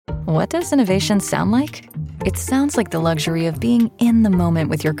What does innovation sound like? It sounds like the luxury of being in the moment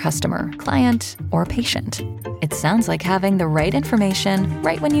with your customer, client, or patient. It sounds like having the right information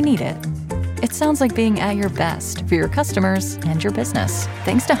right when you need it. It sounds like being at your best for your customers and your business.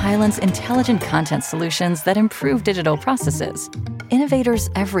 Thanks to Hyland's intelligent content solutions that improve digital processes, innovators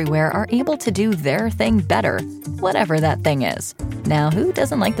everywhere are able to do their thing better, whatever that thing is. Now, who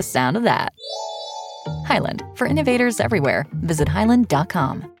doesn't like the sound of that? Hyland, for innovators everywhere. Visit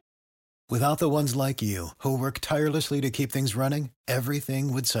hyland.com. Without the ones like you, who work tirelessly to keep things running,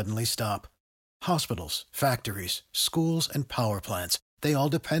 everything would suddenly stop. Hospitals, factories, schools, and power plants, they all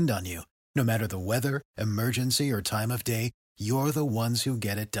depend on you. No matter the weather, emergency, or time of day, you're the ones who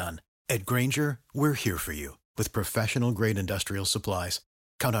get it done. At Grainger, we're here for you with professional-grade industrial supplies.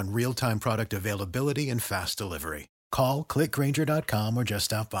 Count on real-time product availability and fast delivery. Call, click Grainger.com, or just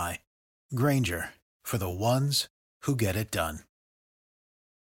stop by. Grainger, for the ones who get it done.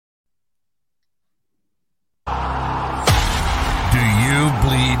 Do you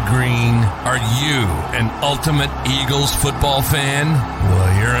bleed green? Are you an ultimate Eagles football fan?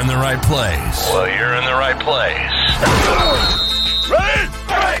 Well, you're in the right place. Ready?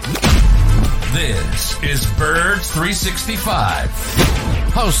 This is Birds 365,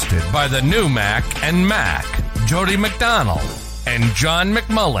 hosted by the new Mac and Mac, Jody McDonald and John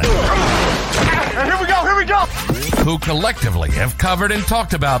McMullen. Here we go! Who collectively have covered and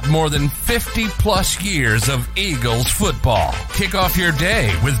talked about more than 50 plus years of Eagles football. Kick off your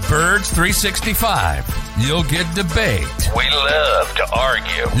day with Birds 365. You'll get debate. We love to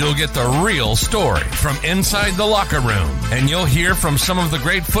argue. You'll get the real story from inside the locker room. And you'll hear from some of the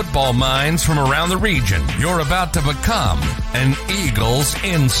great football minds from around the region. You're about to become an Eagles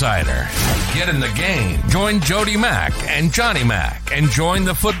insider. Get in the game. Join Jody Mack and Johnny Mack and join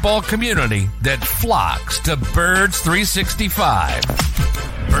the football community that flocks to Birds 365.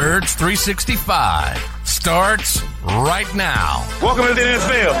 Birds 365 starts right now. Welcome to the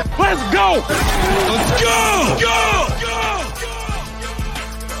NFL. Let's go! Let's go! Go!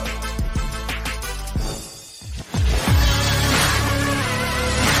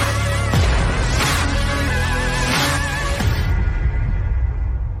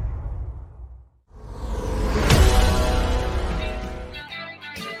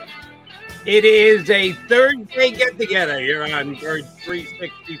 It is a Thursday get-together here on Birds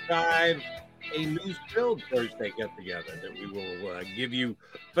 365, a news-filled Thursday get-together that we will give you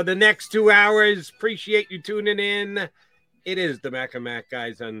for the next 2 hours. Appreciate you tuning in. It is the Mac and Mac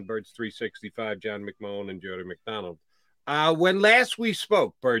guys on Birds 365, John McMullen and Jody McDonald. When last we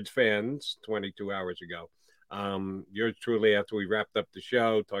spoke, Birds fans, 22 hours ago, yours truly, after we wrapped up the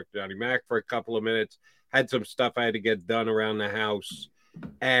show, talked to Johnny Mac for a couple of minutes, had some stuff I had to get done around the house.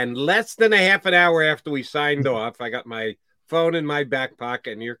 And less than a half an hour after we signed off, I got my phone in my back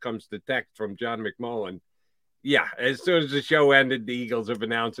pocket, and here comes the text from John McMullen. Yeah, as soon as the show ended, the Eagles have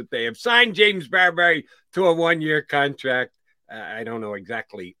announced that they have signed James Bradberry to a one-year contract. I don't know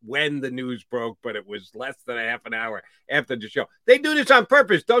exactly when the news broke, but it was less than a half an hour after the show. They do this on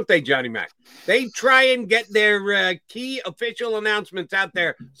purpose, don't they, Johnny Mac? They try and get their key official announcements out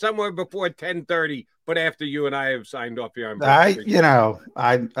there somewhere before 10:30, but after you and I have signed off here on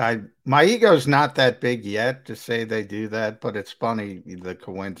my ego's not that big yet to say they do that, but it's funny, the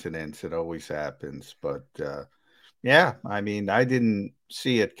coincidence. It always happens. But yeah, I mean, I didn't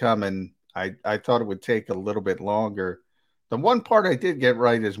see it coming. I thought it would take a little bit longer. The one part I did get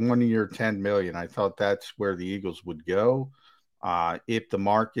right is 1 year, $10 million. I thought that's where the Eagles would go if the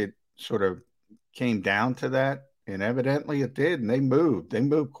market sort of came down to that, and evidently it did. And they moved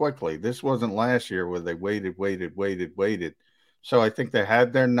quickly. This wasn't last year where they waited. So I think they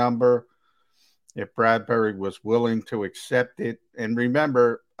had their number. If Bradberry was willing to accept it, and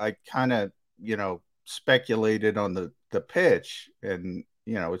remember, I kind of speculated on the pitch, and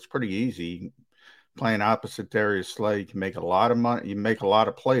it's pretty easy. Playing opposite Darius Slay, you can make a lot of money. You make a lot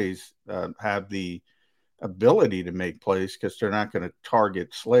of plays, have the ability to make plays because they're not going to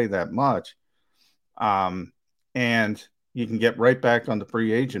target Slay that much. And you can get right back on the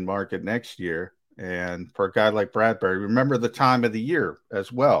free agent market next year. And for a guy like Bradberry, remember the time of the year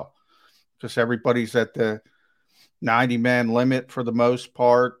as well, because everybody's at the 90-man limit for the most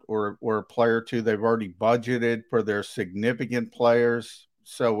part, or a player or two they've already budgeted for their significant players.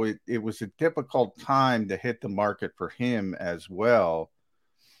 So it was a difficult time to hit the market for him as well.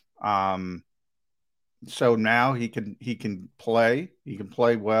 So now he can play. He can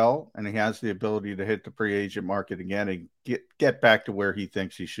play well, and he has the ability to hit the free agent market again and get back to where he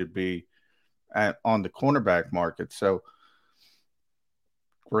thinks he should be on the cornerback market. So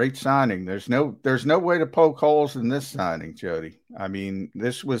great signing. There's no way to poke holes in this signing, Jody. I mean,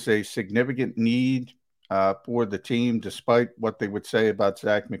 this was a significant need for the team, despite what they would say about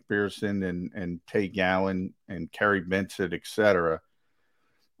Zach McPherson and Tay Gowan and Kerry Vincent, et cetera.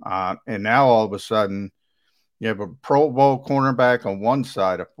 And now all of a sudden, you have a Pro Bowl cornerback on one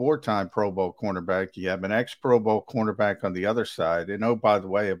side, a 4-time Pro Bowl cornerback. You have an ex-Pro Bowl cornerback on the other side. And, oh, by the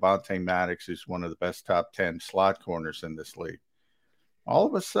way, Avonte Maddox is one of the best top 10 slot corners in this league. All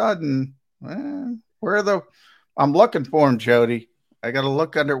of a sudden, I'm looking for him, Jody. I got to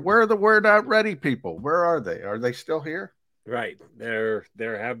look under. Where are the "we're not ready" people? Where are they? Are they still here? Right. There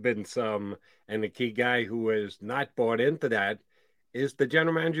have been some, and the key guy who has not bought into that is the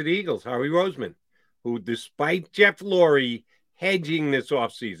general manager of the Eagles, Howie Roseman, who, despite Jeff Lurie hedging this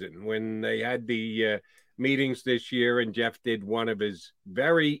offseason when they had the meetings this year, and Jeff did one of his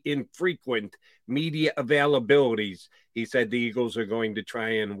very infrequent media availabilities, he said the Eagles are going to try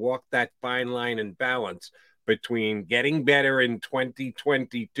and walk that fine line and balance between getting better in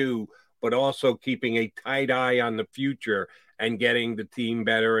 2022, but also keeping a tight eye on the future and getting the team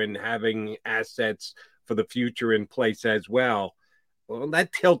better and having assets for the future in place as well. Well,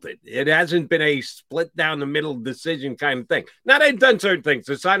 that tilted. It hasn't been a split down the middle decision kind of thing. Now, they've done certain things.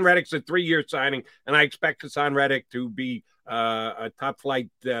 Hassan Reddick's a 3-year signing, and I expect Hassan Reddick to be a top-flight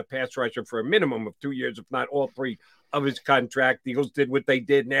pass rusher for a minimum of 2 years, if not all 3 of his contract. The Eagles did what they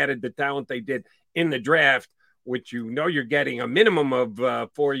did and added the talent they did in the draft, which you're getting a minimum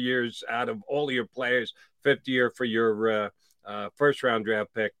of 4 years out of all of your players, 5th year for your first-round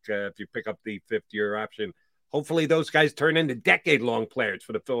draft pick if you pick up the 5th-year option. Hopefully those guys turn into decade-long players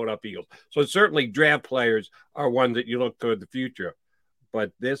for the Philadelphia Eagles. So certainly draft players are ones that you look toward the future.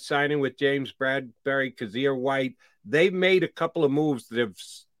 But this signing with James Bradberry, Kazir White, they've made a couple of moves that have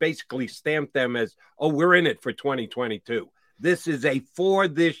basically stamped them as, oh, we're in it for 2022. This is a for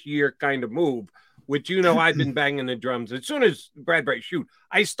this year kind of move, which, I've been banging the drums. As soon as Bradberry,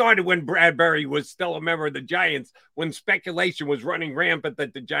 I started when Bradberry was still a member of the Giants, when speculation was running rampant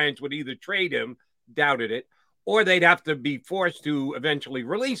that the Giants would either trade him, doubted it, or they'd have to be forced to eventually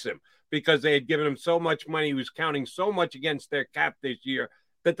release him because they had given him so much money. He was counting so much against their cap this year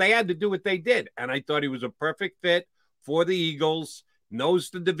that they had to do what they did. And I thought he was a perfect fit for the Eagles,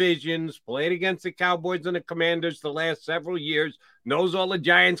 knows the divisions, played against the Cowboys and the Commanders the last several years, knows all the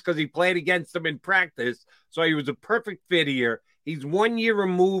Giants because he played against them in practice. So he was a perfect fit here. He's 1 year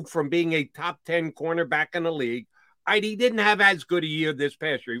removed from being a top 10 cornerback in the league. He didn't have as good a year this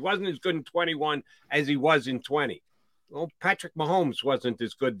past year. He wasn't as good in 21 as he was in 20. Well, Patrick Mahomes wasn't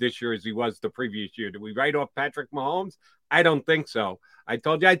as good this year as he was the previous year. Did we write off Patrick Mahomes? I don't think so. I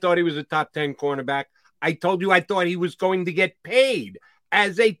told you I thought he was a top 10 cornerback. I told you I thought he was going to get paid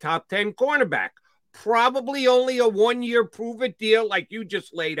as a top 10 cornerback. Probably only a 1 year prove-it deal like you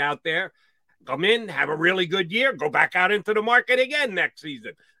just laid out there. Come in, have a really good year, go back out into the market again next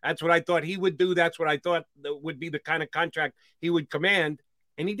season. That's what I thought he would do. That's what I thought would be the kind of contract he would command.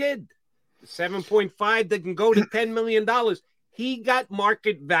 And he did. 7.5 that can go to $10 million. He got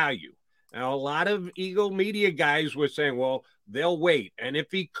market value. Now, a lot of Eagle media guys were saying, well, they'll wait. And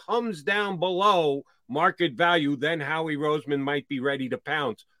if he comes down below market value, then Howie Roseman might be ready to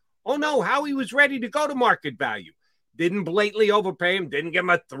pounce. Oh, no, Howie was ready to go to market value. Didn't blatantly overpay him, didn't give him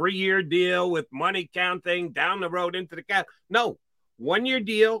a 3-year deal with money counting down the road into the cap. No, 1 year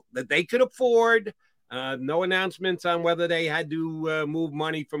deal that they could afford. No announcements on whether they had to move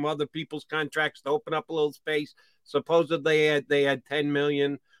money from other people's contracts to open up a little space. Supposedly they had $10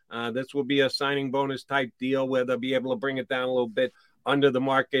 million. This will be a signing bonus type deal where they'll be able to bring it down a little bit under the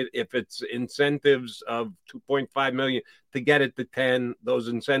market. If it's incentives of $2.5 million to get it to 10, those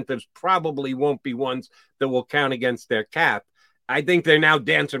incentives probably won't be ones that will count against their cap. I think they're now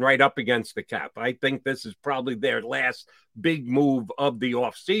dancing right up against the cap. I think this is probably their last big move of the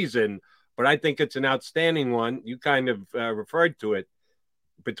offseason, but I think it's an outstanding one. You kind of referred to it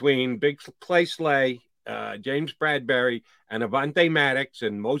between Big Play Slay, James Bradberry, and Avonte Maddox,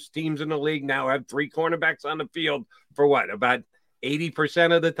 and most teams in the league now have 3 cornerbacks on the field for what, about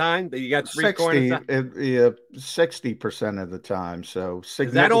 80% of the time? You got 3 corners. 60% of the time. So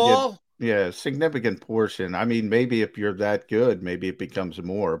is that all? Yeah, significant portion. I mean, maybe if you're that good, maybe it becomes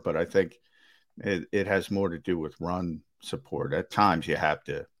more, but I think it has more to do with run support. At times you have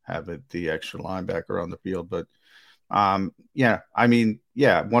to have the extra linebacker on the field, but one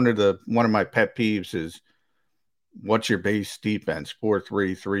of my pet peeves is, what's your base defense?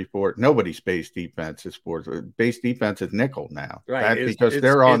 4-3-3-4. Nobody's base defense is 4-3. Base defense is nickel now, right? Because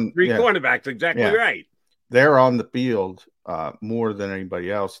they're on 3 cornerbacks. Exactly right. They're on the field more than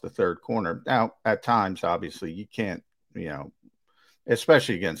anybody else. The third corner. Now, at times, obviously, you can't.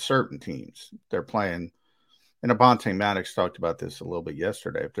 especially against certain teams. They're playing, and Avonte Maddox talked about this a little bit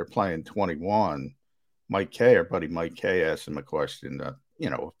yesterday. If they're playing 21, our buddy Mike K asked him a question, a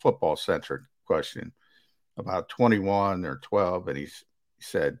football-centric question about 21 or 12, and he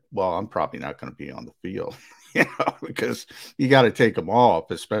said, well, I'm probably not going to be on the field, because you got to take them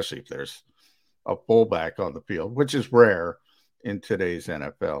off, especially if there's a fullback on the field, which is rare in today's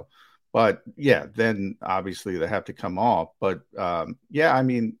NFL. But yeah, then obviously they have to come off. But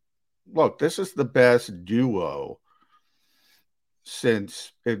look, this is the best duo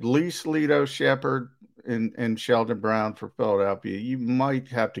since at least Lito Shepherd and Sheldon Brown for Philadelphia. You might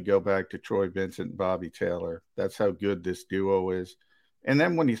have to go back to Troy Vincent and Bobby Taylor. That's how good this duo is. And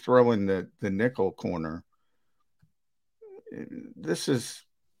then when you throw in the nickel corner, this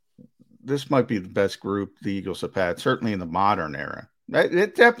might be the best group the Eagles have had, certainly in the modern era.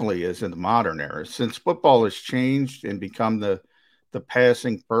 It definitely is in the modern era. Since football has changed and become the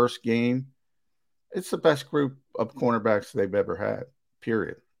passing first game, it's the best group of cornerbacks they've ever had,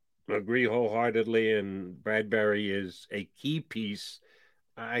 period. Agree wholeheartedly, and Bradbury is a key piece.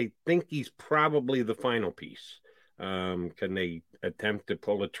 I think he's probably the final piece. Can they attempt to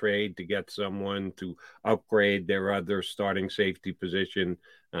pull a trade to get someone to upgrade their other starting safety position?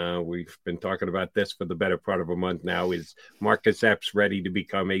 We've been talking about this for the better part of a month now. Is Marcus Epps ready to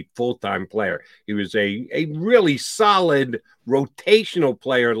become a full-time player? He was a really solid rotational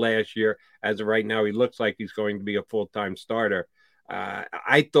player last year. As of right now, he looks like he's going to be a full-time starter.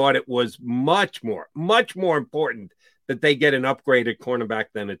 I thought it was much more important that they get an upgraded cornerback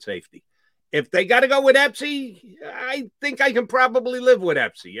than at safety. If they got to go with Epsy, I think I can probably live with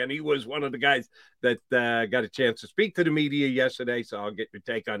Epsy. And he was one of the guys that got a chance to speak to the media yesterday, so I'll get your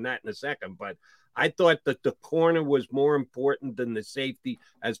take on that in a second. But I thought that the corner was more important than the safety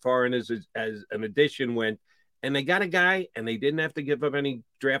as far as an addition went. And they got a guy, and they didn't have to give up any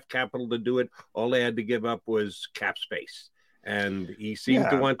draft capital to do it. All they had to give up was cap space. And he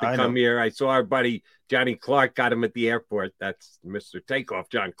seemed to want to come here. I saw our buddy Johnny Clark got him at the airport. That's Mr. Takeoff,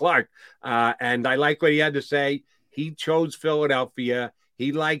 John Clark. And I like what he had to say. He chose Philadelphia.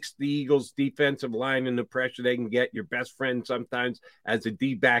 He likes the Eagles' defensive line and the pressure they can get. Your best friend sometimes as a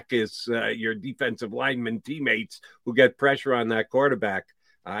D-back is your defensive lineman teammates who get pressure on that quarterback.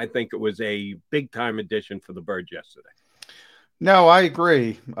 I think it was a big-time addition for the Birds yesterday. No, I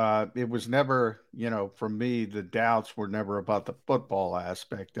agree. It was never, for me, the doubts were never about the football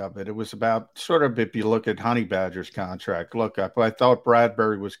aspect of it. It was about sort of, if you look at Honey Badger's contract, I thought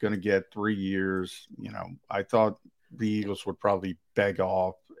Bradbury was going to get 3 years. I thought the Eagles would probably beg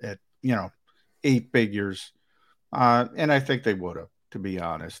off at, 8 figures. And I think they would have, to be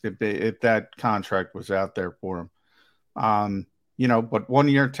honest, if that contract was out there for him. But 1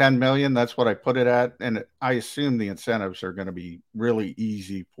 year, $10 million, that's what I put it at. And I assume the incentives are going to be really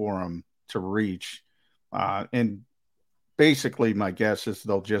easy for him to reach. And basically my guess is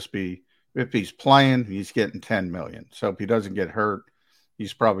they'll just be, if he's playing, he's getting $10 million. So if he doesn't get hurt,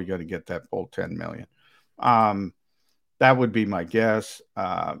 he's probably going to get that full $10 million. That would be my guess.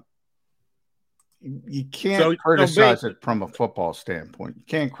 You can't criticize it from a football standpoint.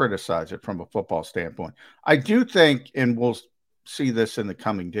 I do think, and we'll see this in the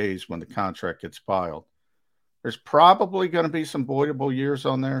coming days when the contract gets filed, there's probably going to be some voidable years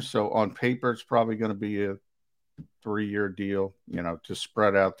on there. So on paper, it's probably going to be a 3-year deal, to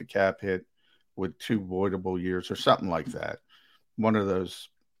spread out the cap hit with 2 voidable years or something like that. One of those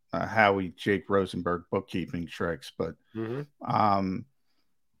Howie, Jake Rosenberg bookkeeping tricks. But, 1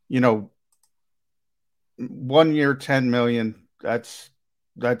 year, $10 million, that's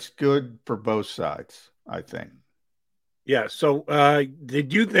good for both sides, I think. Yeah. So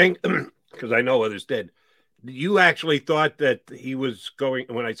did you think, because I know others did, you actually thought that he was going,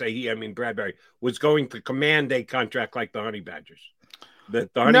 when I say he, I mean Bradbury, was going to command a contract like the Honey Badgers?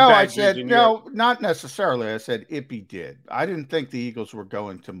 I said, no, not necessarily. I said if he did. I didn't think the Eagles were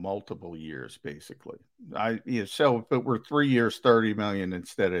going to multiple years, basically. So if it were 3 years, $30 million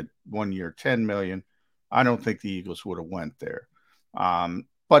instead of 1 year, $10 million, I don't think the Eagles would have went there.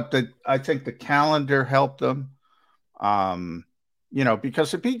 But I think the calendar helped them.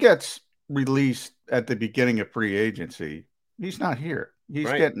 Because if he gets released at the beginning of free agency, he's not here.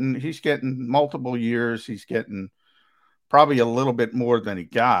 He's getting multiple years. He's getting probably a little bit more than he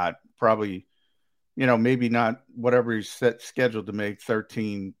got. Probably, maybe not whatever he's scheduled to make,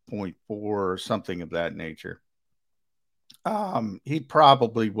 13.4 or something of that nature. He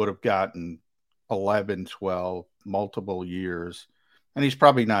probably would have gotten 11, 12, multiple years, and he's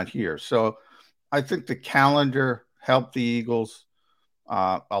probably not here. So I think the calendar helped the Eagles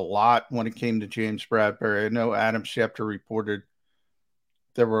a lot when it came to James Bradbury. I know Adam Schefter reported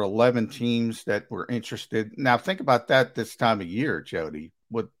there were 11 teams that were interested. Now think about that this time of year, Jody,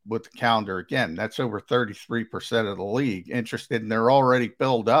 with the calendar again. That's over 33% of the league interested, and they're already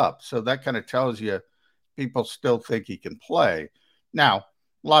built up. So that kind of tells you people still think he can play. Now,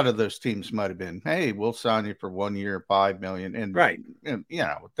 a lot of those teams might have been, hey, we'll sign you for 1 year, $5 million. And, right. And, you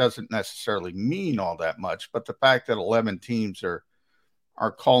know, it doesn't necessarily mean all that much, but the fact that 11 teams are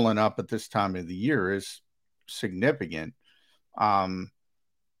calling up at this time of the year is significant.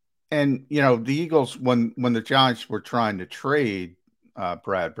 And, you know, the Eagles, when the Giants were trying to trade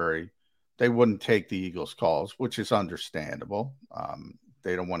Bradbury, they wouldn't take the Eagles' calls, which is understandable.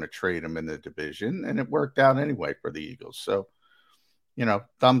 They don't want to trade him in the division, and it worked out anyway for the Eagles. So, you know,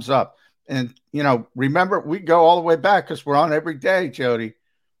 thumbs up. And, you know, remember, we go all the way back because we're on every day, Jody.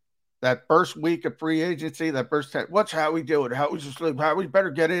 That first week of free agency, that first time, what's how we do it? How we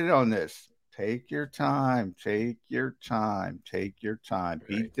better get in on this. Take your time. Take your time. Take your time.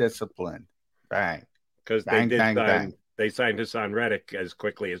 Be disciplined. Bang. Because they signed Hassan Reddick as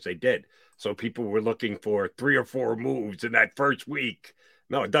quickly as they did. So people were looking for 3 or 4 moves in that first week.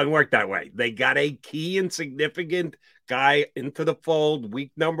 No, it doesn't work that way. They got a key and significant guy into the fold.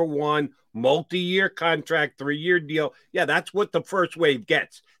 Week number 1, multi-year contract, 3-year deal. Yeah, that's what the first wave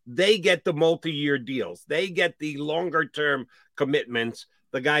gets. They get the multi-year deals. They get the longer-term commitments.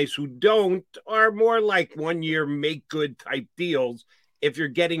 The guys who don't are more like 1-year make-good type deals. If you're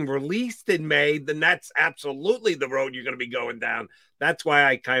getting released in May, then that's absolutely the road you're going to be going down. That's why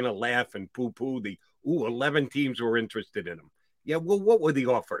I kind of laugh and poo-poo 11 teams were interested in him. Yeah, well, what were the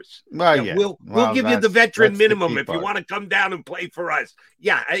offers? Well, yeah. We'll give you the veteran minimum if you want to come down and play for us.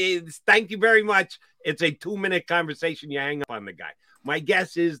 Yeah, thank you very much. It's a 2-minute conversation. You hang up on the guy. My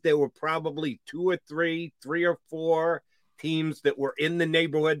guess is there were probably 2 or 3 or 4 teams that were in the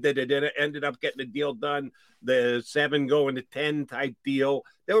neighborhood that had ended up getting a deal done, the 7 going to 10 type deal.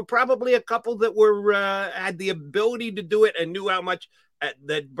 There were probably a couple that were had the ability to do it and knew how much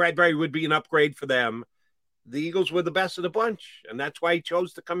that Bradbury would be an upgrade for them. The Eagles were the best of the bunch, and that's why he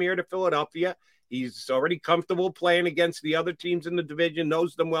chose to come here to Philadelphia. He's already comfortable playing against the other teams in the division,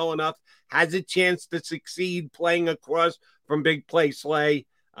 knows them well enough, has a chance to succeed playing across from big play Slay.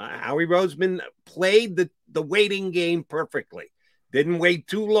 Howie Roseman played the waiting game perfectly. Didn't wait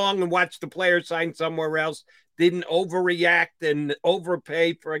too long and watch the player sign somewhere else. Didn't overreact and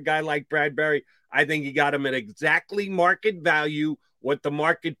overpay for a guy like Bradbury. I think he got him at exactly market value, what the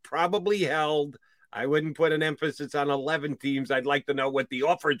market probably held. I wouldn't put an emphasis on 11 teams. I'd like to know what the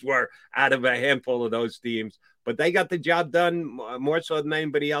offers were out of a handful of those teams. But they got the job done more so than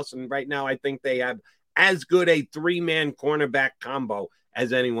anybody else. And right now I think they have as good a 3-man cornerback combo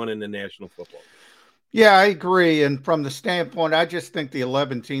as anyone in the National Football League. Yeah, I agree. And from the standpoint, I just think the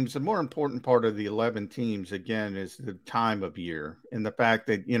 11 teams, the more important part of the 11 teams, again, is the time of year and the fact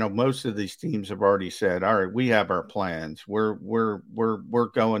that, you know, most of these teams have already said, all right, we have our plans. We're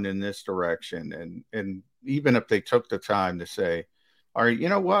going in this direction. And even if they took the time to say, all right, you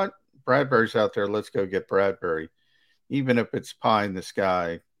know what? Bradbury's out there. Let's go get Bradbury. Even if it's pie in the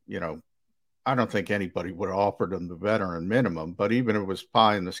sky, you know, I don't think anybody would have offered him the veteran minimum, but even if it was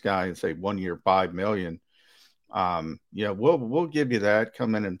pie in the sky and say 1 year, $5 million, yeah, we'll give you that.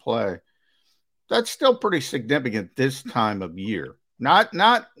 Come in and play. That's still pretty significant this time of year. Not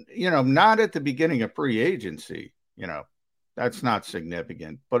at the beginning of free agency. You know, that's not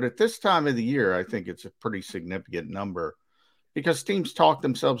significant. But at this time of the year, I think it's a pretty significant number. Because teams talk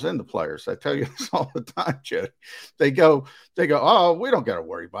themselves into players. I tell you this all the time, Jed. They go, oh, we don't got to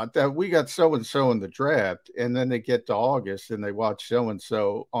worry about that. We got so-and-so in the draft. And then they get to August and they watch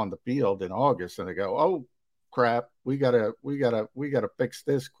so-and-so on the field in August and they go, oh, crap, we gotta fix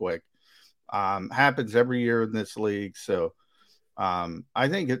this quick. Happens every year in this league. So I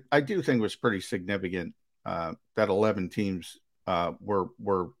do think it was pretty significant that 11 teams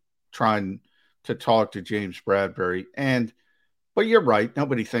were trying to talk to James Bradbury. But you're right.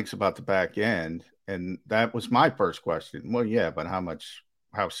 Nobody thinks about the back end. And that was my first question. Well, yeah, but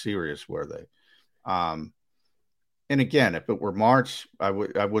how serious were they? And again, if it were March, I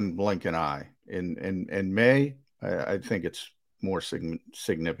wouldn't blink an eye. In May, I think it's more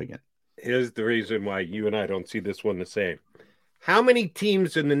significant. Here's the reason why you and I don't see this one the same. How many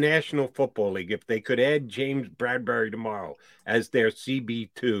teams in the National Football League, if they could add James Bradbury tomorrow as their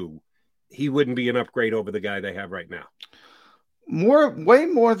CB2, he wouldn't be an upgrade over the guy they have right now? Way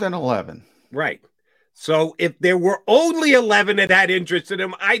more than 11. Right. So if there were only 11 that had interest in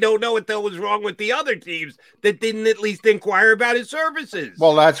him, I don't know what the hell was wrong with the other teams that didn't at least inquire about his services.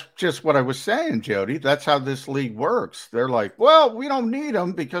 Well, that's just what I was saying, Jody. That's how this league works. They're like, well, we don't need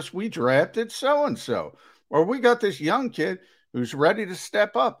him because we drafted so-and-so. Or we got this young kid. who's ready to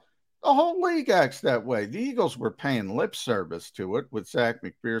step up. The whole league acts that way. The Eagles were paying lip service to it with Zach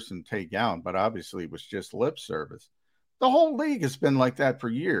McPherson take out, but obviously it was just lip service. The whole league has been like that for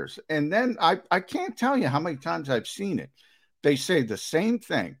years. And then I can't tell you how many times I've seen it. They say the same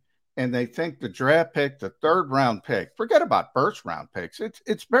thing, and they think the draft pick, the third-round pick, forget about first-round picks.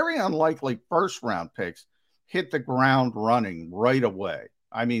 It's very unlikely first-round picks hit the ground running right away.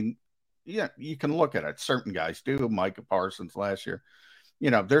 I mean, yeah, you can look at it. Certain guys do. Micah Parsons last year.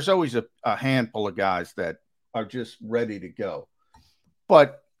 There's always a handful of guys that are just ready to go.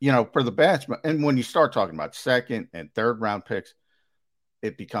 But, for the batsman, and when you start talking about second and third round picks,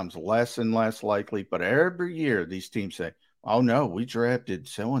 it becomes less and less likely. But every year these teams say, oh no, we drafted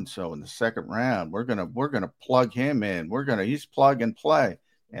so-and-so in the second round. We're gonna plug him in. He's plug and play.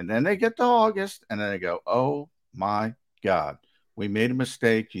 And then they get to August and then they go, oh my God, we made a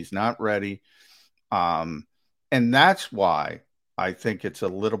mistake. He's not ready. And that's why I think it's a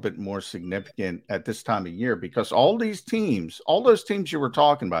little bit more significant at this time of year, because all those teams you were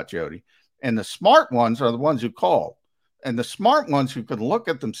talking about, Jody, and the smart ones are the ones who called. And the smart ones who can look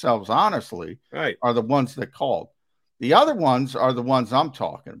at themselves honestly are the ones that called. The other ones are the ones I'm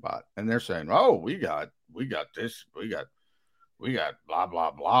talking about. And they're saying, oh, we got this, we got blah,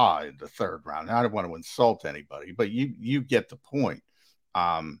 blah, blah in the third round. I don't want to insult anybody, but you get the point.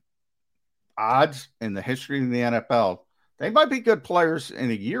 Odds in the history of the NFL, they might be good players in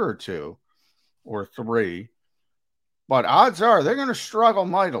a year or two or three, but odds are they're going to struggle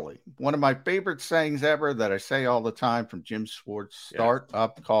mightily. One of my favorite sayings ever that I say all the time from Jim Schwartz, start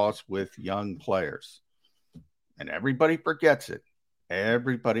up costs with young players. And everybody forgets it.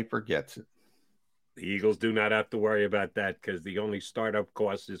 Everybody forgets it. The Eagles do not have to worry about that because the only startup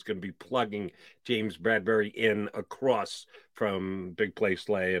cost is going to be plugging James Bradbury in across from Big Play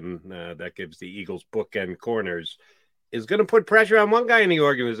Slay, and that gives the Eagles bookend corners. Is going to put pressure on one guy in the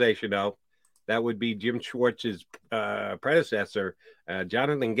organization, though. That would be Jim Schwartz's predecessor,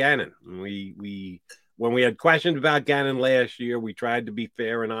 Jonathan Gannon. When we had questions about Gannon last year, we tried to be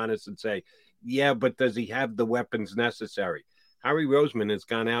fair and honest and say, yeah, but does he have the weapons necessary? Howie Roseman has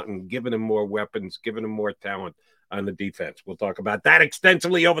gone out and given him more weapons, given him more talent on the defense. We'll talk about that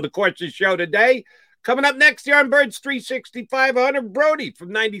extensively over the course of the show today. Coming up next here on Birds 365, Hunter Brody from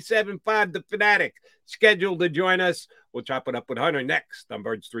 97.5 The Fanatic, scheduled to join us. We'll chop it up with Hunter next on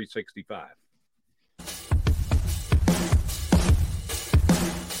Birds 365.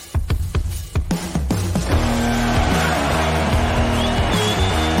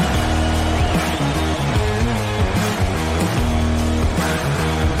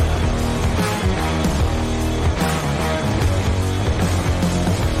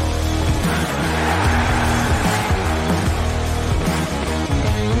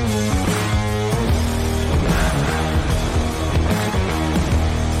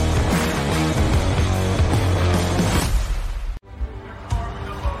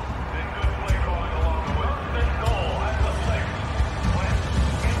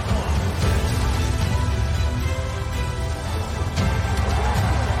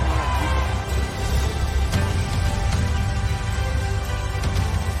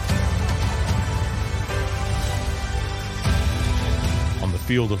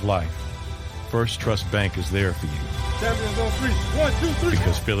 Field of life, First Trust Bank is there for you. Champions on three. 1, 2, 3.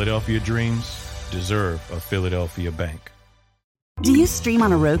 Because Philadelphia dreams deserve a Philadelphia bank. Do you stream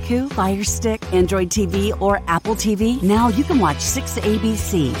on a Roku, Fire Stick, Android TV, or Apple TV? Now you can watch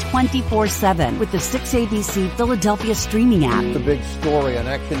 6ABC 24/7 with the 6ABC Philadelphia streaming app. The big story on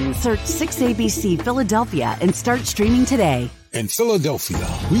Action News. Search 6ABC Philadelphia and start streaming today. In Philadelphia,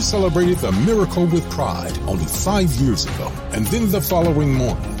 we celebrated the miracle with pride only 5 years ago. And then the following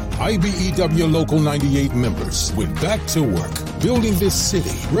morning, IBEW Local 98 members went back to work, building this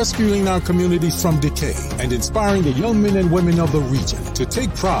city, rescuing our communities from decay, and inspiring the young men and women of the region to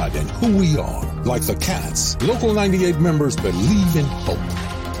take pride in who we are. Like the Cats, Local 98 members believe in hope.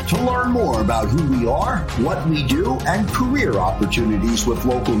 To learn more about who we are, what we do, and career opportunities with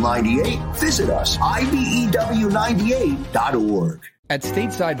Local 98, visit us, IBEW98.org. At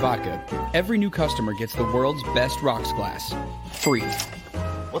Stateside Vodka, every new customer gets the world's best rocks glass. Free.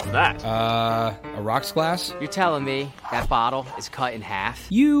 What's that? A rocks glass? You're telling me that bottle is cut in half?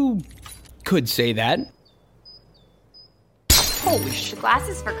 You could say that. Holy shit. The glass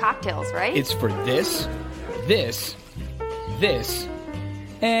is for cocktails, right? It's for this, this, this,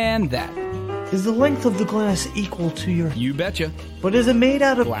 and that. Is the length of the glass equal to your... You betcha. But is it made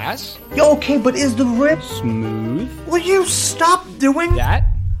out of... glass? Yeah, okay, but is the rip... smooth? Will you stop doing... that?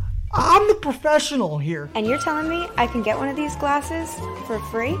 I'm the professional here. And you're telling me I can get one of these glasses for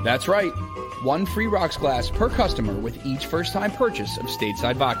free? That's right. 1 free rocks glass per customer with each first-time purchase of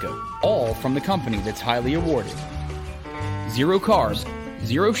Stateside Vodka. All from the company that's highly awarded. 0 carbs,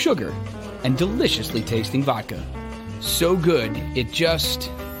 0 sugar, and deliciously tasting vodka. So good, it just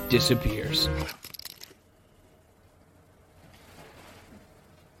disappears.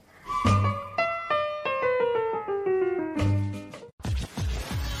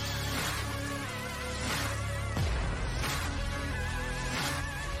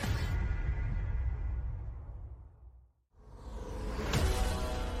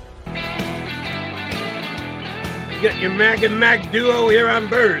 You got your Mac and Mac duo here on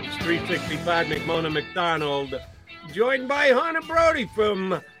Birds 365. McMona McDonald, joined by Hunter Brody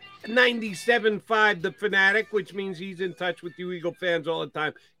from 97.5 The Fanatic, which means he's in touch with you Eagle fans all the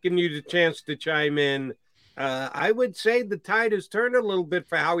time, giving you the chance to chime in. I would say the tide has turned a little bit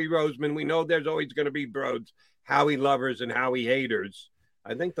for Howie Roseman. We know there's always going to be Broads, Howie lovers and Howie haters.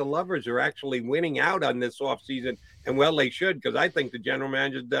 I think the lovers are actually winning out on this offseason, and well, they should, because I think the general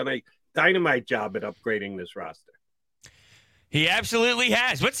manager's done a dynamite job at upgrading this roster. He absolutely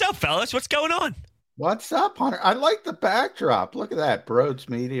has. What's up, fellas? What's going on? What's up, Hunter? I like the backdrop. Look at that. Broads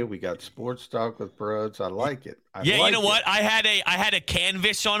Media. We got Sports Talk with Broads. I like it. You know what? I had a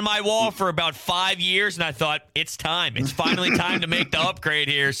canvas on my wall for about 5 years, and I thought, it's time. It's finally time to make the upgrade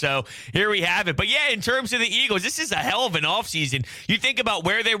here. So here we have it. But, yeah, in terms of the Eagles, this is a hell of an offseason. You think about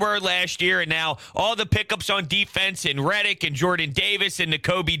where they were last year, and now all the pickups on defense and Reddick and Jordan Davis and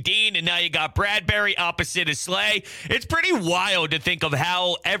Nakobe Dean, and now you got Bradbury opposite of Slay. It's pretty wild to think of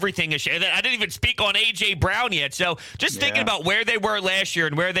how everything is. I didn't even speak on A.J. Brown yet. So just thinking about where they were last year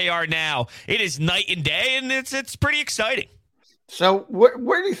and where they are now, it is night and day, and it's pretty exciting. So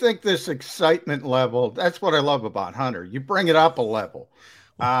where do you think this excitement level, that's what I love about Hunter. You bring it up a level.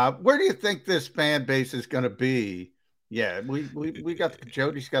 Where do you think this fan base is going to be? Yeah, we got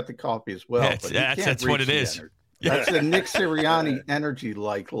Jody's got the coffee as well. That's what it is. That's the Nick Sirianni energy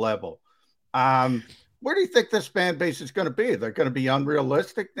like level. Where do you think this fan base is going to be? They're going to be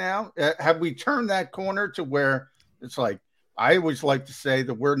unrealistic now? Have we turned that corner to where it's like, I always like to say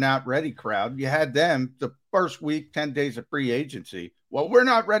the we're not ready crowd. You had them the first week, 10 days of free agency. Well, we're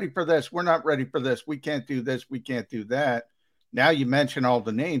not ready for this. We're not ready for this. We can't do this. We can't do that. Now you mention all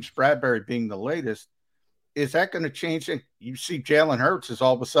the names, Bradbury being the latest. Is that going to change? You see Jalen Hurts is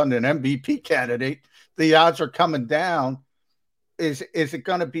all of a sudden an MVP candidate. The odds are coming down. Is it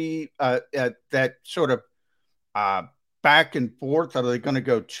going to be that sort of back and forth? Are they going to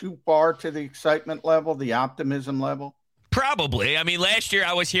go too far to the excitement level, the optimism level? Probably. I mean, last year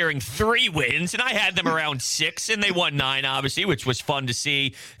I was hearing 3 wins, and I had them around 6, and they won 9, obviously, which was fun to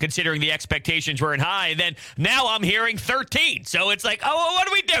see, considering the expectations weren't high. And then now I'm hearing 13. So it's like, oh, what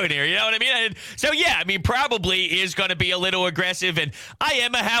are we doing here? You know what I mean? And so, yeah, I mean, probably is going to be a little aggressive. And I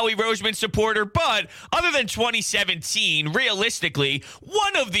am a Howie Roseman supporter, but other than 2017, realistically,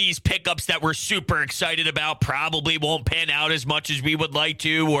 one of these pickups that we're super excited about probably won't pan out as much as we would like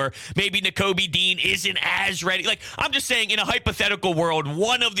to, or maybe Nakobe Dean isn't as ready. Like, I'm just saying, in a hypothetical world,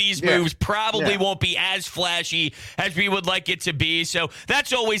 one of these moves probably won't be as flashy as we would like it to be. So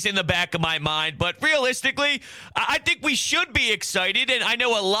that's always in the back of my mind. But realistically, I think we should be excited. And I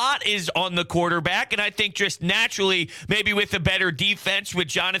know a lot is on the quarterback. And I think just naturally, maybe with a better defense, with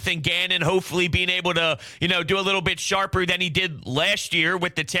Jonathan Gannon hopefully being able to, do a little bit sharper than he did last year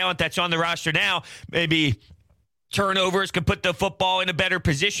with the talent that's on the roster now, maybe turnovers could put the football in a better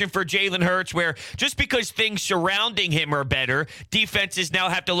position for Jalen Hurts, where just because things surrounding him are better, defenses now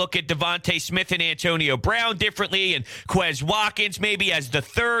have to look at Devontae Smith and Antonio Brown differently, and Quez Watkins maybe as the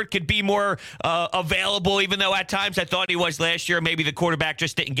third could be more available, even though at times I thought he was last year. Maybe the quarterback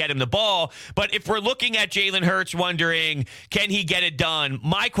just didn't get him the ball. But if we're looking at Jalen Hurts wondering, can he get it done?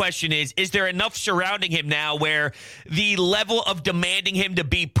 My question is there enough surrounding him now where the level of demanding him to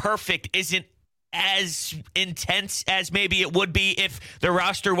be perfect isn't as intense as maybe it would be if the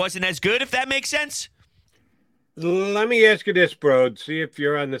roster wasn't as good, if that makes sense? Let me ask you this, bro. See if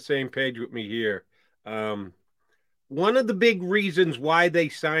you're on the same page with me here. One of the big reasons why they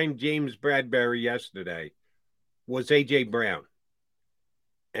signed James Bradbury yesterday was A.J. Brown.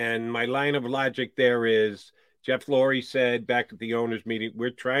 And my line of logic there is Jeff Lurie said back at the owners' meeting, we're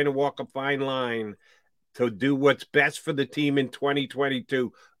trying to walk a fine line to do what's best for the team in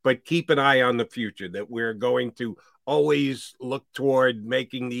 2022, but keep an eye on the future, that we're going to always look toward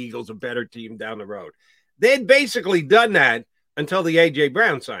making the Eagles a better team down the road. They had basically done that until the A.J.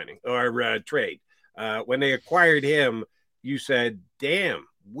 Brown signing or trade. When they acquired him, you said, damn,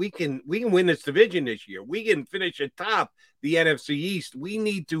 we can win this division this year. We can finish atop the NFC East. We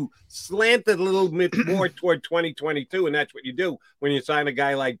need to slant it a little bit more toward 2022, and that's what you do when you sign a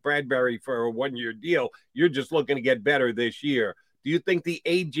guy like Bradbury for a one-year deal. You're just looking to get better this year. Do you think the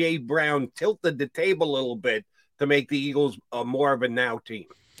A.J. Brown tilted the table a little bit to make the Eagles more of a now team?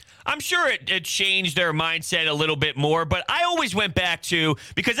 I'm sure it changed their mindset a little bit more, but I always went back to,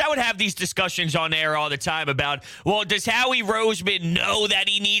 because I would have these discussions on air all the time about, well, does Howie Roseman know that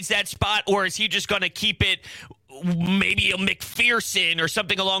he needs that spot, or is he just going to keep it maybe a McPherson or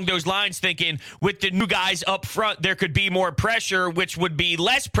something along those lines, thinking with the new guys up front, there could be more pressure, which would be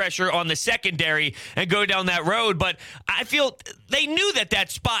less pressure on the secondary and go down that road. But I feel they knew that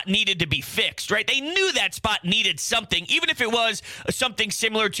spot needed to be fixed, right? They knew that spot needed something, even if it was something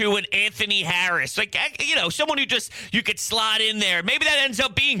similar to an Anthony Harris, like, someone who just, you could slot in there. Maybe that ends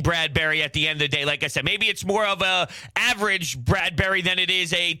up being Bradbury at the end of the day. Like I said, maybe it's more of a average Bradbury than it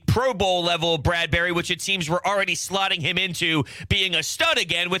is a Pro Bowl level Bradbury, which it seems we're already slotting him into being a stud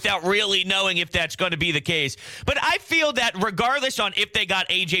again without really knowing if that's going to be the case. But I feel that regardless on if they got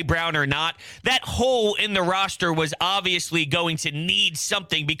A.J. Brown or not, that hole in the roster was obviously going to need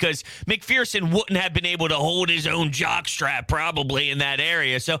something, because McPherson wouldn't have been able to hold his own jockstrap probably in that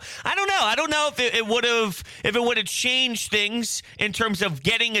area. So I don't know. I don't know if it would have changed things in terms of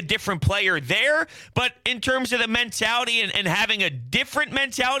getting a different player there, but in terms of the mentality and having a different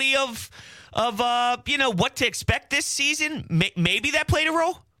mentality of what to expect this season, maybe that played a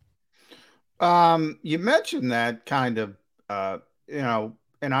role. You mentioned that kind of,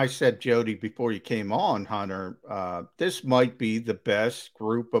 and I said, Jody, before you came on, Hunter, this might be the best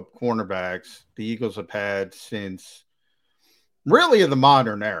group of cornerbacks the Eagles have had since really in the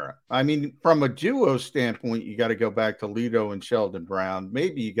modern era. I mean, from a duo standpoint, you got to go back to Lito and Sheldon Brown.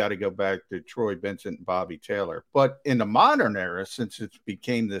 Maybe you got to go back to Troy Vincent and Bobby Taylor. But in the modern era, since it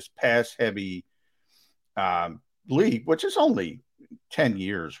became this pass-heavy league, which is only 10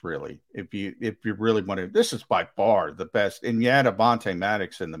 years, really, if you really want to, this is by far the best. And you add Avonte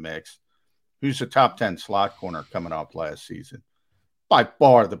Maddox in the mix, who's a top 10 slot corner coming off last season. By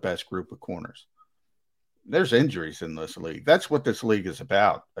far the best group of corners. There's injuries in this league. That's what this league is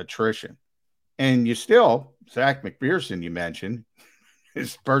about, attrition. And you still, Zach McPherson, you mentioned,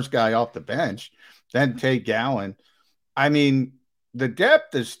 his first guy off the bench, then Tate Gowan. I mean, the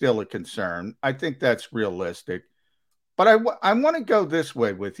depth is still a concern. I think that's realistic. But I want to go this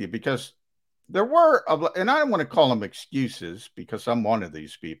way with you, because there were, and I don't want to call them excuses because I'm one of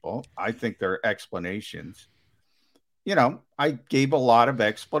these people. I think they're explanations. I gave a lot of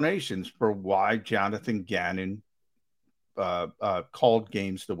explanations for why Jonathan Gannon called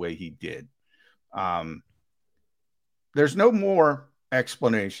games the way he did. There's no more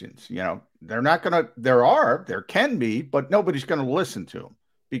explanations. There can be, but nobody's going to listen to them,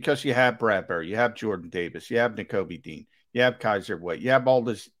 because you have Bradbury, you have Jordan Davis, you have Nakobe Dean, you have Kaiser White, you have all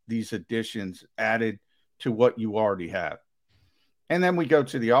these additions added to what you already have. And then we go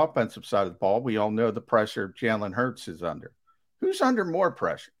to the offensive side of the ball. We all know the pressure Jalen Hurts is under. Who's under more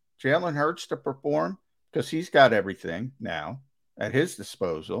pressure? Jalen Hurts to perform because he's got everything now at his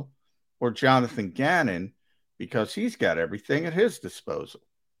disposal, or Jonathan Gannon because he's got everything at his disposal?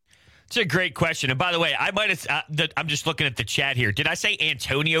 It's a great question. And by the way, I might have, I'm just looking at the chat here. Did I say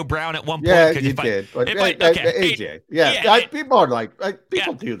Antonio Brown at one point? Yeah, you did. But AJ. People are like,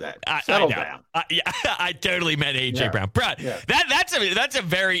 people do that. Settle down. I totally meant AJ Brown. Brad, that's a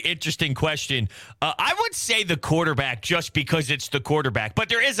very interesting question. I would say the quarterback, just because it's the quarterback. But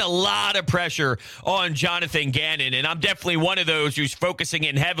there is a lot of pressure on Jonathan Gannon. And I'm definitely one of those who's focusing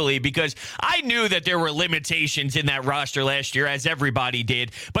in heavily, because I knew that there were limitations in that roster last year, as everybody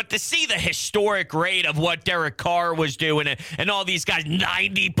did. But to see the historic rate of what Derek Carr was doing and all these guys,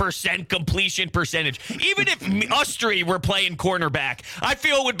 90% completion percentage. Even if us three were playing cornerback, I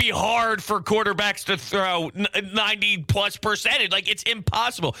feel it would be hard for quarterbacks to throw 90+ percentage. Like, it's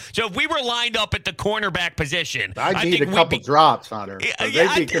impossible. So if we were lined up at the cornerback position, I need a couple drops on her. So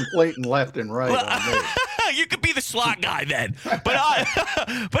they'd be completing left and right on me. You could be the slot guy then. But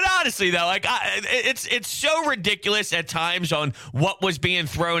honestly, though, it's so ridiculous at times on what was being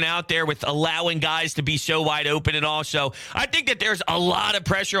thrown out there with allowing guys to be so wide open. And also, I think that there's a lot of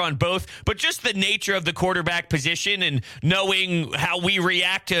pressure on both, but just the nature of the quarterback position and knowing how we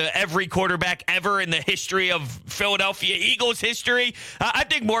react to every quarterback ever in the history of Philadelphia Eagles history, I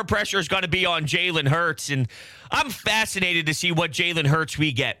think more pressure is going to be on Jalen Hurts. And I'm fascinated to see what Jalen Hurts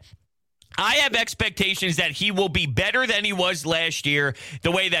we get. I have expectations that he will be better than he was last year.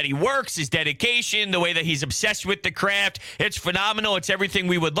 The way that he works, his dedication, the way that he's obsessed with the craft, it's phenomenal. It's everything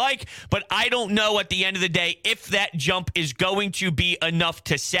we would like. But I don't know at the end of the day if that jump is going to be enough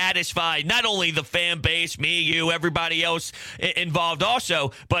to satisfy not only the fan base, me, you, everybody else involved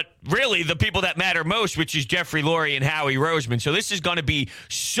also, but really the people that matter most, which is Jeffrey Lurie and Howie Roseman. So this is going to be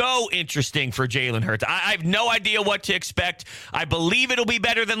so interesting for Jalen Hurts. I have no idea what to expect. I believe it'll be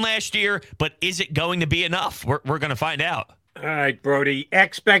better than last year. But is it going to be enough? We're going to find out. All right, Brody.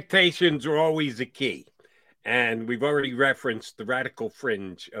 Expectations are always a key. And we've already referenced the radical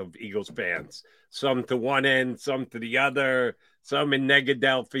fringe of Eagles fans. Some to one end, some to the other, some in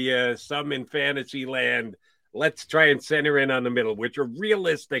Negadelphia, some in fantasy land. Let's try and center in on the middle, which are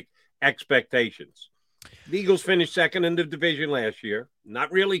realistic expectations. The Eagles finished second in the division last year.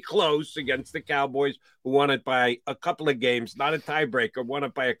 Not really close against the Cowboys, who won it by a couple of games. Not a tiebreaker, won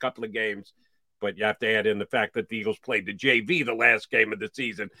it by a couple of games. But you have to add in the fact that the Eagles played the JV the last game of the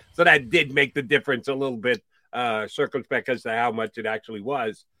season. So that did make the difference a little bit circumspect as to how much it actually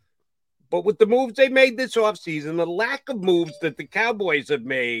was. But with the moves they made this offseason, the lack of moves that the Cowboys have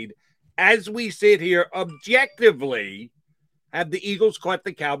made, as we sit here objectively, have the Eagles caught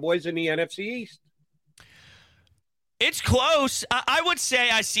the Cowboys in the NFC East? It's close. I would say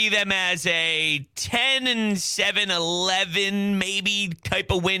I see them as a 10-7, 11 maybe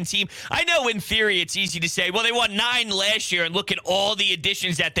type of win team. I know in theory it's easy to say, well, they won 9 last year and look at all the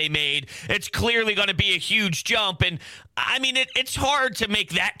additions that they made. It's clearly going to be a huge jump. And I mean, it's hard to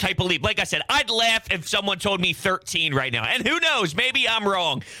make that type of leap. Like I said, I'd laugh if someone told me 13 right now. And who knows, maybe I'm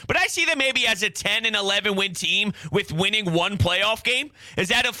wrong. But I see them maybe as a 10 and 11 win team with winning 1 playoff game. Is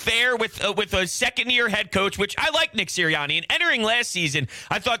that a fair with a second-year head coach, which I like Nick Sirianni. And entering last season,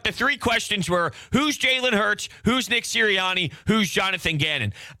 I thought the 3 questions were, who's Jalen Hurts, who's Nick Sirianni, who's Jonathan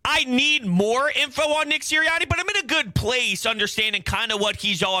Gannon? I need more info on Nick Sirianni, but I'm in a good place understanding kind of what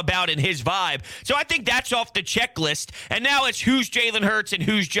he's all about and his vibe. So I think that's off the checklist. And now it's who's Jalen Hurts and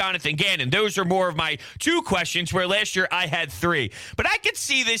who's Jonathan Gannon. Those are more of my 2 questions, where last year I had 3. But I could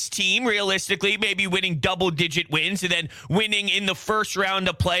see this team realistically maybe winning double-digit wins and then winning in the first round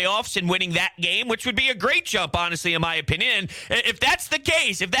of playoffs and winning that game, which would be a great jump, honestly, in my opinion. And if that's the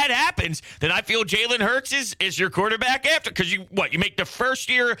case, if that happens, then I feel Jalen Hurts is your quarterback after. Because you make the first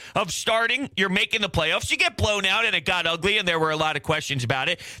year of starting, you're making the playoffs. You get blown out and it got ugly and there were a lot of questions about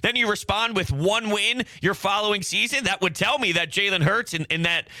it. Then you respond with 1 win your following season. That would tell me that Jalen Hurts in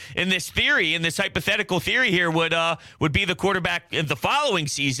this theory, in this hypothetical theory here, would be the quarterback in the following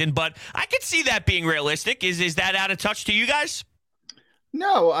season. But I could see that being realistic. Is that out of touch to you guys?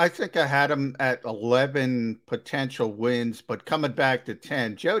 No, I think I had him at 11 potential wins, but coming back to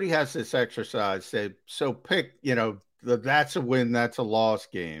 10, Jody has this exercise. So pick, that's a win, that's a loss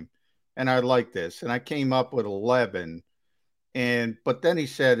game. And I like this. And I came up with 11. But then he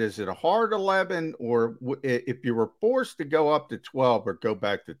said, is it a hard 11, or if you were forced to go up to 12 or go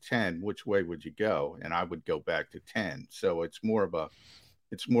back to 10, which way would you go? And I would go back to 10. So it's more of a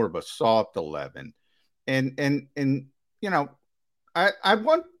soft 11. I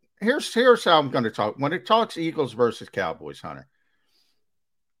want here's how I'm going to talk. When it talks Eagles versus Cowboys, Hunter,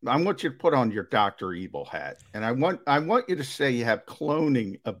 I want you to put on your Dr. Evil hat, and I want you to say you have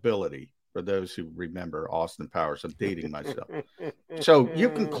cloning ability. For those who remember Austin Powers, I'm dating myself. So you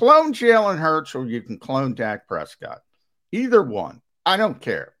can clone Jalen Hurts or you can clone Dak Prescott. Either one, I don't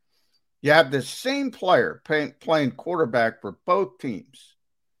care. You have the same player playing quarterback for both teams.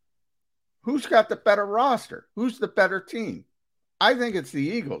 Who's got the better roster? Who's the better team? I think it's the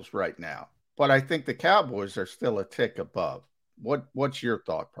Eagles right now, but I think the Cowboys are still a tick above. What's your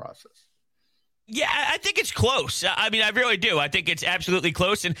thought process? Yeah, I think it's close. I mean, I really do. I think it's absolutely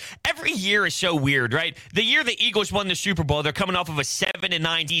close. And every year is so weird, right? The year the Eagles won the Super Bowl, they're coming off of a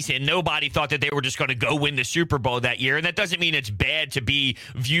 7-9 season. Nobody thought that they were just going to go win the Super Bowl that year. And that doesn't mean it's bad to be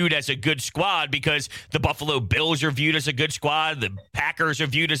viewed as a good squad, because the Buffalo Bills are viewed as a good squad. The Packers are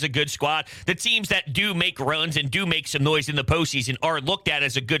viewed as a good squad. The teams that do make runs and do make some noise in the postseason are looked at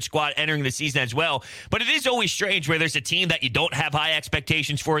as a good squad entering the season as well. But it is always strange where there's a team that you don't have high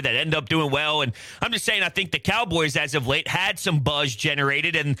expectations for that end up doing well. And I'm just saying, I think the Cowboys, as of late, had some buzz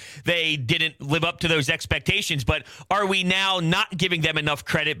generated, and they didn't live up to those expectations. But are we now not giving them enough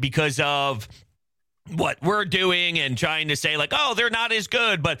credit because of what we're doing and trying to say like, oh, they're not as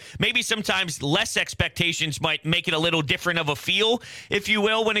good, but maybe sometimes less expectations might make it a little different of a feel, if you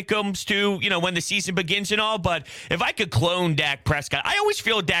will, when it comes to, when the season begins and all. But if I could clone Dak Prescott, I always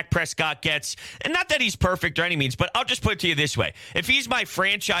feel Dak Prescott gets, and not that he's perfect or any means, but I'll just put it to you this way. If he's my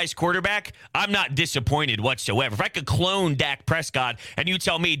franchise quarterback, I'm not disappointed whatsoever. If I could clone Dak Prescott and you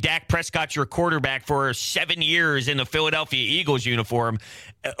tell me Dak Prescott's your quarterback for 7 years in the Philadelphia Eagles uniform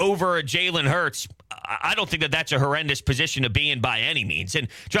over Jalen Hurts, I don't think that that's a horrendous position to be in by any means. And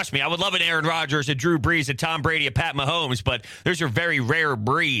trust me, I would love an Aaron Rodgers, a Drew Brees, a Tom Brady, a Pat Mahomes, but those are very rare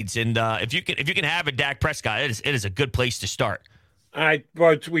breeds. And if you can have a Dak Prescott, it is a good place to start.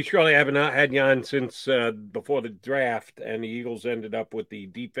 We surely haven't had you on since before the draft, and the Eagles ended up with the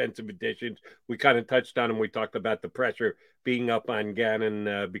defensive additions. We kind of touched on them. We talked about the pressure being up on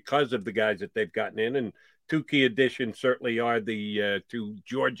Gannon because of the guys that they've gotten in, and two key additions certainly are the two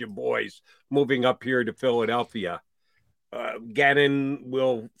Georgia boys moving up here to Philadelphia. Gannon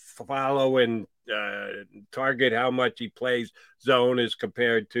will follow and target how much he plays zone as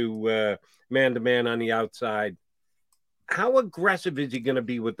compared to man-to-man on the outside. How aggressive is he going to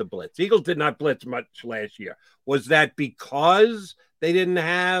be with the blitz? Eagles did not blitz much last year. Was that because they didn't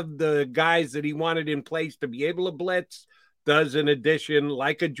have the guys that he wanted in place to be able to blitz? Does an addition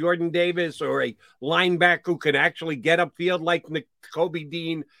like a Jordan Davis or a linebacker who can actually get upfield like Kobe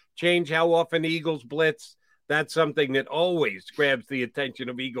Dean change how often the Eagles blitz? That's something that always grabs the attention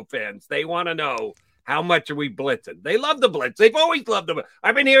of Eagle fans. They want to know, how much are we blitzing? They love the blitz. They've always loved them.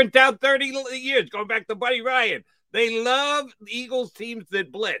 I've been here in town 30 years, going back to Buddy Ryan. They love Eagles teams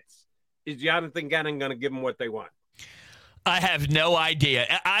that blitz. Is Jonathan Gannon going to give them what they want? I have no idea.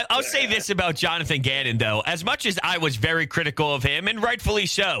 I'll say this about Jonathan Gannon, though. As much as I was very critical of him, and rightfully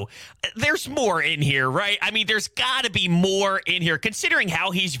so, there's more in here, right? I mean, there's got to be more in here, considering how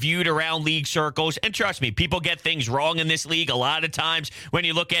he's viewed around league circles. And trust me, people get things wrong in this league a lot of times when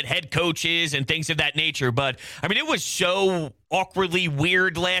you look at head coaches and things of that nature. But, I mean, it was so awkwardly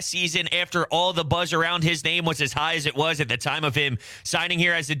weird last season after all the buzz around his name was as high as it was at the time of him signing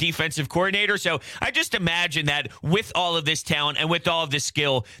here as the defensive coordinator. So I just imagine that with all of this talent and with all of this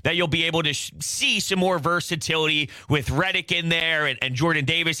skill that you'll be able to see some more versatility with Reddick in there and Jordan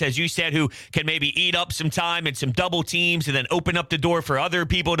Davis, as you said, who can maybe eat up some time and some double teams and then open up the door for other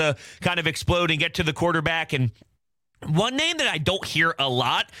people to kind of explode and get to the quarterback. And one name that I don't hear a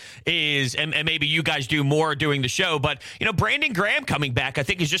lot is, and maybe you guys do more doing the show, but, Brandon Graham coming back, I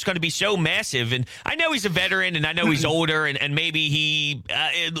think is just going to be so massive. And I know he's a veteran and I know he's older and maybe he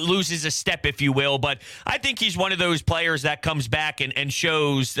loses a step, if you will, but I think he's one of those players that comes back and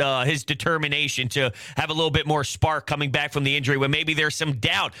shows his determination to have a little bit more spark coming back from the injury when maybe there's some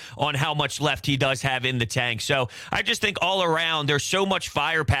doubt on how much left he does have in the tank. So I just think all around there's so much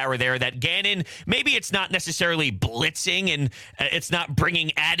firepower there that Gannon, maybe it's not necessarily blitzing and it's not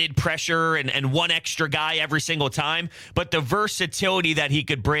bringing added pressure and one extra guy every single time, but the versatility that he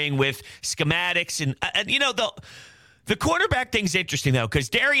could bring with schematics and the quarterback thing's interesting, though, because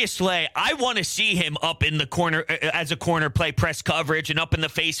Darius Slay, I want to see him up in the corner as a corner, play press coverage and up in the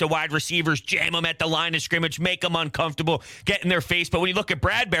face of wide receivers, jam them at the line of scrimmage, make them uncomfortable, get in their face. But when you look at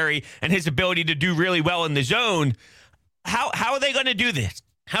Bradbury and his ability to do really well in the zone, how are they going to do this?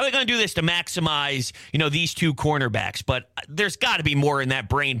 How are they going to do this to maximize, these two cornerbacks? But there's got to be more in that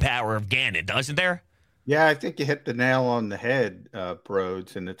brain power of Gannon, doesn't there? Yeah, I think you hit the nail on the head,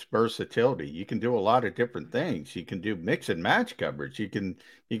 Broads, and it's versatility. You can do a lot of different things. You can do mix and match coverage. You can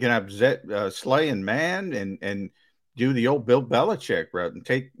have Slay and man and do the old Bill Belichick route and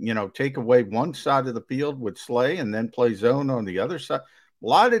take away one side of the field with Slay and then play zone on the other side. A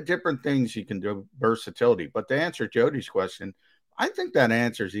lot of different things you can do, versatility. But to answer Jody's question, I think that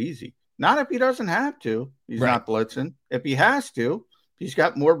answer is easy. Not if he doesn't have to. He's not blitzing. If he has to, he's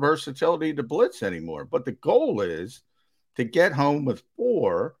got more versatility to blitz anymore. But the goal is to get home with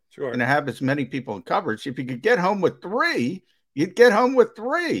 4 and to have as many people in coverage. If you could get home with 3, you'd get home with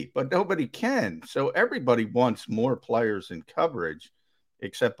 3, but nobody can. So everybody wants more players in coverage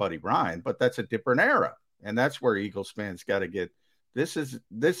except Buddy Ryan, but that's a different era. And that's where Eagles fans got to get. This is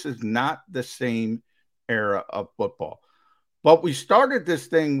not the same era of football. But we started this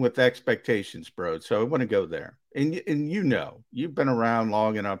thing with expectations, bro. So I want to go there. And you've been around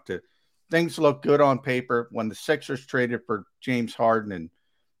long enough to things look good on paper. When the Sixers traded for James Harden in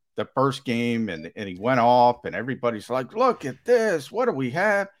the first game and he went off and everybody's like, look at this. What do we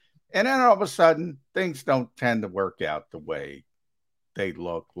have? And then all of a sudden things don't tend to work out the way they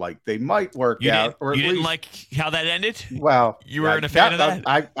look like they might work out. Or you didn't like how that ended? Well, you weren't a fan of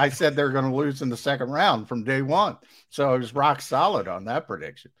that? I said they're going to lose in the second round from day one. So I was rock solid on that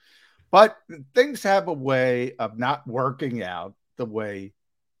prediction. But things have a way of not working out the way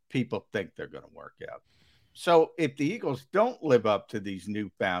people think they're going to work out. So if the Eagles don't live up to these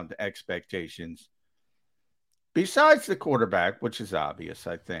newfound expectations, besides the quarterback, which is obvious,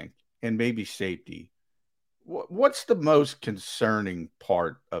 I think, and maybe safety, what's the most concerning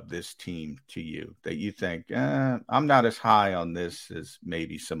part of this team to you that you think, I'm not as high on this as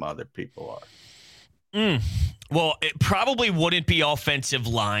maybe some other people are? Well, it probably wouldn't be offensive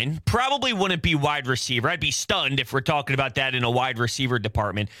line. Probably wouldn't be wide receiver. I'd be stunned if we're talking about that in a wide receiver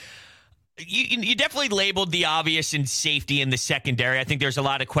department. You definitely labeled the obvious in safety in the secondary. I think there's a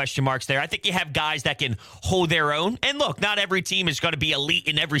lot of question marks there. I think you have guys that can hold their own. And look, not every team is going to be elite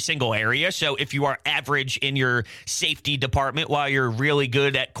in every single area. So if you are average in your safety department while you're really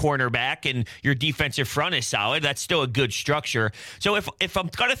good at cornerback and your defensive front is solid, that's still a good structure. So if I'm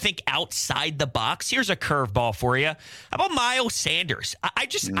going to think outside the box, here's a curveball for you. How about Miles Sanders? I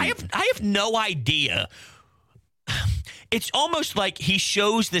have no idea. It's almost like he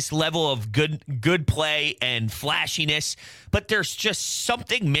shows this level of good play and flashiness, but there's just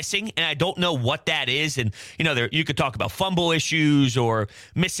something missing, and I don't know what that is. And, you could talk about fumble issues or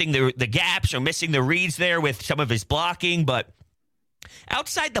missing the gaps or missing the reads there with some of his blocking, but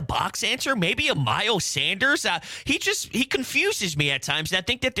outside the box answer, maybe a Miles Sanders. He confuses me at times, and I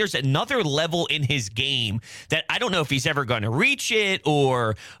think that there's another level in his game that I don't know if he's ever going to reach it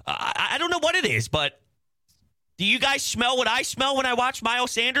or I don't know what it is, but do you guys smell what I smell when I watch Miles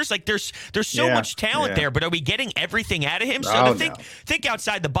Sanders? Like there's so much talent there, but are we getting everything out of him? So think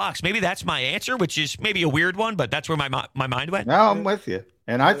outside the box. Maybe that's my answer, which is maybe a weird one, but that's where my mind went. No, I'm with you.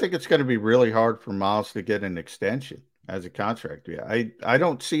 And I think it's going to be really hard for Miles to get an extension as a contract. Yeah, I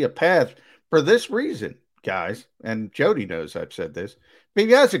don't see a path for this reason, guys. And Jody knows I've said this. But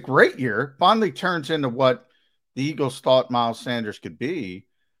he has a great year, finally turns into what the Eagles thought Miles Sanders could be.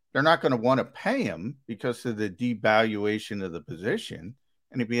 They're not going to want to pay him because of the devaluation of the position.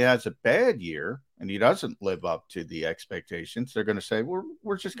 And if he has a bad year and he doesn't live up to the expectations, they're going to say,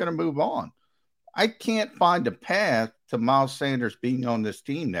 we're just going to move on. I can't find a path to Miles Sanders being on this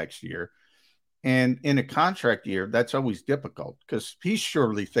team next year. And in a contract year, that's always difficult because he's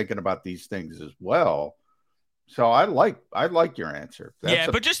surely thinking about these things as well. So I like your answer.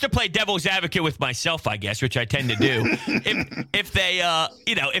 But just to play devil's advocate with myself, I guess, which I tend to do, if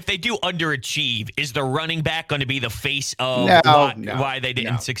they do underachieve, is the running back going to be the face of why they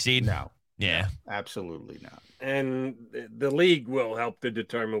didn't succeed? No. Yeah. No, absolutely not. And the league will help to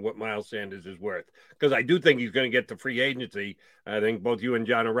determine what Miles Sanders is worth because I do think he's going to get to free agency. I think both you and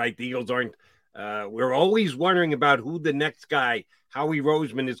John are right. The Eagles aren't. We're always wondering about who the next guy, Howie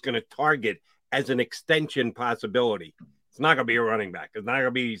Roseman, is going to target as an extension possibility. It's not going to be a running back. It's not going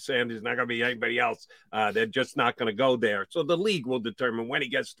to be Sanders. It's not going to be anybody else. They're just not going to go there. So the league will determine when he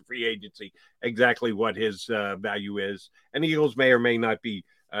gets to free agency exactly what his value is. And the Eagles may or may not be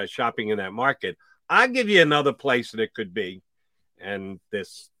shopping in that market. I'll give you another place that it could be, and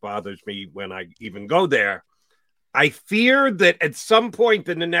this bothers me when I even go there. I fear that at some point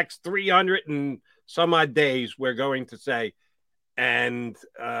in the next 300 and some odd days, we're going to say, and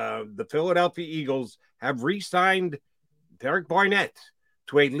the Philadelphia Eagles have re-signed Derek Barnett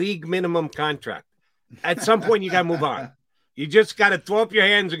to a league minimum contract. At some point, you got to move on. You just got to throw up your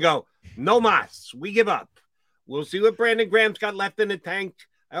hands and go, no mas. We give up. We'll see what Brandon Graham's got left in the tank.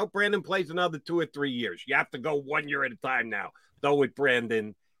 I hope Brandon plays another 2 or 3 years. You have to go 1 year at a time now, though, with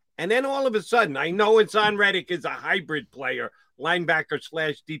Brandon. And then all of a sudden, I know Haason Reddick is a hybrid player, linebacker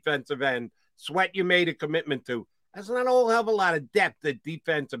 / defensive end. Sweat you made a commitment to. That's not a whole hell of a lot of depth at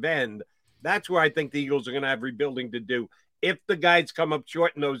defensive end. That's where I think the Eagles are going to have rebuilding to do. If the guys come up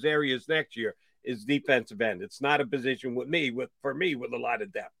short in those areas next year, is defensive end. It's not a position for me with a lot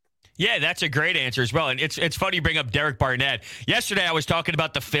of depth. Yeah, that's a great answer as well. And it's funny you bring up Derek Barnett. Yesterday, I was talking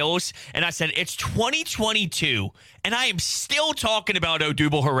about the Phils, and I said, it's 2022, and I am still talking about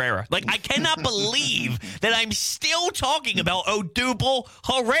Odubel Herrera. Like, I cannot believe that I'm still talking about Odubel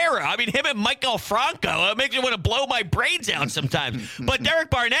Herrera. I mean, him and Michael Franco, it makes me want to blow my brains out sometimes. But Derek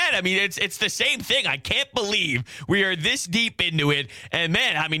Barnett, I mean, it's the same thing. I can't believe we are this deep into it. And,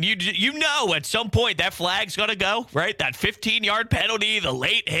 man, I mean, you know at some point that flag's going to go, right? That 15-yard penalty, the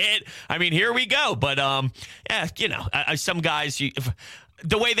late hit. I mean, here we go. But, some guys,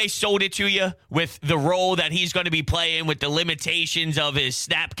 the way they sold it to you with the role that he's going to be playing with the limitations of his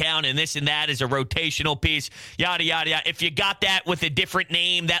snap count and this and that as a rotational piece, yada, yada, yada. If you got that with a different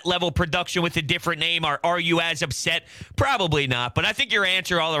name, that level of production with a different name, are you as upset? Probably not. But I think your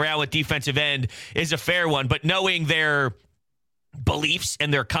answer all around with defensive end is a fair one. But knowing their beliefs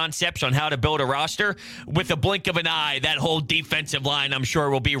and their concepts on how to build a roster, with a blink of an eye, that whole defensive line, I'm sure,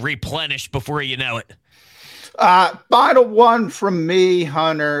 will be replenished before you know it. Final one from me,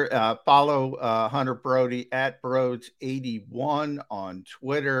 Hunter. Follow Hunter Brody at Broads81 on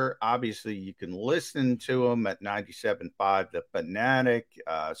Twitter. Obviously, you can listen to him at 97.5 The Fanatic,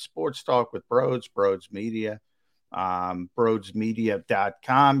 Sports Talk with Broads, Broads Media,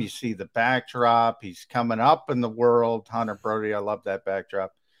 broadsmedia.com. You see the backdrop. He's coming up in the world. Hunter Brody, I love that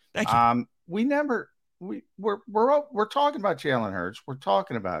backdrop. Thank you. We're talking about Jalen Hurts. We're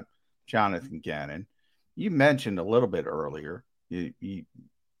talking about Jonathan Gannon. You mentioned a little bit earlier, you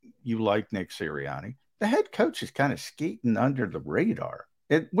like Nick Sirianni. The head coach is kind of skating under the radar,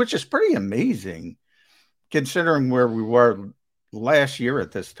 which is pretty amazing considering where we were last year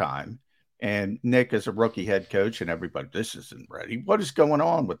at this time. And Nick is a rookie head coach and everybody, this isn't ready. What is going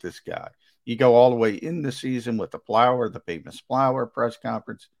on with this guy? You go all the way in the season with the famous Flower press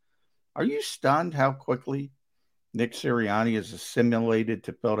conference. Are you stunned how quickly Nick Sirianni is assimilated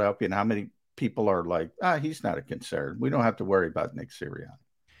to Philadelphia and how many people are like, he's not a concern. We don't have to worry about Nick Sirianni.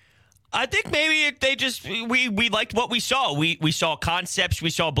 I think maybe they just we liked what we saw. We saw concepts, we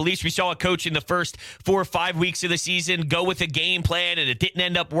saw beliefs, we saw a coach in the first 4 or 5 weeks of the season go with a game plan, and it didn't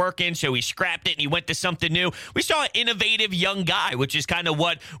end up working, so he scrapped it and he went to something new. We saw an innovative young guy, which is kind of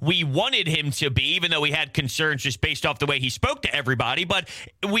what we wanted him to be, even though we had concerns just based off the way he spoke to everybody. But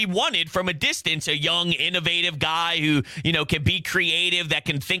we wanted from a distance a young, innovative guy who, can be creative, that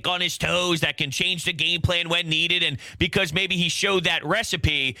can think on his toes, that can change the game plan when needed. And because maybe he showed that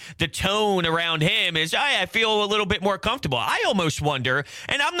recipe, the tone around him is, I feel a little bit more comfortable. I almost wonder,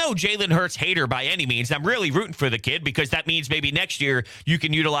 and I'm no Jalen Hurts hater by any means. I'm really rooting for the kid because that means maybe next year you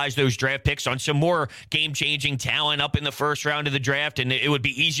can utilize those draft picks on some more game-changing talent up in the first round of the draft, and it would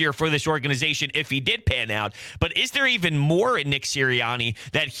be easier for this organization if he did pan out. But is there even more in Nick Sirianni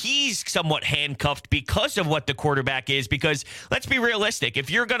that he's somewhat handcuffed because of what the quarterback is? Because let's be realistic.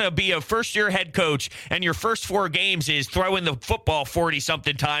 If you're going to be a first-year head coach and your first 4 games is throwing the football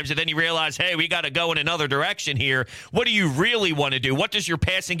 40-something times and then you realize, hey, we got to go in another direction here. What do you really want to do? What does your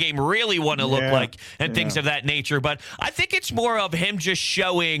passing game really want to look like? And things of that nature. But I think it's more of him just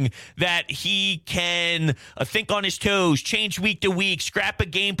showing that he can think on his toes, change week to week, scrap a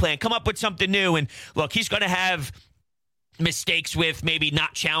game plan, come up with something new. And look, he's going to have mistakes with maybe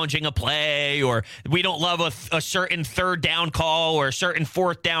not challenging a play, or we don't love a certain third down call or a certain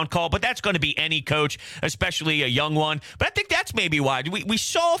fourth down call, but that's going to be any coach, especially a young one. But I think that's maybe why we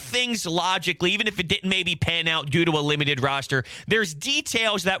saw things logically, even if it didn't maybe pan out due to a limited roster. There's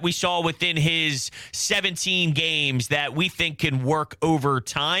details that we saw within his 17 games that we think can work over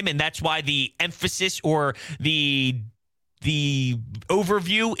time, and that's why the emphasis or the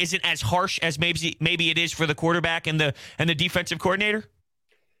overview isn't as harsh as maybe it is for the quarterback and the defensive coordinator?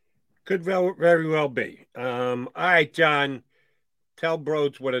 Could very well be. All right, John, tell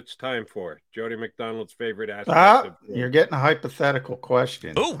Broads what it's time for. Jody McDonald's favorite aspect. You're getting a hypothetical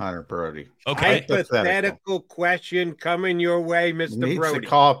question, Hunter Brody. Okay. Hypothetical question coming your way, Mr. Needs Brody. a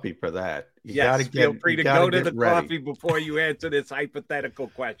coffee for that. Feel free to go to the coffee before you answer this hypothetical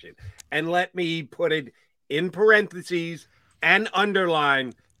question. And let me put it in parentheses and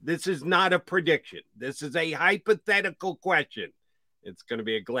underline, this is not a prediction. This is a hypothetical question. It's going to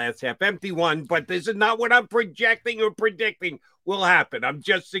be a glass half empty one, but this is not what I'm projecting or predicting will happen. I'm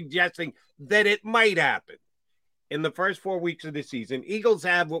just suggesting that it might happen. In the first 4 weeks of the season, Eagles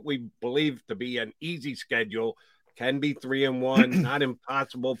have what we believe to be an easy schedule. Can be 3-1, not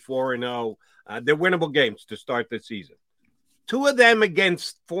impossible, 4-0. They're winnable games to start the season. 2 of them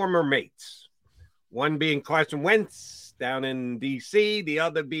against former mates. One being Carson Wentz down in D.C., the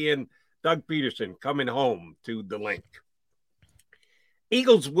other being Doug Peterson coming home to the Link.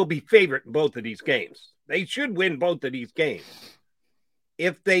 Eagles will be favorite in both of these games. They should win both of these games.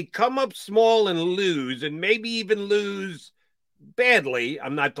 If they come up small and lose, and maybe even lose badly,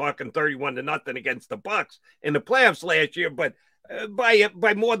 I'm not talking 31-0 against the Bucs in the playoffs last year, but by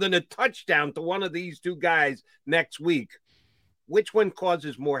more than a touchdown to one of these 2 guys next week, which one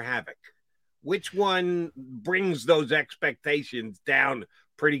causes more havoc? Which one brings those expectations down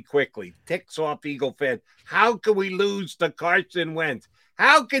pretty quickly? Ticks off Eagle fans. How can we lose to Carson Wentz?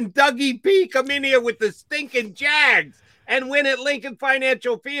 How can Dougie P come in here with the stinking Jags and win at Lincoln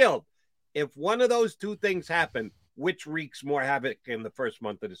Financial Field? If one of those 2 things happen, which wreaks more havoc in the first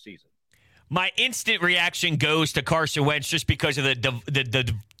month of the season? My instant reaction goes to Carson Wentz just because of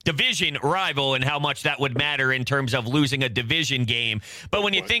the division rival and how much that would matter in terms of losing a division game. But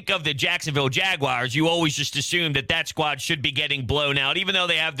when you think of the Jacksonville Jaguars, you always just assume that squad should be getting blown out, even though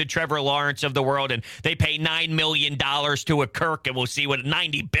they have the Trevor Lawrence of the world and they pay $9 million to a Kirk, and we'll see what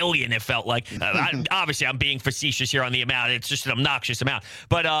 $90 billion it felt like. Obviously, I'm being facetious here on the amount. It's just an obnoxious amount.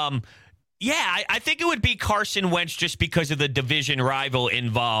 But, yeah, I think it would be Carson Wentz just because of the division rival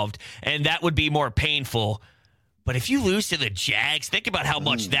involved, and that would be more painful. But if you lose to the Jags, think about how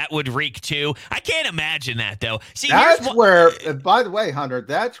much that would wreak too. I can't imagine that, though. See, that's where, by the way, Hunter,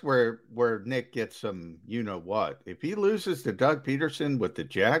 that's where Nick gets some you-know-what. If he loses to Doug Peterson with the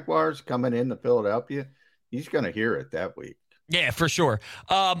Jaguars coming into Philadelphia, he's going to hear it that week. Yeah, for sure.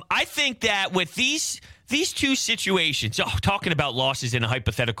 I think that with these two situations, talking about losses in a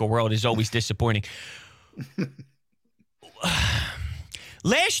hypothetical world is always disappointing.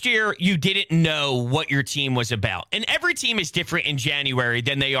 Last year, you didn't know what your team was about. And every team is different in January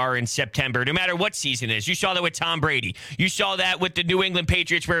than they are in September, no matter what season it is. You saw that with Tom Brady. You saw that with the New England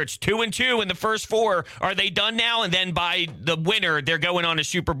Patriots, where it's 2-2 in the first 4. Are they done now? And then by the winter, they're going on a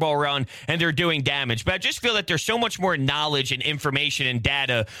Super Bowl run and they're doing damage. But I just feel that there's so much more knowledge and information and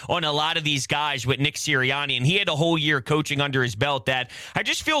data on a lot of these guys with Nick Sirianni. And he had a whole year coaching under his belt that I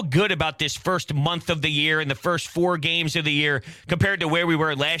just feel good about this first month of the year and the first 4 games of the year compared to where we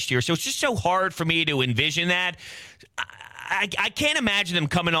were last year. So it's just so hard for me to envision that. I can't imagine them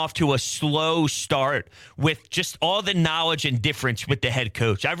coming off to a slow start with just all the knowledge and difference with the head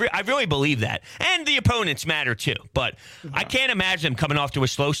coach. I really believe that. And the opponents matter too. But I can't imagine them coming off to a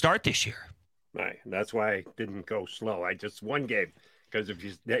slow start this year. Right. That's why I didn't go slow. I just one game. Because if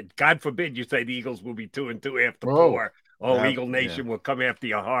you, God forbid, you say the Eagles will be 2-2 after 4. Oh, Eagle Nation will come after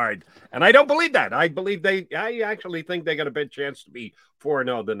you hard. And I don't believe that. I actually think they got a better chance to be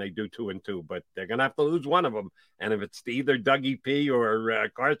 4-0 than they do 2-2. But they're going to have to lose one of them. And if it's either Dougie P or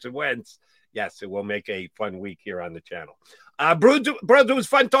Carson Wentz, yes, it will make a fun week here on the channel. Brother, it was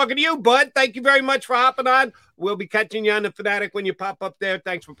fun talking to you, bud. Thank you very much for hopping on. We'll be catching you on the Fanatic when you pop up there.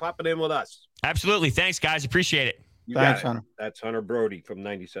 Thanks for popping in with us. Absolutely. Thanks, guys. Appreciate it. Thanks, Hunter. That's Hunter Brody from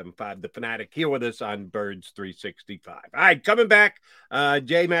 97.5, The Fanatic, here with us on Birds 365. All right, coming back,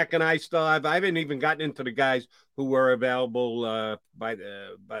 J-Mac and I haven't even gotten into the guys who were available by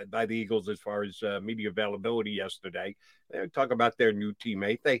the Eagles as far as media availability yesterday. They talk about their new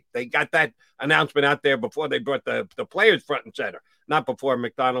teammate. They got that announcement out there before they brought the players front and center. Not before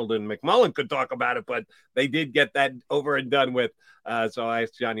McDonald and McMullen could talk about it, but they did get that over and done with. So I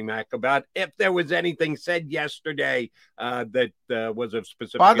asked Johnny Mac about if there was anything said yesterday that was of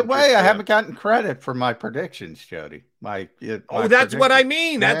specific. By the way, I haven't gotten credit for my predictions, Jody. That's what I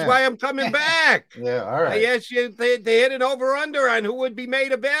mean. That's why I'm coming back. Yeah, all right. I asked you they hit an over-under on who would be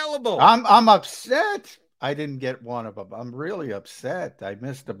made available. I'm upset. I didn't get one of them. I'm really upset. I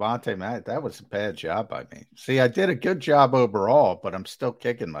missed Devontae Matt. That was a bad job by me. See, I did a good job overall, but I'm still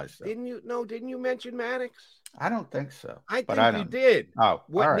kicking myself. Didn't you mention Maddox? I don't think so. I think you did. Oh, all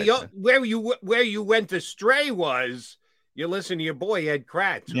right. Where you went astray was you listen to your boy Ed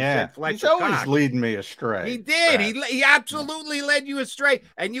Kratz. Yeah, he's always leading me astray. He did. He absolutely led you astray,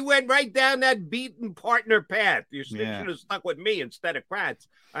 and you went right down that beaten partner path. You should have stuck with me instead of Kratz.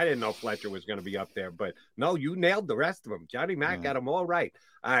 I didn't know Fletcher was going to be up there, but no, you nailed the rest of them. Johnny Mac got them all right.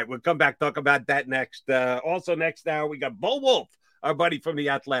 All right, we'll come back, talk about that next. Also next hour, we got Bo Wolf, our buddy from The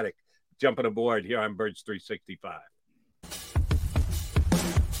Athletic, jumping aboard here on Birds 365.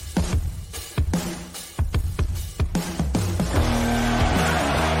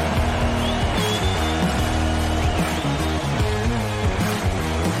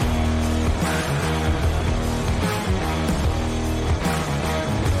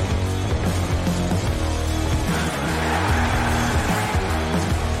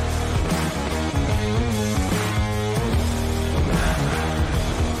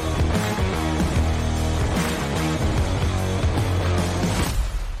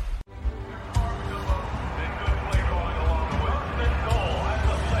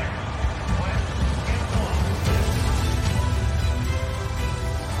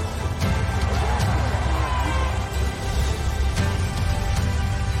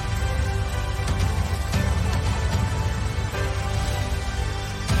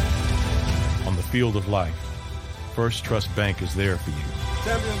 Field of life, First Trust Bank is there for you.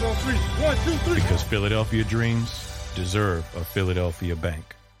 Champions on 3. 1, 2, 3. Because Philadelphia dreams deserve a Philadelphia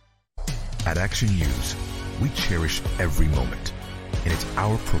bank. At Action News, we cherish every moment, and it's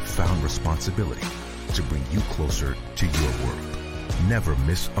our profound responsibility to bring you closer to your world. Never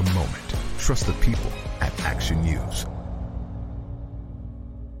miss a moment. Trust the people at Action News.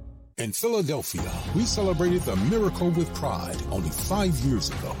 In Philadelphia, we celebrated the miracle with pride only 5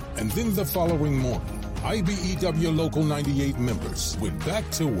 years ago. And then the following morning, IBEW Local 98 members went back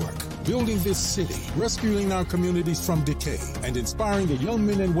to work, building this city, rescuing our communities from decay, and inspiring the young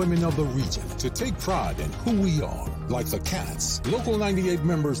men and women of the region to take pride in who we are. Like the Cats, Local 98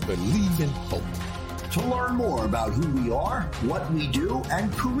 members believe in hope. To learn more about who we are, what we do,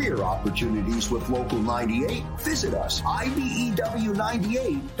 and career opportunities with Local 98, visit us,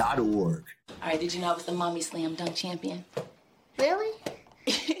 IBEW98.org. All right, did you know I was the Mommy Slam Dunk Champion? Really?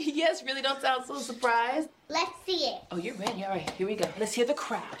 Yes, really don't sound so surprised. Let's see it. Oh, you're ready. All right, here we go. Let's hear the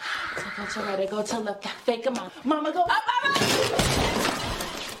crowd. So go to right, I go to left, fake a mom. Mama, go up, up.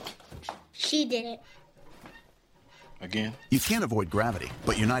 She did it. Again? You can't avoid gravity,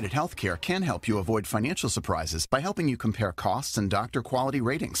 but United Healthcare can help you avoid financial surprises by helping you compare costs and doctor quality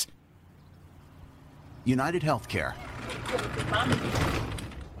ratings. United Healthcare.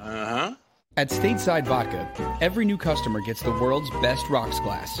 Uh-huh. At Stateside Vodka, every new customer gets the world's best rocks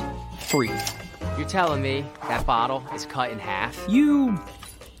glass, free. You're telling me that bottle is cut in half? You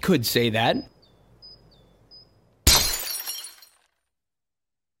could say that.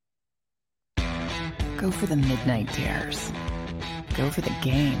 Go for the midnight dares. Go for the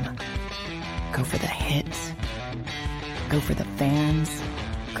game. Go for the hits. Go for the fans.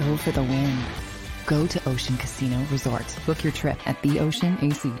 Go for the win. Go to Ocean Casino Resort. Book your trip at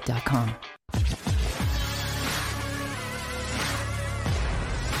theoceanac.com.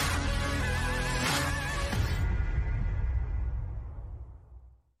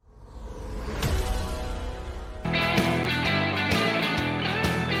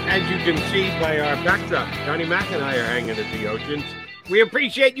 As you can see by our backdrop, Johnny Mac and I are hanging at the Oceans. We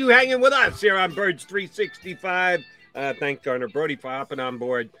appreciate you hanging with us here on Birds 365. Thank Garner Brody for hopping on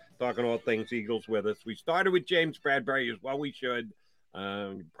board, talking all things Eagles with us. We started with James Bradberry as well. We should.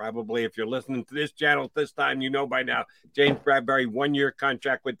 Probably if you're listening to this channel at this time, you know by now, James Bradberry, 1-year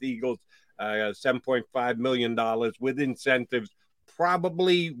contract with the Eagles, $7.5 million with incentives,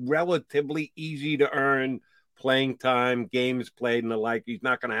 probably relatively easy to earn. Playing time, games played, and the like. He's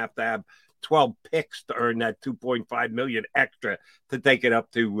not going to have 12 picks to earn that $2.5 million extra to take it up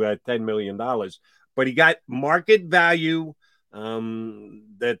to $10 million. But he got market value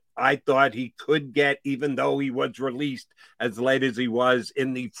that I thought he could get, even though he was released as late as he was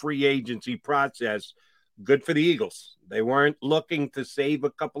in the free agency process. Good for the Eagles. They weren't looking to save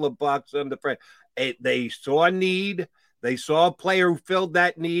a couple of bucks on the front. They saw a need. They saw a player who filled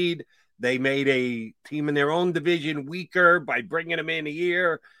that need. They made a team in their own division weaker by bringing him in a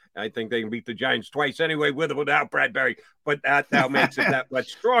year. I think they can beat the Giants twice anyway, with or without Bradberry. But that now makes it that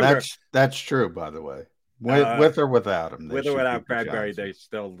much stronger. That's true, by the way. With or without him. With or without Bradberry, they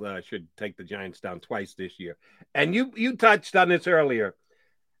still should take the Giants down twice this year. And you touched on this earlier.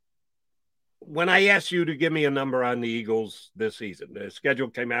 When I asked you to give me a number on the Eagles this season, the schedule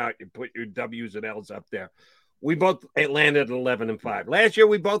came out, you put your W's and L's up there. We both landed at 11-5. Last year,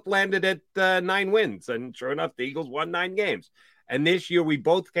 we both landed at 9 wins. And sure enough, the Eagles won 9 games. And this year, we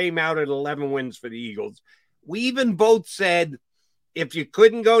both came out at 11 wins for the Eagles. We even both said, if you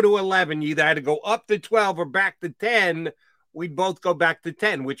couldn't go to 11, you either had to go up to 12 or back to 10. We'd both go back to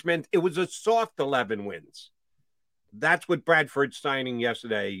 10, which meant it was a soft 11 wins. That's what Bradford signing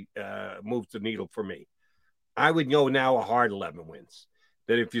yesterday moves the needle for me. I would go now a hard 11 wins.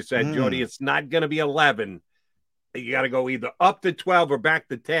 That if you said, Jody, it's not going to be 11, you got to go either up to 12 or back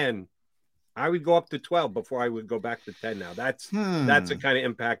to 10. I would go up to 12 before I would go back to 10 now. That's the kind of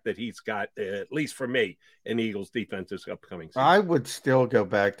impact that he's got, at least for me, in the Eagles defense this upcoming season. I would still go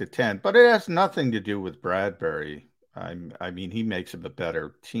back to 10, but it has nothing to do with Bradberry. I mean, he makes him a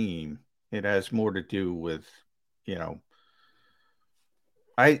better team. It has more to do with,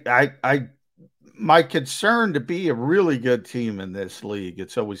 my concern to be a really good team in this league,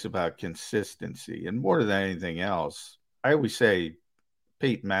 it's always about consistency. And more than anything else, I always say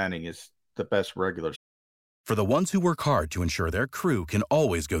Peyton Manning is the best regular. For the ones who work hard to ensure their crew can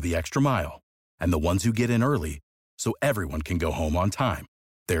always go the extra mile, and the ones who get in early so everyone can go home on time,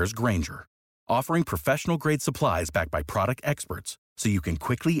 there's Grainger, offering professional-grade supplies backed by product experts so you can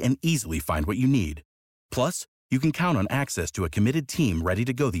quickly and easily find what you need. Plus, you can count on access to a committed team ready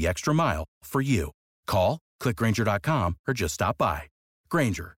to go the extra mile for you. Call, click Grainger.com, or just stop by.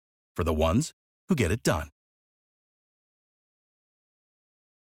 Grainger, for the ones who get it done.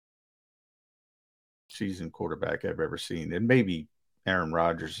 Season quarterback I've ever seen. And maybe Aaron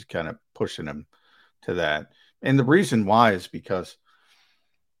Rodgers is kind of pushing him to that. And the reason why is because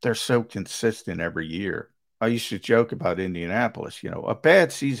they're so consistent every year. I used to joke about Indianapolis. A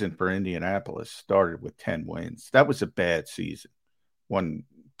bad season for Indianapolis started with 10 wins. That was a bad season. Won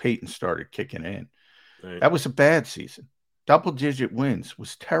Peyton started kicking in. Right. That was a bad season. Double-digit wins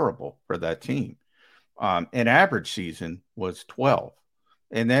was terrible for that team. An average season was 12.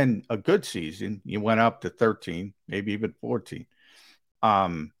 And then a good season, you went up to 13, maybe even 14.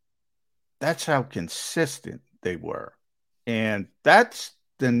 That's how consistent they were. And that's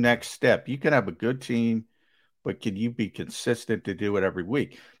the next step. You can have a good team, but can you be consistent to do it every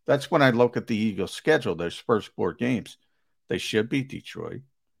week? That's when I look at the Eagles' schedule, those first 4 games. They should beat Detroit.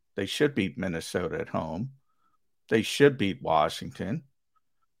 They should beat Minnesota at home. They should beat Washington.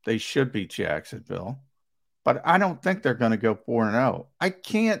 They should beat Jacksonville. But I don't think they're going to go 4-0. I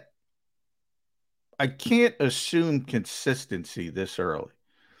can't assume consistency this early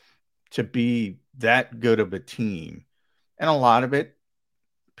to be that good of a team. And a lot of it,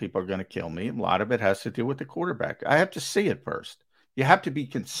 people are going to kill me. A lot of it has to do with the quarterback. I have to see it first. You have to be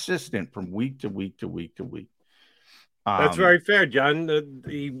consistent from week to week to week to week. That's very fair, John.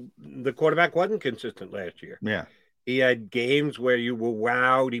 The quarterback wasn't consistent last year. Yeah. He had games where you were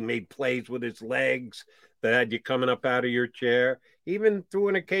wowed. He made plays with his legs that had you coming up out of your chair, even threw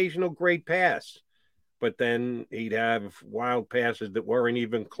an occasional great pass. But then he'd have wild passes that weren't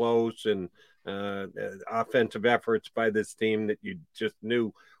even close, and offensive efforts by this team that you just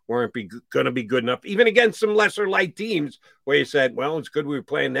knew weren't going to be good enough, even against some lesser light teams where you said, well, it's good we were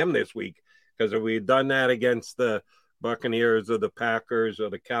playing them this week, because if we had done that against the Buccaneers or the Packers or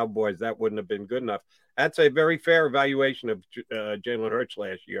the Cowboys, that wouldn't have been good enough. That's a very fair evaluation of Jalen Hurts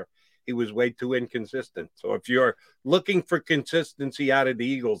last year. He was way too inconsistent. So if you're looking for consistency out of the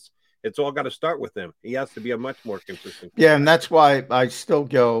Eagles, it's all got to start with him. He has to be a much more consistent. Yeah, and that's why I still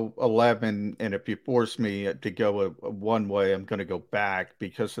go 11. And if you force me to go one way, I'm going to go back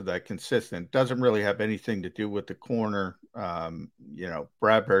because of that consistent. Doesn't really have anything to do with the corner.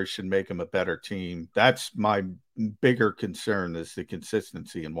 Bradbury should make him a better team. That's my bigger concern, is the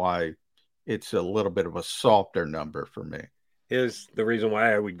consistency, and why it's a little bit of a softer number for me. Here's the reason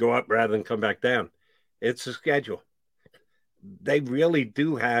why I would go up rather than come back down. It's the schedule. They really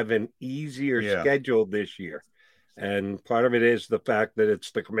do have an easier schedule this year. And part of it is the fact that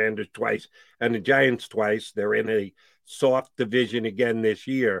it's the Commanders twice and the Giants twice. They're in a soft division again this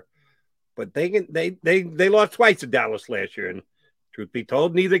year. But they lost twice to Dallas last year. And truth be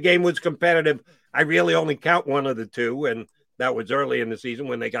told, neither game was competitive. I really only count one of the two, and that was early in the season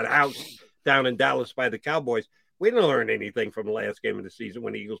when they got housed down in Dallas by the Cowboys. We didn't learn anything from the last game of the season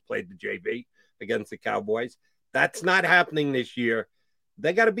when the Eagles played the JV against the Cowboys. That's not happening this year.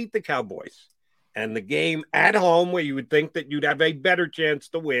 They got to beat the Cowboys. And the game at home, where you would think that you'd have a better chance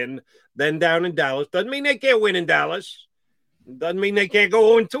to win than down in Dallas, doesn't mean they can't win in Dallas. Doesn't mean they can't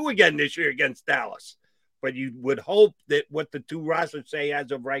go 0-2 again this year against Dallas. But you would hope that what the two rosters say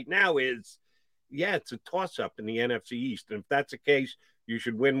as of right now is, it's a toss-up in the NFC East. And if that's the case, you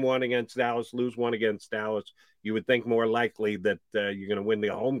should win one against Dallas, lose one against Dallas. You would think more likely that you're going to win the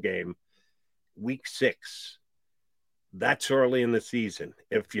home game. Week 6. That's early in the season.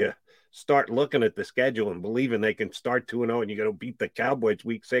 If you start looking at the schedule and believing they can start 2-0 and you're going to beat the Cowboys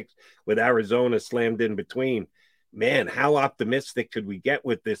week 6 with Arizona slammed in between, man, how optimistic could we get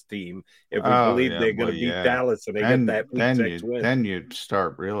with this team if we believe they're going to beat Dallas and they get that week 6 win? Then you'd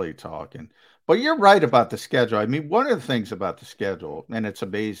start really talking. But you're right about the schedule. I mean, one of the things about the schedule, and it's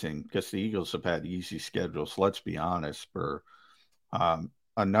amazing because the Eagles have had easy schedules, let's be honest, for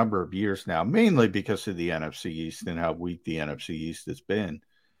a number of years now, mainly because of the NFC East and how weak the NFC East has been.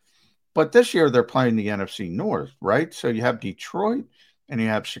 But this year they're playing the NFC North, right? So you have Detroit and you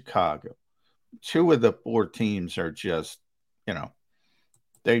have Chicago. 2 of the 4 teams are just,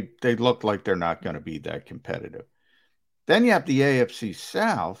 they look like they're not going to be that competitive. Then you have the AFC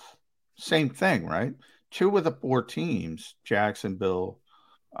South, same thing, right? 2 of the 4 teams, Jacksonville,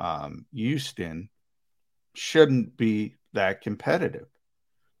 Houston, shouldn't be that competitive.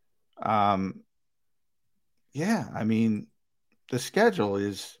 I mean, the schedule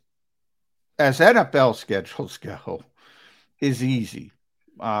is, as NFL schedules go, is easy.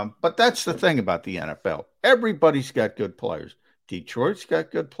 But that's the thing about the NFL. Everybody's got good players. Detroit's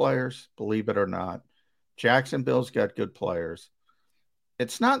got good players, believe it or not. Jacksonville's got good players.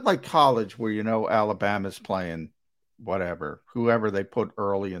 It's not like college where, Alabama's playing whoever they put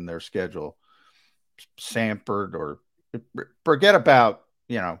early in their schedule, Samford, or forget about,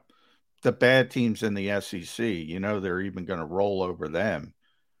 the bad teams in the SEC. They're even going to roll over them.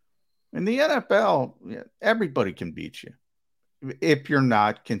 In the NFL, everybody can beat you if you're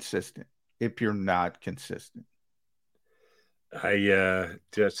not consistent. I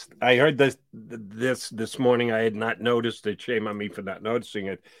heard this morning. I had not noticed it. Shame on me for not noticing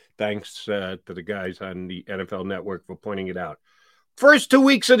it. Thanks to the guys on the NFL Network for pointing it out. First 2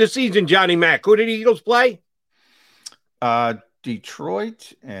 weeks of the season, Johnny Mac. Who did the Eagles play?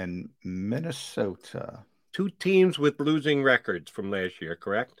 Detroit and Minnesota. 2 teams with losing records from last year,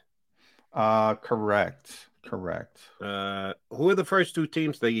 correct? Correct. Who are the first 2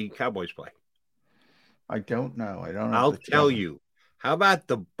 teams the Cowboys play? I don't know. I'll tell you. How about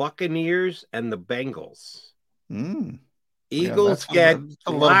the Buccaneers and the Bengals? Eagles get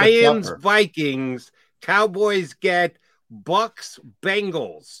Lions, Vikings. Cowboys get Bucks,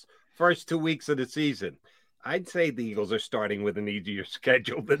 Bengals. First 2 weeks of the season. I'd say the Eagles are starting with an easier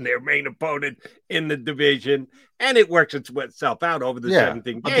schedule than their main opponent in the division, and it works itself out over the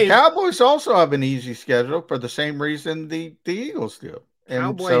 17 but games. The Cowboys also have an easy schedule for the same reason the Eagles do. And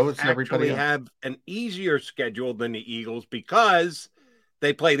Cowboys so it's everybody actually have an easier schedule than the Eagles because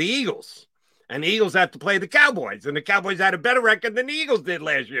they play the Eagles. And the Eagles have to play the Cowboys. And the Cowboys had a better record than the Eagles did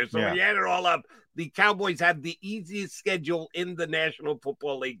last year. So when you add it all up, the Cowboys have the easiest schedule in the National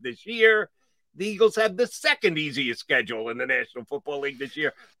Football League this year. The Eagles have the second easiest schedule in the National Football League this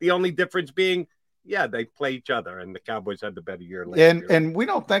year. The only difference being, they play each other, and the Cowboys had the better year last year. And we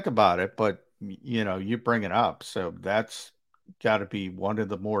don't think about it, but, you bring it up. So that's got to be one of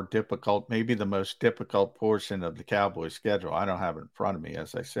the more difficult, maybe the most difficult portion of the Cowboys schedule. I don't have it in front of me,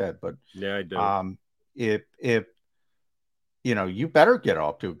 as I said, but yeah, I do. If you better get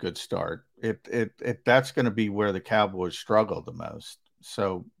off to a good start. If that's going to be where the Cowboys struggle the most.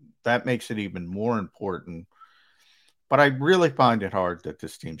 So that makes it even more important. But I really find it hard that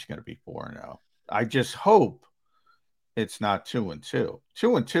this team's going to be 4-0. I just hope it's not 2-2.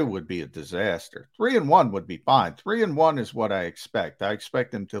 2-2 would be a disaster. 3-1 would be fine. 3-1 is what I expect. I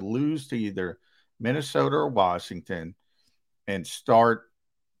expect them to lose to either Minnesota or Washington and start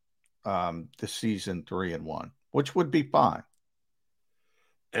the season 3-1, which would be fine.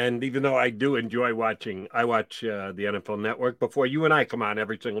 And even though I do enjoy watching, I watch the NFL Network before you and I come on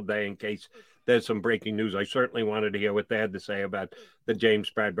every single day in case there's some breaking news. I certainly wanted to hear what they had to say about the James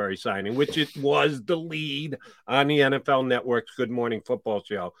Bradberry signing, which it was the lead on the NFL Network's Good Morning Football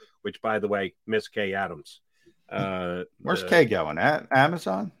show, which, by the way, Miss Kay Adams. Where's Kay going? At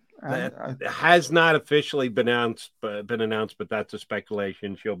Amazon? That has not officially been announced, but that's a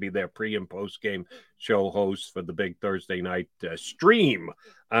speculation. She'll be their pre and post game show host for the big Thursday night stream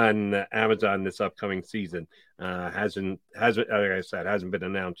on Amazon this upcoming season. Hasn't like I said, hasn't been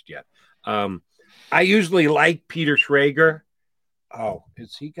announced yet. I usually like Peter Schrager. Oh,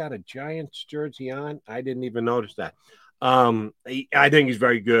 has he got a Giants jersey on? I didn't even notice that. I think he's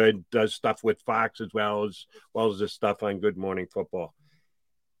very good. Does stuff with Fox as well as this stuff on Good Morning Football.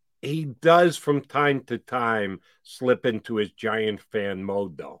 He does from time to time slip into his Giant fan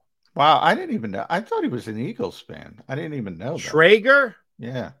mode, though. Wow, I didn't even know. I thought he was an Eagles fan. I didn't even know that. Schrager?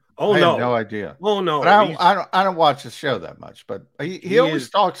 Yeah. Oh, I no. had no idea. Oh, no. But I don't watch the show that much, but he always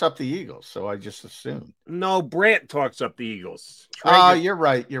talks up the Eagles, so I just assumed. No, Brandt talks up the Eagles. You're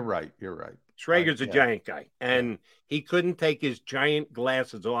right. Schrager's a Giant guy, and he couldn't take his Giant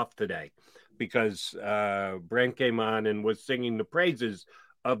glasses off today because Brandt came on and was singing the praises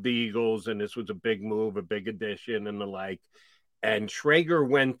of the Eagles, and this was a big move, a big addition, and the like. And Schrager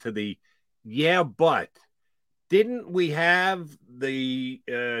went to the, but didn't we have the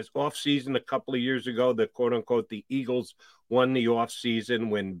offseason a couple of years ago, the quote-unquote, the Eagles won the offseason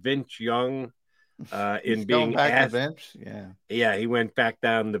when Vince Young, in being back asked, to Vince? Yeah, he went back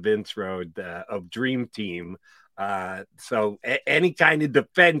down the Vince road of Dream Team. So any kind of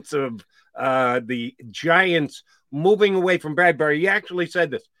defense of the Giants moving away from Bradberry, he actually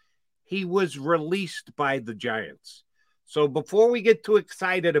said this. He was released by the Giants. So before we get too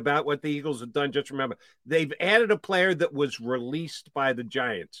excited about what the Eagles have done, just remember, they've added a player that was released by the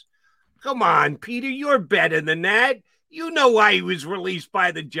Giants. Come on, Peter, you're better than that. You know why he was released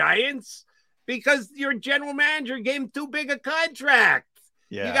by the Giants. Because your general manager gave him too big a contract.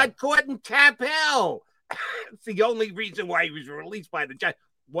 Yeah. You got caught in cap hell. It's the only reason why he was released by the Giants.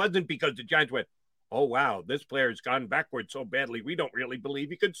 Wasn't because the Giants went, oh, wow, this player's gone backwards so badly, we don't really believe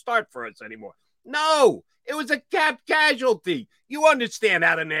he could start for us anymore. No, it was a cap casualty. You understand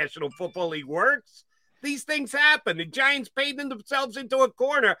how the National Football League works. These things happen. The Giants paid themselves into a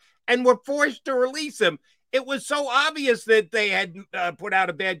corner and were forced to release him. It was so obvious that they had put out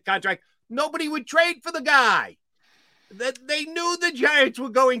a bad contract. Nobody would trade for the guy. That they knew the Giants were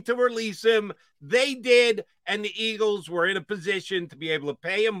going to release him. They did, and the Eagles were in a position to be able to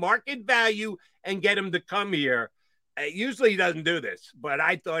pay him market value and get him to come here. Usually he doesn't do this, but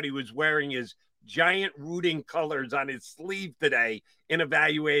I thought he was wearing his Giant rooting colors on his sleeve today in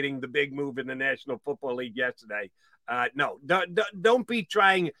evaluating the big move in the National Football League yesterday. No, don't be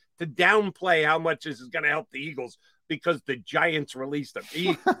trying to downplay how much this is going to help the Eagles, because the Giants released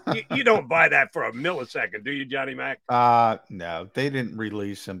him. You don't buy that for a millisecond, do you, Johnny Mac? No, they didn't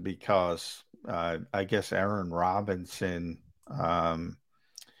release him because I guess Aaron Robinson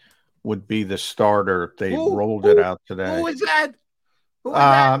would be the starter. They rolled it out today. Who is that?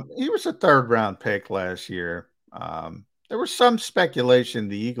 He was a third-round pick last year. There was some speculation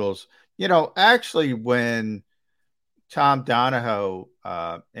the Eagles, actually when Tom Donahoe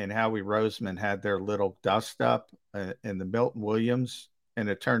and Howie Roseman had their little dust-up in the Milton Williams, and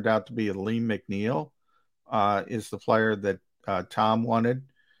it turned out to be Aleem McNeil is the player that Tom wanted.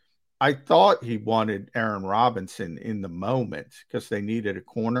 I thought he wanted Aaron Robinson in the moment because they needed a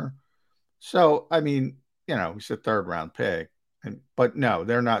corner. So, I mean, he's a third-round pick. But no,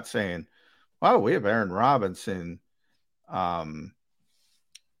 they're not saying, "Oh, we have Aaron Robinson. We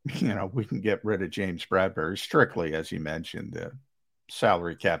can get rid of James Bradbury." Strictly, as you mentioned, the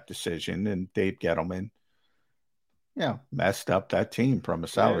salary cap decision and Dave Gettleman, messed up that team from a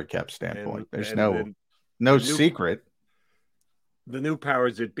salary cap standpoint. There's no secret. The new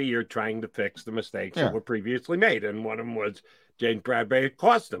powers that be are trying to fix the mistakes that were previously made, and one of them was James Bradbury. It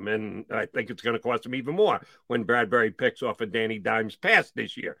cost them, and I think it's going to cost them even more when Bradbury picks off of Danny Dimes' pass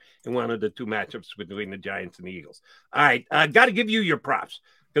this year in one of the two matchups between the Giants and the Eagles. All right, got to give you your props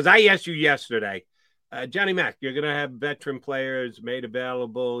because I asked you yesterday, Johnny Mac, you're going to have veteran players made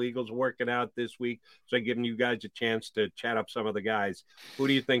available. Eagles working out this week, so I'm giving you guys a chance to chat up some of the guys. Who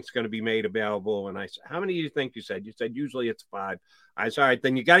do you think is going to be made available? And I said, how many do you think you said? You said usually it's 5. I said, all right,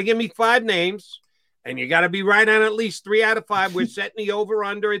 then you got to give me 5 names. And you got to be right on at least 3 out of 5. We're setting the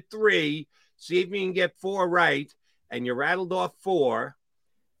over-under at 3. See if you can get 4 right. And you rattled off 4.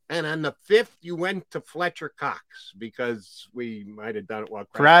 And on the 5th, you went to Fletcher Cox because we might have done it while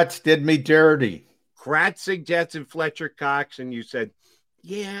Kratz did me dirty. Kratz suggested Fletcher Cox, and you said,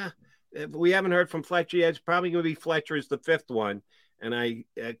 yeah, if we haven't heard from Fletcher yet, it's probably going to be Fletcher as the 5th one. And I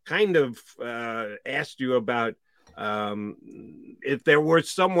kind of asked you about if there were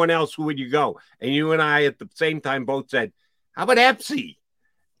someone else, who would you go? And you and I at the same time both said, how about Epsy?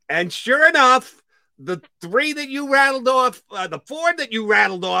 And sure enough, the 3 that you rattled off, the 4 that you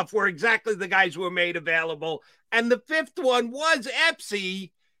rattled off were exactly the guys who were made available. And the 5th one was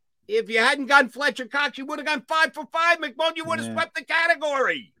Epsy. If you hadn't gone Fletcher Cox, you would have gone 5 for 5, McMullen. You would have swept the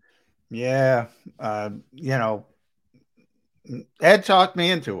category. Yeah. Ed talked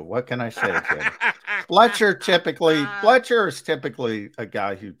me into it. What can I say, Jim? Fletcher is typically a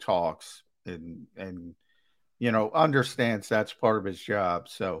guy who talks and understands that's part of his job.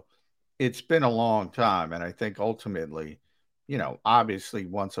 So it's been a long time. And I think ultimately, obviously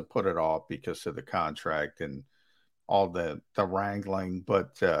wants to put it off because of the contract and all the wrangling.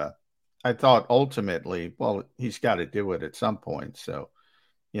 But I thought ultimately, well, he's got to do it at some point. So,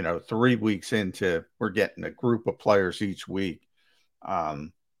 3 weeks into, we're getting a group of players each week.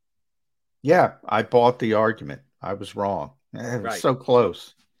 I bought the argument. I was wrong. It was so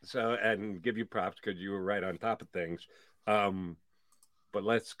close. So, and give you props because you were right on top of things. But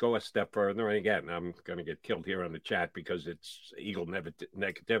let's go a step further. And again, I'm going to get killed here on the chat because it's Eagle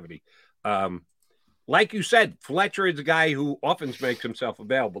negativity. Like you said, Fletcher is a guy who often makes himself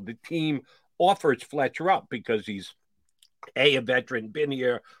available. The team offers Fletcher up because he's a veteran, been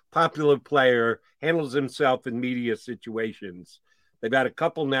here, popular player, handles himself in media situations. They've had a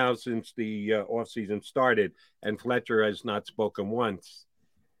couple now since the offseason started, and Fletcher has not spoken once.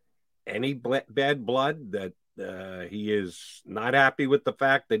 Any bad blood that he is not happy with the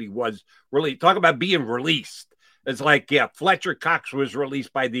fact that he was really talk about being released. It's like, Fletcher Cox was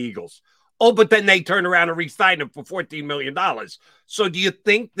released by the Eagles. Oh, but then they turn around and re-sign him for $14 million. So do you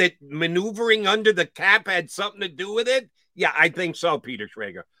think that maneuvering under the cap had something to do with it? Yeah, I think so, Peter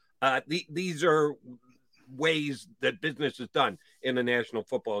Schrager. These are ways that business is done in the National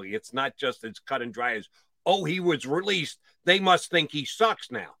Football League. It's not just as cut and dry as, oh, he was released. They must think he sucks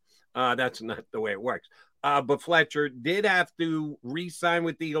now. That's not the way it works. But Fletcher did have to re-sign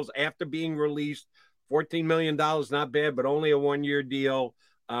with the Eagles after being released. $14 million, not bad, but only a 1-year deal.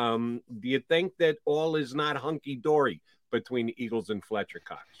 Do you think that all is not hunky-dory between the Eagles and Fletcher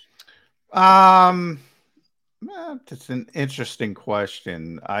Cox? That's an interesting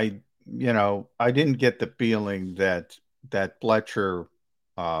question. I didn't get the feeling that Fletcher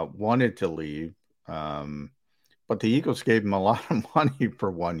wanted to leave, but the Eagles gave him a lot of money for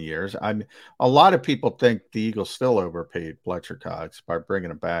 1 year. A lot of people think the Eagles still overpaid Fletcher Cox by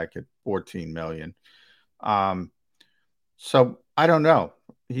bringing him back at $14 million. So I don't know.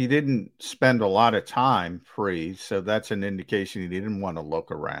 He didn't spend a lot of time free, so that's an indication he didn't want to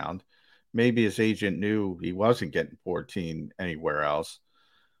look around. Maybe his agent knew he wasn't getting 14 anywhere else.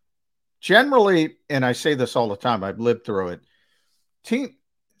 generally, and I say this all the time, I've lived through it,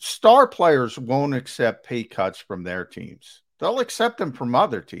 star players won't accept pay cuts from their teams. They'll accept them from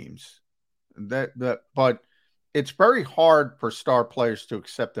other teams. But it's very hard for star players to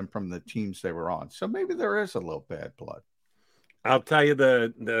accept them from the teams they were on. So maybe there is a little bad blood. I'll tell you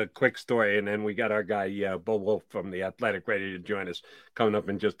the quick story, and then we got our guy, Bo Wolf from The Athletic, ready to join us coming up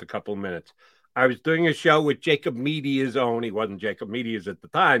in just a couple of minutes. I was doing a show with Jacob Media's own, he wasn't Jacob Media's at the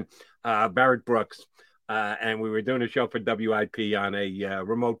time, Barrett Brooks, and we were doing a show for WIP on a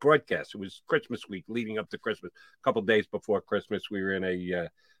remote broadcast. It was Christmas week leading up to Christmas. A couple of days before Christmas, we were in a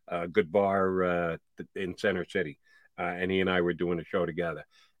good bar in Center City, and he and I were doing a show together.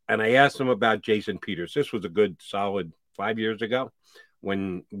 And I asked him about Jason Peters. This was a good, solid 5 years ago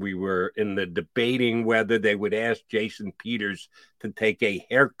when we were in the debating whether they would ask Jason Peters to take a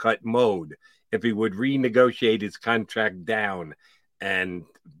haircut mode if he would renegotiate his contract down. And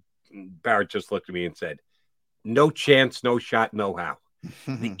Barrett just looked at me and said, no chance, no shot, no how.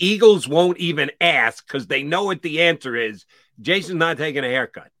 The Eagles won't even ask because they know what the answer is. Jason's not taking a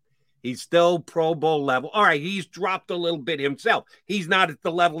haircut. He's still Pro Bowl level. All right, he's dropped a little bit himself. He's not at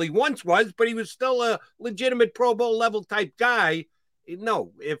the level he once was, but he was still a legitimate Pro Bowl level type guy.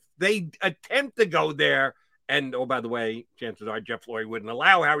 No, if they attempt to go there, and, oh, by the way, chances are Jeff Lurie wouldn't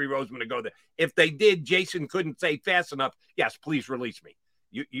allow Harry Roseman to go there. If they did, Jason couldn't say fast enough, yes, please release me.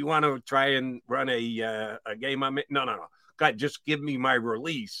 You want to try and run a game on me? No. God, just give me my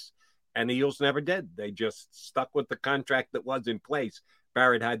release. And the Eagles never did. They just stuck with the contract that was in place.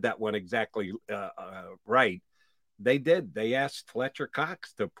 Barrett had that one exactly right. They did. They asked Fletcher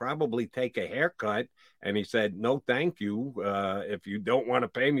Cox to probably take a haircut, and he said, no, thank you. If you don't want to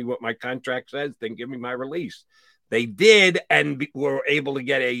pay me what my contract says, then give me my release. They did, and were able to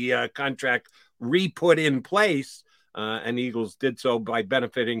get a contract re-put in place, and the Eagles did so by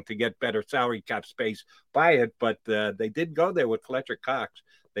benefiting to get better salary cap space by it, but they did go there with Fletcher Cox.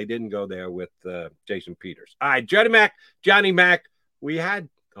 They didn't go there with Jason Peters. All right, Johnny Mac. We had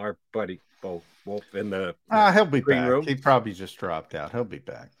our buddy Bo Wolf in the he'll be back. Room. He probably just dropped out. He'll be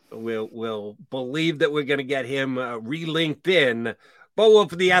back. We'll believe that we're going to get him re-linked in. Bo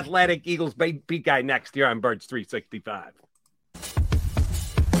Wolf of The Athletic, Eagles beat guy next year on Birds 365.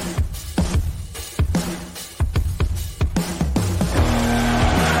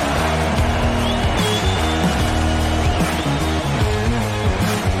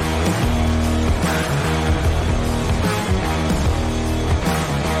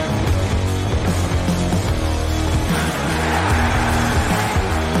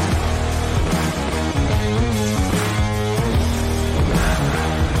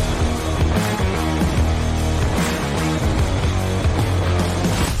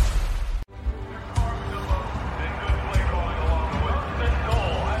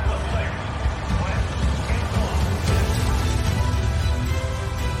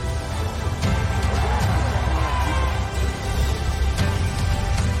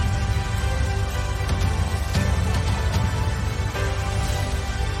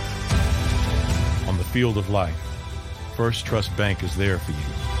 Field of life, First Trust Bank is there for you.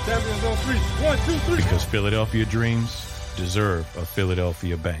 Champions on three. 1, 2, 3. Because Philadelphia dreams deserve a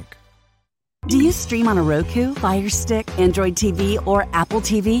Philadelphia bank. Do you stream on a Roku, Fire Stick, Android TV, or Apple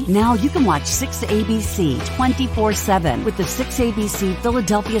TV? Now you can watch 6ABC 24/7 with the 6ABC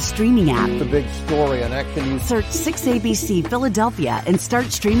Philadelphia streaming app. The big story on Action News. Search 6ABC Philadelphia and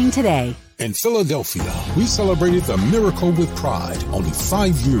start streaming today. In Philadelphia, we celebrated the miracle with pride only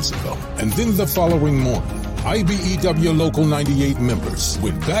 5 years ago. And then the following morning, IBEW Local 98 members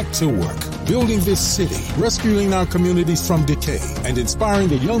went back to work, building this city, rescuing our communities from decay, and inspiring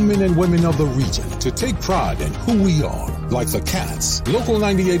the young men and women of the region to take pride in who we are. Like the Cats, Local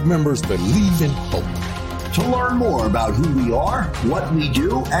 98 members believe in hope. To learn more about who we are, what we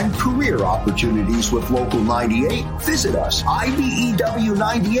do, and career opportunities with Local 98, visit us,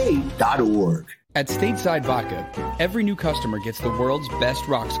 IBEW98.org. At Stateside Vodka, every new customer gets the world's best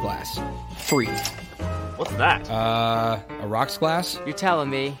rocks glass. Free. What's that? A rocks glass? You're telling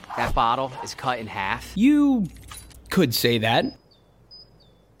me that bottle is cut in half? You could say that.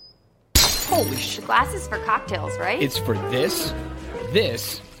 Holy shit. Glass is for cocktails, right? It's for this,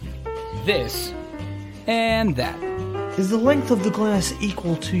 and that. Is the length of the glass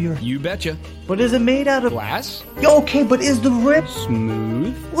equal to your... You betcha. But is it made out of... Glass? Okay, but is the rip...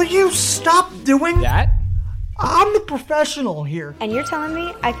 Smooth? Will you stop doing... That? I'm the professional here. And you're telling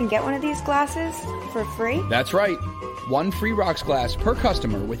me I can get one of these glasses for free? That's right. 1 free rocks glass per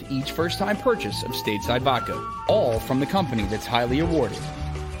customer with each first-time purchase of Stateside Vodka. All from the company that's highly awarded.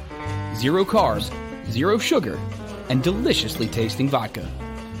 0 carbs, 0 sugar, and deliciously tasting vodka.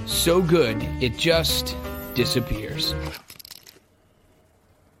 So good, it just disappears.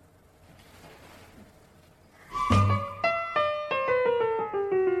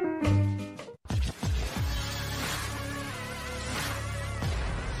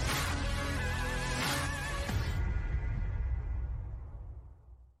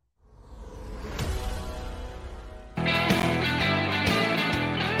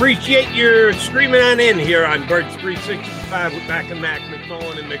 Appreciate your streaming on in here on Birds 365 with Mac and Mac,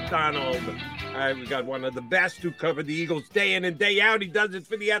 McMullen and McDonald. We got one of the best who cover the Eagles day in and day out. He does it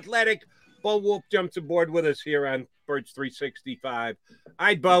for The Athletic. Bo Wolf jumps aboard with us here on Birds 365. All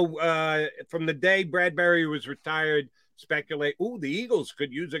right, Bo, from the day Bradbury was retired, speculate, the Eagles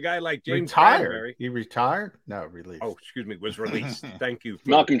could use a guy like James Bradbury. He retired? No, released. Oh, excuse me, was released. Thank you.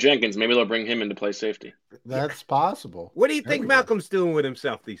 Malcolm Jenkins, maybe they'll bring him into play safety. That's possible. What do you think Malcolm's doing with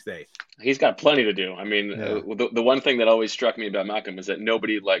himself these days? He's got plenty to do. I mean, the one thing that always struck me about Malcolm is that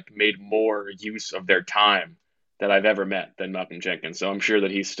nobody made more use of their time that I've ever met than Malcolm Jenkins. So I'm sure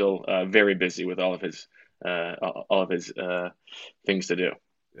that he's still very busy with all of his things to do.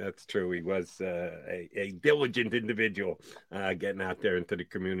 That's true. He was a diligent individual getting out there into the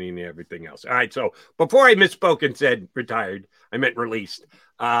community and everything else. All right. So before I misspoke and said retired, I meant released.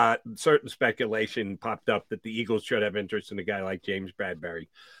 Certain speculation popped up that the Eagles should have interest in a guy like James Bradbury.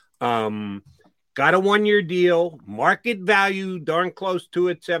 Got a 1-year deal, market value darn close to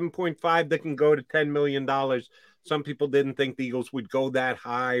it, 7.5 that can go to $10 million. Some people didn't think the Eagles would go that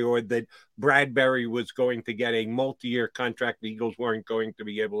high or that Bradbury was going to get a multi-year contract. The Eagles weren't going to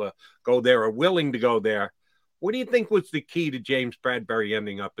be able to go there or willing to go there. What do you think was the key to James Bradbury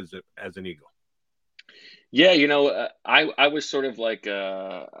ending up as an Eagle? Yeah, I was sort of like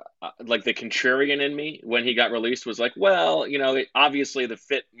the contrarian in me when he got released was like, well, obviously the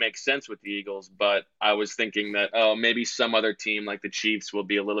fit makes sense with the Eagles, but I was thinking that, maybe some other team like the Chiefs will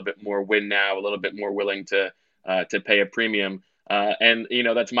be a little bit more win now, a little bit more willing to pay a premium. And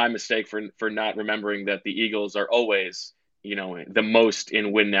that's my mistake for not remembering that the Eagles are always, the most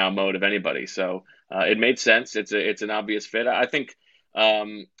in win now mode of anybody. So it made sense. It's an obvious fit. I think,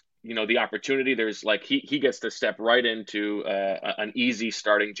 the opportunity there's he gets to step right into an easy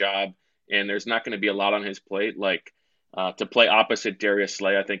starting job, and there's not going to be a lot on his plate. To play opposite Darius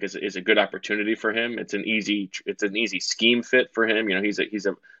Slay, I think is a good opportunity for him. It's an easy scheme fit for him. He's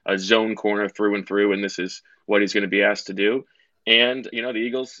a zone corner through and through, and this is what he's going to be asked to do. And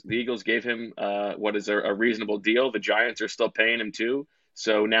the Eagles gave him what is a reasonable deal. The Giants are still paying him too,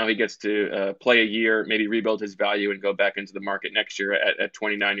 so now he gets to play a year, maybe rebuild his value, and go back into the market next year at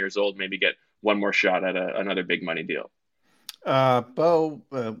 29 years old. Maybe get one more shot at another big money deal. Bo,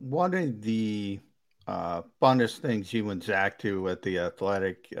 one of the funnest things you and Zach do at The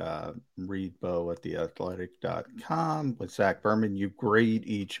Athletic, read Bo at theathletic.com with Zach Berman. You grade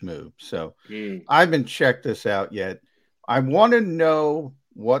each move. So I haven't checked this out yet. I want to know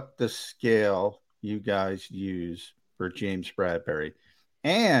what the scale you guys use for James Bradbury.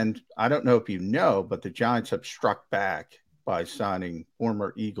 And I don't know if you know, but the Giants have struck back by signing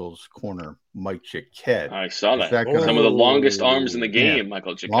former Eagles corner Mike Jacquet. I saw that. Some of the longest arms in the game,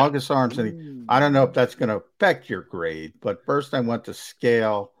 Michael Jacquet. Longest arms in I don't know if that's going to affect your grade, but first I want to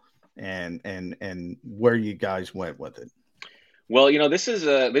scale and where you guys went with it. Well, this is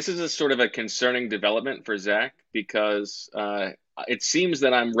a sort of a concerning development for Zach because it seems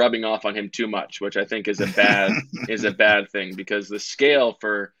that I'm rubbing off on him too much, which I think is a bad thing because the scale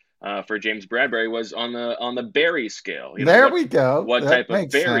for James Bradbury was on the berry scale. We go. What that type of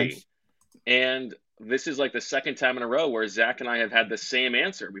berry? Sense. And this is like the second time in a row where Zach and I have had the same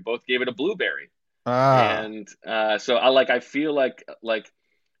answer. We both gave it a blueberry. And so I feel like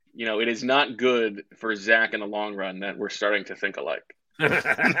it is not good for Zach in the long run that we're starting to think alike.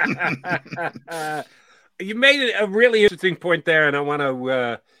 You made a really interesting point there, and I want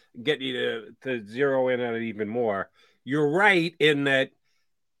to get you to zero in on it even more. You're right in that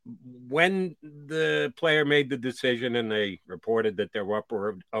when the player made the decision and they reported that there were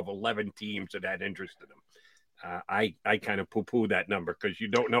upward of 11 teams that had interest in him, I kind of poo-poo that number because you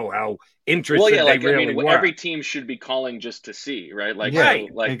don't know how interested they really were. Every team should be calling just to see, right?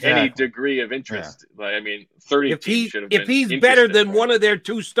 Exactly. Any degree of interest. Yeah. 30 teams should have been. If he's better than one of their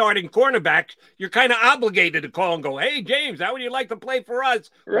two starting cornerbacks, you're kind of obligated to call and go, "Hey, James, how would you like to play for us?"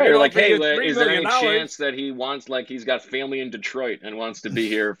 Right? Or hey, is there any chance that he wants, he's got family in Detroit and wants to be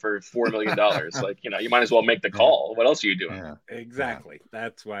here for $4 million? You might as well make the call. What else are you doing? Yeah. Exactly. Yeah.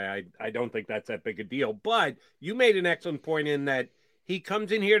 That's why I don't think that's that big a deal. But you made an excellent point in that he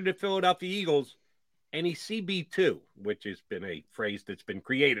comes in here to the Philadelphia Eagles and he's CB2, which has been a phrase that's been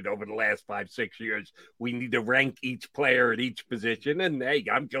created over the last 5-6 years. We need to rank each player at each position, and hey,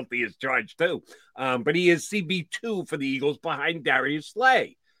 I'm guilty as charged too. But he is CB2 for the Eagles behind Darius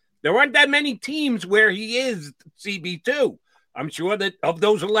Slay. There aren't that many teams where he is CB2. I'm sure that of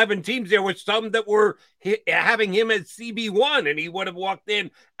those 11 teams, there were some that were having him as CB1, and he would have walked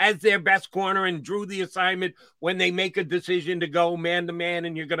in as their best corner and drew the assignment when they make a decision to go man-to-man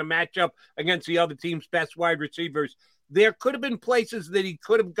and you're going to match up against the other team's best wide receivers. There could have been places that he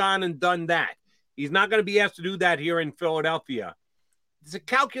could have gone and done that. He's not going to be asked to do that here in Philadelphia. It's a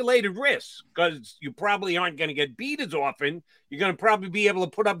calculated risk because you probably aren't going to get beat as often. You're going to probably be able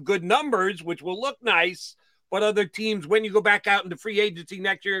to put up good numbers, which will look nice. But other teams, when you go back out into free agency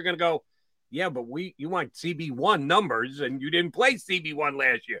next year, are going to go, yeah, but you want CB1 numbers, and you didn't play CB1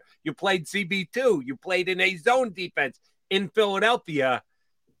 last year. You played CB2. You played in a zone defense in Philadelphia.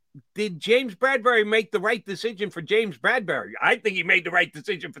 Did James Bradbury make the right decision for James Bradbury? I think he made the right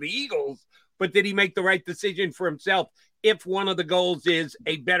decision for the Eagles, but did he make the right decision for himself if one of the goals is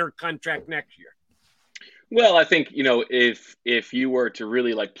a better contract next year? Well, I think, if you were to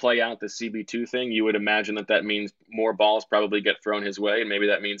really play out the CB2 thing, you would imagine that means more balls probably get thrown his way. And maybe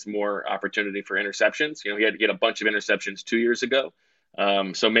that means more opportunity for interceptions. He had to get a bunch of interceptions 2 years ago.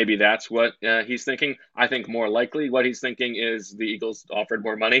 So maybe that's what he's thinking. I think more likely what he's thinking is the Eagles offered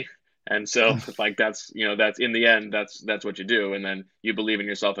more money. And so that's in the end, that's what you do. And then you believe in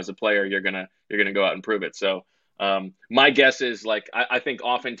yourself as a player, you're going to go out and prove it. So my guess is I think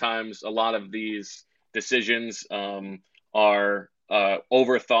oftentimes a lot of these decisions are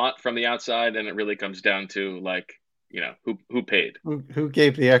overthought from the outside, and it really comes down to who paid, who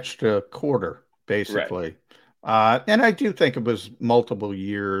gave the extra quarter, basically. Right. And I do think it was multiple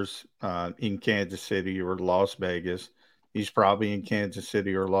years in Kansas City or Las Vegas. He's probably in Kansas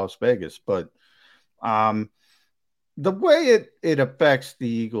City or Las Vegas, but the way it affects the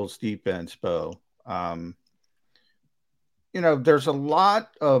Eagles defense, Bo, there's a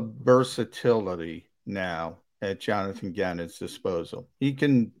lot of versatility now at Jonathan Gannon's disposal. He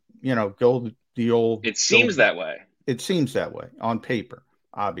can, go the old... It seems that way. It seems that way on paper,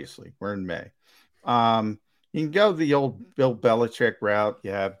 obviously. We're in May. You can go the old Bill Belichick route.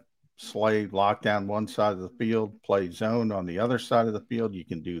 You have Slay lock down one side of the field, play zone on the other side of the field. You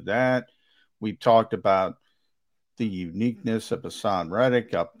can do that. We talked about the uniqueness of Hassan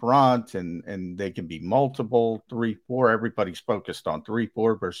Reddick up front, and they can be multiple 3-4. Everybody's focused on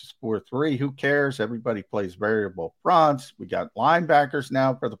 3-4 versus 4-3. Who cares? Everybody plays variable fronts. We got linebackers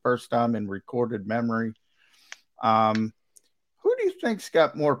now for the first time in recorded memory. Who do you think's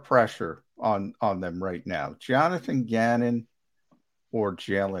got more pressure on them right now, Jonathan Gannon or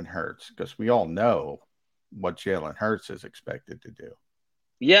Jalen Hurts? Because we all know what Jalen Hurts is expected to do.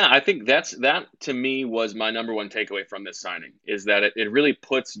 Yeah, I think that to me was my number one takeaway from this signing, is that it really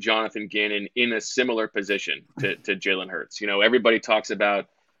puts Jonathan Gannon in a similar position to Jalen Hurts. Everybody talks about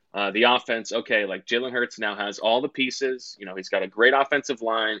the offense. Okay, Jalen Hurts now has all the pieces. He's got a great offensive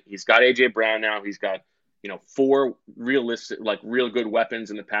line. He's got A.J. Brown now. He's got, 4 realistic, real good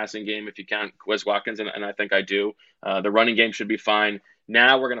weapons in the passing game, if you count Quez Watkins, and I think I do. The running game should be fine.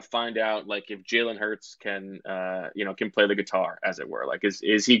 Now we're going to find out, if Jalen Hurts can play the guitar, as it were.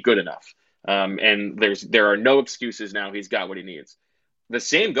 Is he good enough? And there are no excuses now. He's got what he needs. The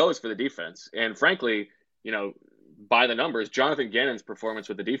same goes for the defense. And frankly, by the numbers, Jonathan Gannon's performance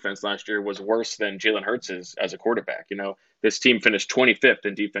with the defense last year was worse than Jalen Hurts's as a quarterback. This team finished 25th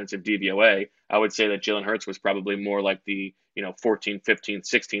in defensive DVOA. I would say that Jalen Hurts was probably more like the 14th, 15th,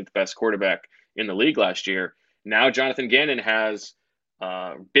 16th best quarterback in the league last year. Now Jonathan Gannon has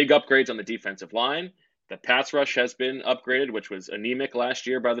big upgrades on the defensive line. The pass rush has been upgraded, which was anemic last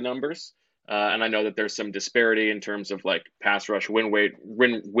year by the numbers. And I know that there's some disparity in terms of pass rush win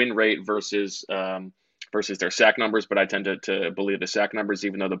rate versus their sack numbers, but I tend to believe the sack numbers,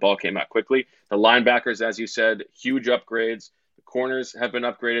 even though the ball came out quickly. The linebackers, as you said, huge upgrades. The corners have been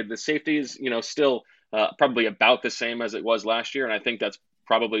upgraded. The safeties, still probably about the same as it was last year, and I think that's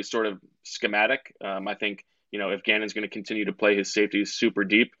probably sort of schematic. I think, if Gannon's going to continue to play his safeties super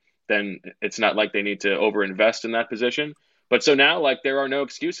deep, then it's not like they need to overinvest in that position. But so now, there are no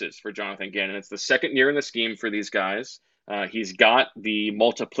excuses for Jonathan Gannon. It's the second year in the scheme for these guys. He's got the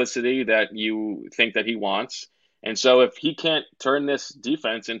multiplicity that you think that he wants. And so if he can't turn this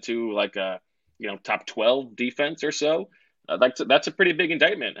defense into a top 12 defense or so, that's a pretty big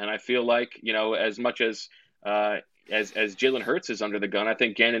indictment. And I feel as much as Jalen Hurts is under the gun, I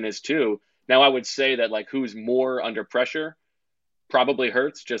think Gannon is too. Now I would say that who's more under pressure? probably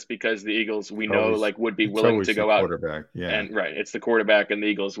Hurts, just because the Eagles we know Always, like would be it's willing always to the go out. quarterback. Yeah. And right, it's the quarterback, and the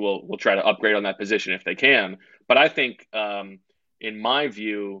Eagles will try to upgrade on that position if they can. But I think, in my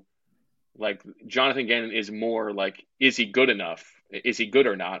view, like Jonathan Gannon is more like, is he good enough? Is he good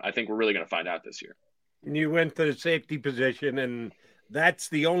or not? I think we're really going to find out this year. You went to the safety position, and that's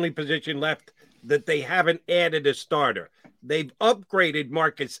the only position left that they haven't added a starter. They've upgraded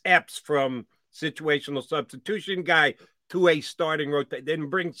Marcus Epps from situational substitution guy to a starting rotation. Then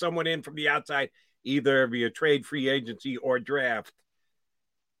bring someone in from the outside, either via trade, free agency, or draft.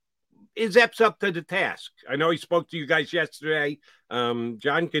 Is Epps up to the task? I know he spoke to you guys yesterday. John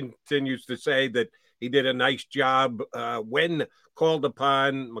continues to say that he did a nice job when called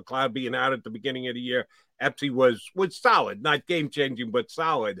upon. McLeod being out at the beginning of the year, Epps was solid, not game-changing, but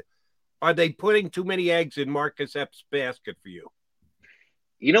solid. Are they putting too many eggs in Marcus Epps' basket for you?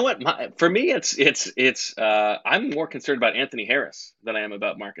 You know what? For me, it's I'm more concerned about Anthony Harris than I am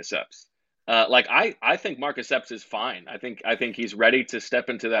about Marcus Epps. I think Marcus Epps is fine. I think he's ready to step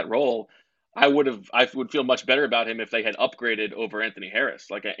into that role. I would feel much better about him if they had upgraded over Anthony Harris.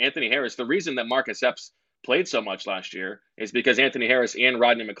 Like Anthony Harris, the reason that Marcus Epps played so much last year is because Anthony Harris and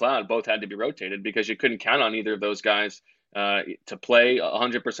Rodney McLeod both had to be rotated, because you couldn't count on either of those guys to play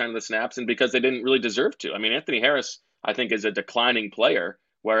 100% of the snaps, and because they didn't really deserve to. I mean, Anthony Harris, I think, is a declining player,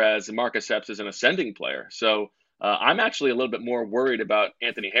 whereas Marcus Epps is an ascending player. So I'm actually a little bit more worried about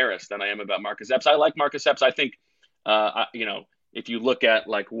Anthony Harris than I am about Marcus Epps. I like Marcus Epps. I think, if you look at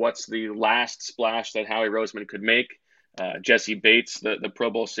like what's the last splash that Howie Roseman could make, Jesse Bates, the Pro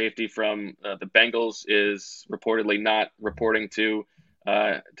Bowl safety from the Bengals, is reportedly not reporting to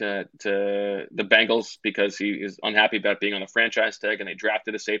the Bengals because he is unhappy about being on the franchise tag, and they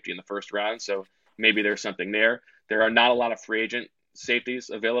drafted a safety in the first round. So maybe there's something there. There are not a lot of free agent safeties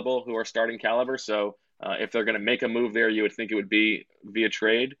available who are starting caliber. So if they're going to make a move there, you would think it would be via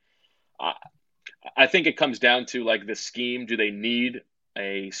trade. I think it comes down to like the scheme. Do they need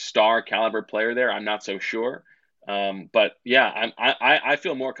a star caliber player there? I'm not so sure. But yeah, I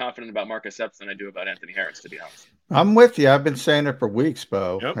feel more confident about Marcus Epps than I do about Anthony Harris, to be honest. I'm with you. I've been saying it for weeks,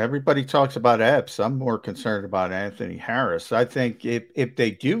 Bo. Yep. Everybody talks about Epps. I'm more concerned about Anthony Harris. I think if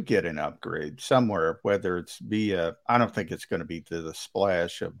they do get an upgrade somewhere, whether it's via, I don't think it's going to be to the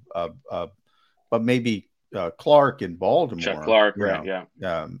splash of but maybe Clark in Baltimore. Chuck Clark, right?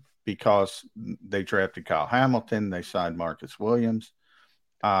 Yeah. Because they drafted Kyle Hamilton, they signed Marcus Williams.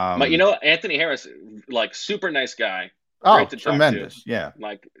 But Anthony Harris, like, super nice guy. Oh, to tremendous. Talk to. Yeah.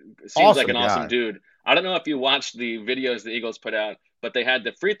 Like, seems awesome like an awesome guy. dude. I don't know if you watched the videos the Eagles put out, but they had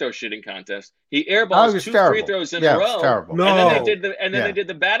the free throw shooting contest. He airballs two free throws in a row. Terrible. No. And then they did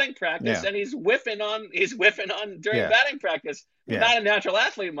the batting practice, Yeah. and he's whiffing on during batting practice. He's not a natural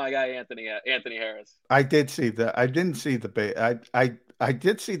athlete, my guy Anthony Harris. I did see the I did see the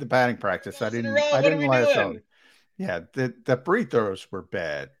batting practice. I didn't last on. Yeah, the free throws were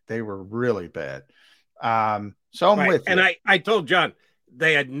bad. They were really bad. So I'm with you. And I told John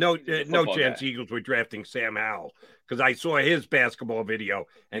they had no chance guy. Eagles were drafting Sam Howell, because I saw his basketball video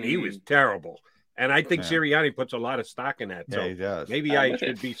and he was terrible. And I think Sirianni puts a lot of stock in that. Yeah, So he does. maybe I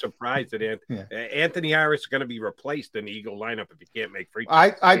should be surprised that Anthony Harris is going to be replaced in the Eagle lineup if he can't make free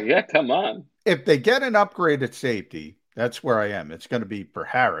throws. Yeah, come on. If they get an upgrade at safety, that's where I am. It's going to be for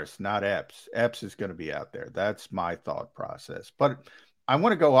Harris, not Epps. Epps is going to be out there. That's my thought process. But I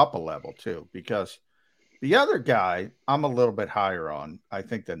want to go up a level too, because the other guy I'm a little bit higher on, I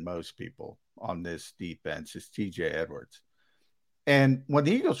think, than most people on this defense is TJ Edwards. And when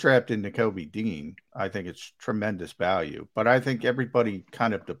the Eagles drafted Nakobe Dean, I think it's tremendous value. But I think everybody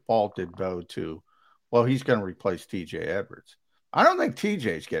kind of defaulted, though, to, well, he's going to replace TJ Edwards. I don't think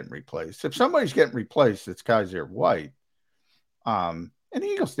TJ's getting replaced. If somebody's getting replaced, it's Kaiser White. And the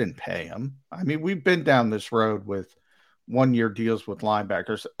Eagles didn't pay him. I mean, we've been down this road with one-year deals with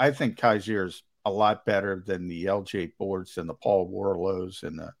linebackers. I think Kaiser's a lot better than the LJ Fords and the Paul Warlows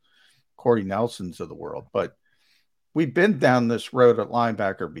and the Corey Nelsons of the world. But we've been down this road at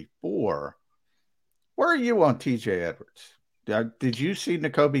linebacker before. Where are you on TJ Edwards? Did you see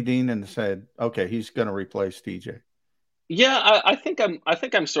Nakobe Dean and said, okay, he's going to replace TJ? Yeah, I think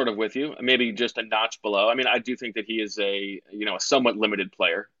I'm sort of with you. Maybe just a notch below. I mean, I do think that he is a somewhat limited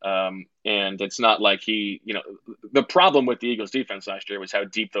player, and it's not like the problem with the Eagles defense last year was how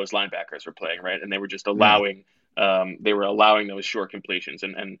deep those linebackers were playing, right? And they were just allowing those short completions,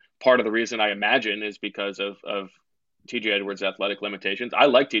 and part of the reason I imagine is because of TJ Edwards' athletic limitations. I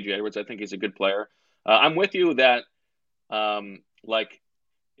like TJ Edwards. I think he's a good player. I'm with you that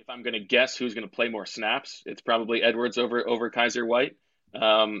if I'm going to guess who's going to play more snaps, it's probably Edwards over Kaiser White.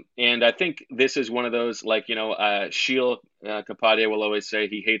 And I think this is one of those, like, Sheil Kapadia will always say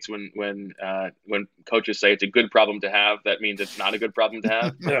he hates when coaches say it's a good problem to have. That means it's not a good problem to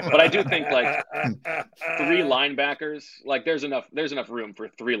have. But I do think like 3 linebackers, like there's enough room for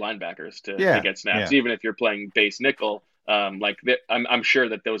 3 linebackers to get snaps, even if you're playing base nickel. I'm sure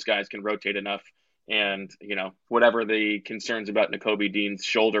that those guys can rotate enough. And, whatever the concerns about Nakobe Dean's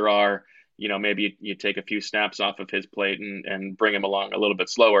shoulder are, maybe you take a few snaps off of his plate and bring him along a little bit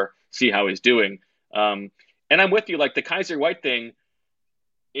slower, see how he's doing. And I'm with you, like the Kaiser White thing,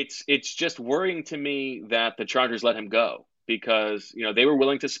 it's just worrying to me that the Chargers let him go because, they were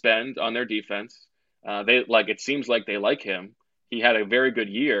willing to spend on their defense. It seems like they like him. He had a very good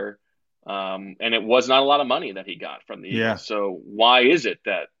year. And it was not a lot of money that he got from the Eagles. So why is it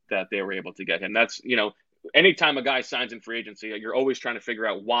that they were able to get him? That's, anytime a guy signs in free agency, you're always trying to figure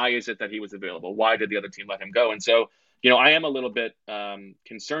out why is it that he was available? Why did the other team let him go? And so, I am a little bit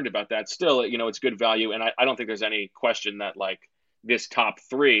concerned about that. Still, it's good value. And I don't think there's any question that like this top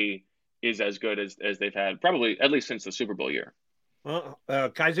 3 is as good as they've had probably at least since the Super Bowl year. Well,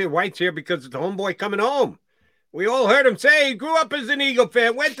 Kaiser White's here because it's the homeboy coming home. We all heard him say he grew up as an Eagle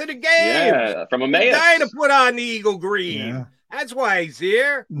fan, went to the game. Yeah, from Emmaus. Dying to put on the Eagle green. Yeah. That's why he's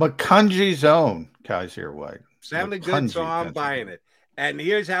here. McCungy's own Kaiser White. Sounded good, so I'm buying it. And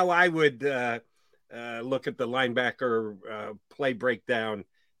here's how I would look at the linebacker play breakdown.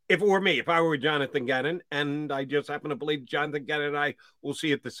 If it were me, if I were Jonathan Gannon, and I just happen to believe Jonathan Gannon and I will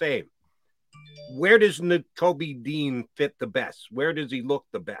see it the same. Where does Nakobe Dean fit the best? Where does he look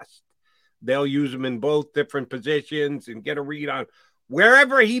the best? They'll use him in both different positions and get a read on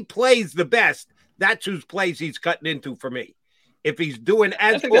wherever he plays the best. That's whose plays he's cutting into for me. If he's doing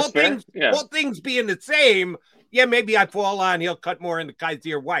all things being the same, maybe I fall on he'll cut more into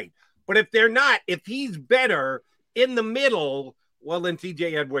Kaiser White. But if they're not, if he's better in the middle, well, then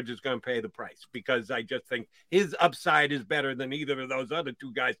TJ Edwards is going to pay the price because I just think his upside is better than either of those other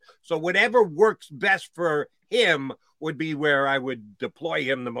 2 guys. So whatever works best for him would be where I would deploy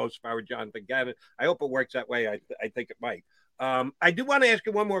him the most if I were Jonathan Gannon. I hope it works that way. I think it might. I do want to ask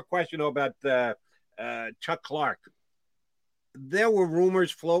you one more question about Chuck Clark. There were rumors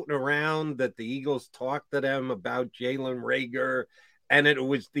floating around that the Eagles talked to them about Jalen Reagor, and it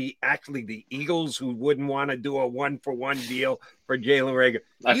was actually the Eagles who wouldn't want to do a 1-for-1 deal for Jalen Reagor.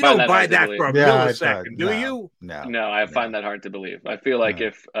 You don't buy that for a millisecond, do you? No, I find that hard to believe. I feel like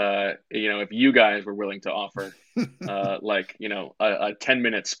if you guys were willing to offer a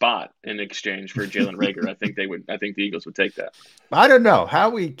 10-minute spot in exchange for Jalen Reagor, I think the Eagles would take that. I don't know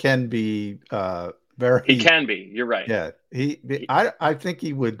how he can be he can be. You're right. Yeah. I think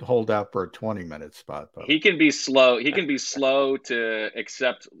he would hold out for a 20-minute spot. Though. He can be slow. He can be slow to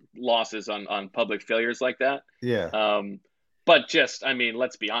accept losses on public failures like that. Yeah. But just,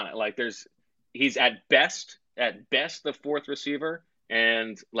 let's be honest. Like he's at best the 4th receiver.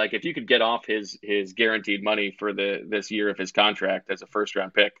 And like, if you could get off his guaranteed money for this year of his contract as a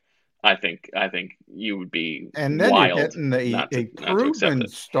 1st-round pick, I think you would be and then wild. You're getting a proven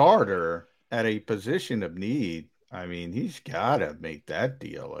starter at a position of need. He's got to make that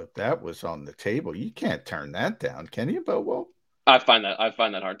deal. If that was on the table, you can't turn that down, can you, Bobo? I find that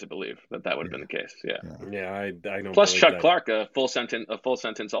hard to believe that would have been the case. Yeah. I don't. Plus, Chuck Clark, a full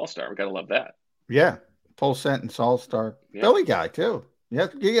sentence All-Star. We got to love that. Yeah, full sentence All-Star. Yeah. Philly guy too. You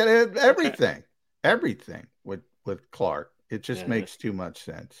get everything with Clark. It just makes too much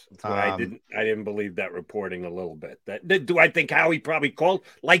sense. I didn't believe that reporting a little bit. Do I think Howie probably called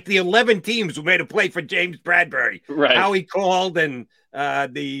like the 11 teams who made a play for James Bradbury? Right. Howie called and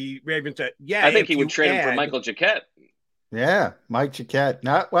the Ravens said, I think he would trade him for Michael Jacquet. Yeah, Mike Jacquet.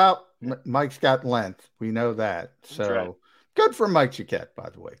 Mike's got length. We know that. So good for Mike Jacquet, by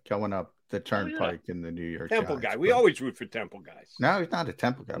the way, going up the turnpike in the New York Temple Giants, guy. We always root for Temple guys. No, he's not a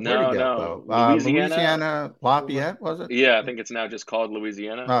Temple guy. No. Louisiana Lafayette, was it? Yeah, I think it's now just called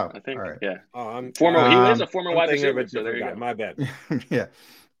Louisiana. Oh, I think. All right. Yeah. He is a former wide receiver. So there you go. My bad. Yeah.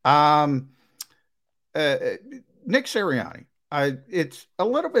 Nick Sirianni. It's a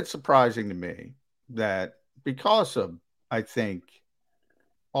little bit surprising to me that because of, I think,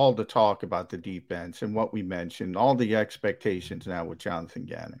 all the talk about the defense and what we mentioned, all the expectations now with Jonathan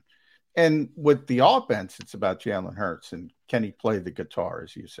Gannon. And with the offense, it's about Jalen Hurts and can he play the guitar,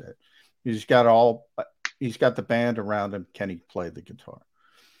 as you said. He's got the band around him. Can he play the guitar?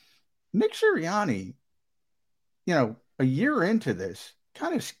 Nick Sirianni, a year into this,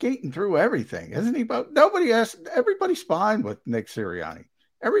 kind of skating through everything, isn't he? But everybody's fine with Nick Sirianni.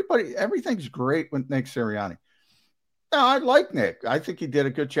 Everything's great with Nick Sirianni. No, I like Nick. I think he did a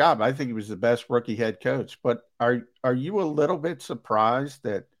good job. I think he was the best rookie head coach. But are you a little bit surprised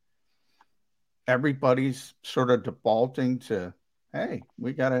that everybody's sort of defaulting to, hey,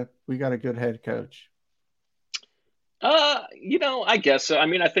 we got a good head coach? I guess so. I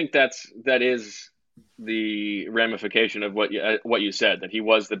mean, I think that is the ramification of what you said, that he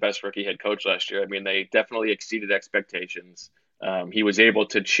was the best rookie head coach last year. I mean, they definitely exceeded expectations. He was able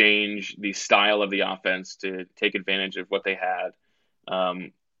to change the style of the offense to take advantage of what they had.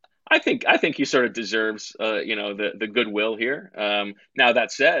 I think he sort of deserves, the goodwill here. Now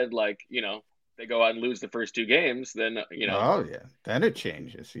that said, they go out and lose the first 2 games, then Oh yeah, then it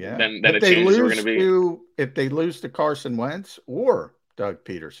changes. Yeah, then it changes. We're going to be if they lose to Carson Wentz or Doug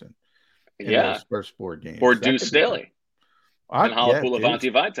Peterson. In those first 4 games, or Deuce Staley and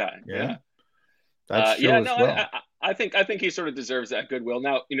Halapoulivanti Vaitai. Yeah, that's true as well. I think he sort of deserves that goodwill.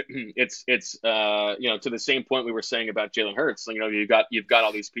 Now, it's to the same point we were saying about Jalen Hurts. You've got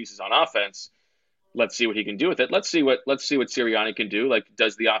all these pieces on offense. Let's see what he can do with it. Let's see what Sirianni can do.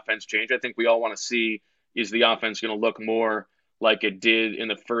 Does the offense change? I think we all want to see, is the offense going to look more like it did in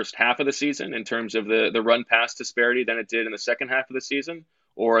the first half of the season in terms of the run pass disparity than it did in the second half of the season?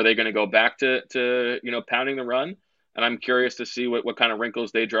 Or are they going to go back to pounding the run? And I'm curious to see what kind of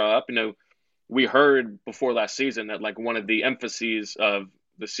wrinkles they draw up. We heard before last season that one of the emphases of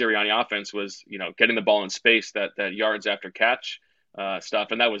the Sirianni offense was, getting the ball in space, that yards after catch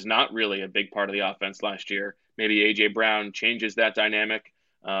stuff. And that was not really a big part of the offense last year. Maybe A.J. Brown changes that dynamic.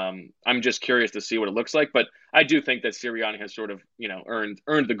 I'm just curious to see what it looks like. But I do think that Sirianni has sort of,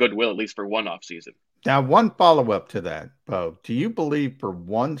 earned the goodwill, at least for one off season. Now, one follow-up to that, Bo. Do you believe for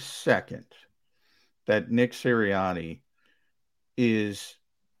 1 second that Nick Sirianni is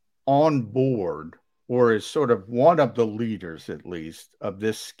on board or is sort of one of the leaders, at least, of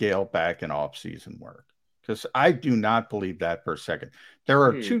this scale back and off-season work? Because I do not believe that for a second. There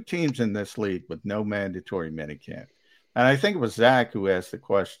are 2 teams in this league with no mandatory minicamp. And I think it was Zach who asked the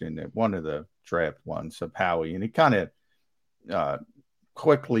question at one of the draft ones of Howie, and he kind of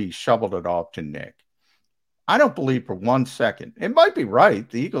quickly shoveled it off to Nick. I don't believe for 1 second. It might be right.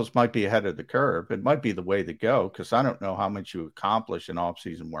 The Eagles might be ahead of the curve. It might be the way to go because I don't know how much you accomplish in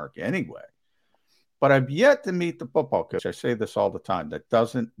off-season work anyway. But I've yet to meet the football coach, I say this all the time, that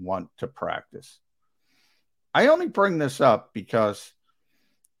doesn't want to practice. I only bring this up because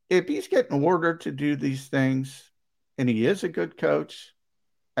if he's getting ordered to do these things and he is a good coach,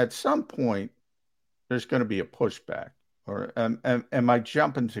 at some point there's going to be a pushback. Or am I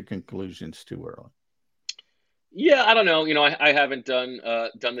jumping to conclusions too early? Yeah, I don't know. I haven't done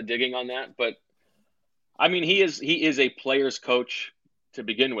the digging on that, but I mean, he is a player's coach to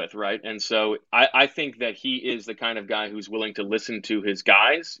begin with, right? And so I think that he is the kind of guy who's willing to listen to his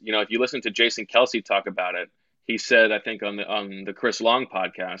guys. If you listen to Jason Kelce talk about it, he said, I think on the Chris Long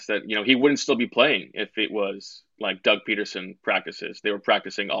podcast that, he wouldn't still be playing if it was like Doug Peterson practices. They were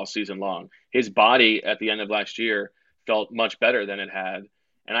practicing all season long. His body at the end of last year felt much better than it had.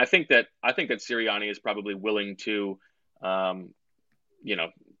 And I think that Sirianni is probably willing to,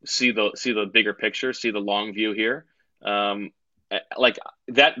 see the bigger picture, see the long view here. That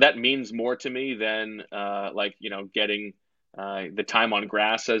means more to me than getting the time on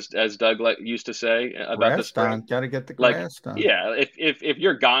grass, as Doug used to say about the spring. Got to get the grass done. Yeah, if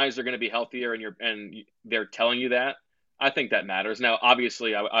your guys are going to be healthier and they're telling you that, I think that matters. Now,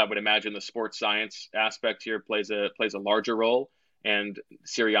 obviously, I would imagine the sports science aspect here plays a larger role. And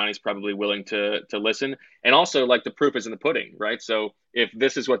Sirianni's probably willing to listen. And also, the proof is in the pudding, right? So if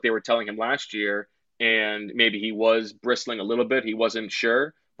this is what they were telling him last year, and maybe he was bristling a little bit, he wasn't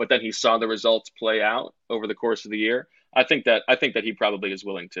sure, but then he saw the results play out over the course of the year, I think that he probably is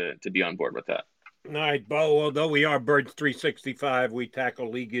willing to be on board with that. All right, Bo, although we are Birds 365, we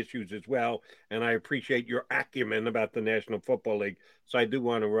tackle league issues as well, and I appreciate your acumen about the National Football League, so I do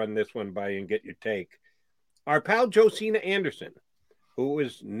want to run this one by you and get your take. Our pal Josina Anderson, who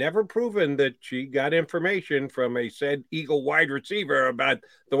was never proven that she got information from a said Eagle wide receiver about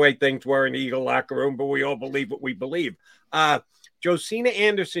the way things were in the Eagle locker room, but we all believe what we believe. Josina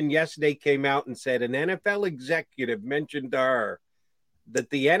Anderson yesterday came out and said an NFL executive mentioned to her that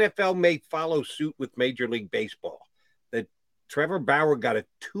the NFL may follow suit with Major League Baseball, that Trevor Bauer got a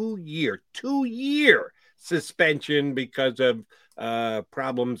two-year suspension because of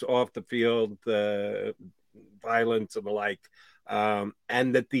problems off the field, violence and the like.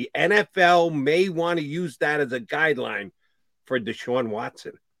 And that the NFL may want to use that as a guideline for Deshaun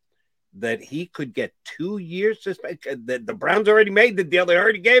Watson, that he could get 2 years suspension. The Browns already made the deal. They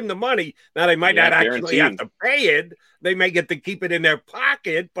already gave him the money. Now they might not actually have to pay it. They may get to keep it in their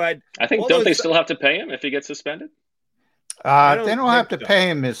pocket, but I think, don't they still have to pay him if he gets suspended? They don't have to pay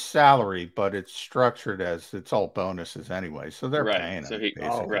him his salary, but it's structured as it's all bonuses anyway, so they're paying him.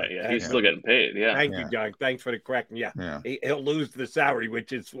 He's still getting paid. Yeah. Thank you, John. Thanks for the correction. Yeah. He'll lose the salary,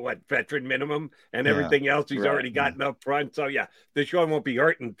 which is what, veteran minimum, and everything else he's already gotten up front. So Deshaun won't be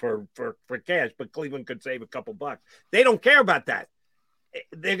hurting for cash, but Cleveland could save a couple bucks. They don't care about that.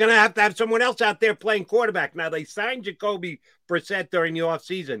 They're going to have someone else out there playing quarterback. Now, they signed Jacoby Brissett during the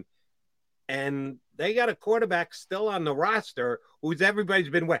offseason, and they got a quarterback still on the roster who's everybody's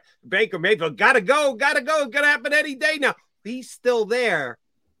been wet. Baker Mayfield, gotta go. It's going to happen any day now. He's still there.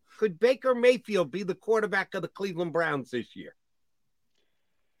 Could Baker Mayfield be the quarterback of the Cleveland Browns this year?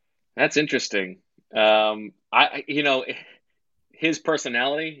 That's interesting. His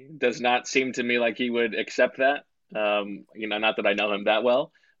personality does not seem to me like he would accept that. Not that I know him that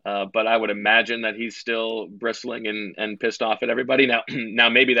well, but I would imagine that he's still bristling and pissed off at everybody. Now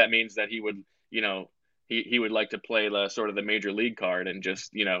maybe that means that he would, he would like to play the sort of the major league card and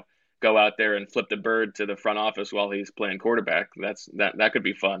just, go out there and flip the bird to the front office while he's playing quarterback. That could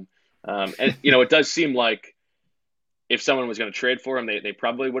be fun. And it does seem like if someone was going to trade for him, they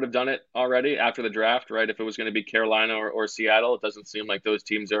probably would have done it already after the draft, right? If it was going to be Carolina or Seattle, it doesn't seem like those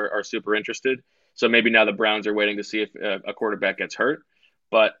teams are super interested. So maybe now the Browns are waiting to see if a quarterback gets hurt.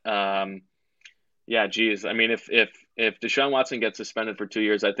 But geez, I mean, if Deshaun Watson gets suspended for 2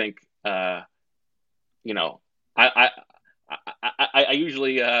 years, I think I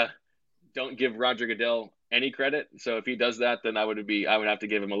usually don't give Roger Goodell any credit. So if he does that, then I would have to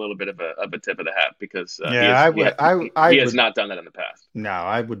give him a little bit of a tip of the hat because he has not done that in the past. No,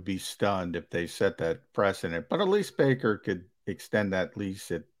 I would be stunned if they set that precedent. But at least Baker could extend that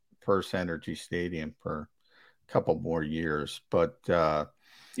lease at First Energy Stadium for a couple more years. But he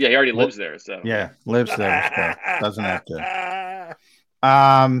already lives there. So lives there. So doesn't have to.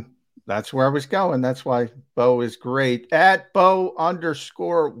 That's where I was going. That's why Bo is great. At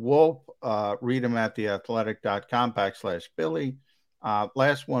Bo_Wolf. Read him at theathletic.com/Billy.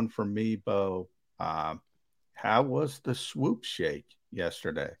 Last one for me, Bo. How was the swoop shake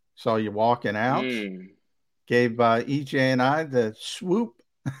yesterday? Saw you walking out. Gave EJ and I the swoop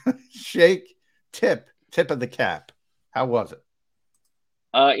shake tip of the cap. How was it?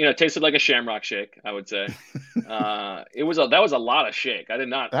 It tasted like a Shamrock shake, I would say. That was a lot of shake. I did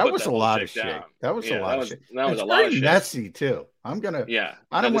not. That was a lot of shake. That was a lot of shake. That was a lot of shake. Messy too. I'm gonna. Yeah.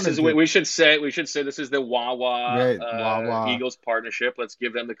 I don't want to. We should say this is the Wawa Eagles partnership. Let's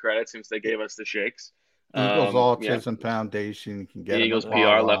give them the credit since they gave us the shakes. Eagles Autism Foundation can get the Eagles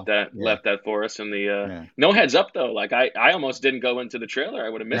PR left that for us. And no heads up though. Like I almost didn't go into the trailer. I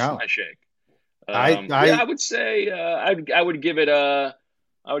would have missed my shake. I would say I would give it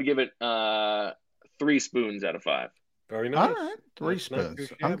 3 spoons out of 5. Very nice. All right, 3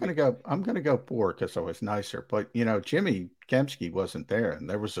 spoons. I'm gonna go 4 because I was nicer. But Jimmy Kempski wasn't there, and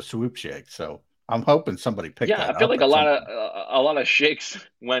there was a swoop shake. So I'm hoping somebody picked that up. Yeah, I feel like a lot of shakes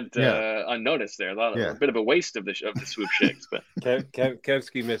went unnoticed there. A bit of a waste of the swoop shakes. But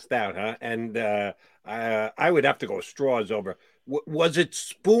Kempski missed out, huh? And I would have to go straws over. Was it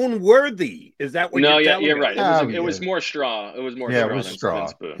spoon worthy? Is that what you're telling me? You're right. It was more straw. It was more straw than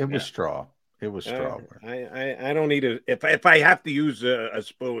spoon. It was straw. It was straw. I don't need it. If I have to use a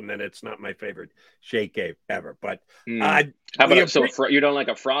spoon, then it's not my favorite shake ever. But how about you don't like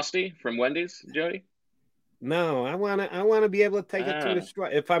a Frosty from Wendy's, Jody? No, I want to be able to take it through the straw.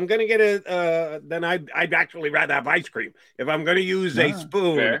 If I'm going to get then I'd actually rather have ice cream. If I'm going to use a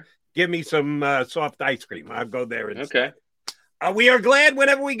spoon, give me some soft ice cream. I'll go there instead. Okay. We are glad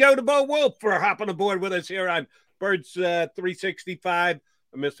whenever we go to Bo Wolf for hopping aboard with us here on Birds 365.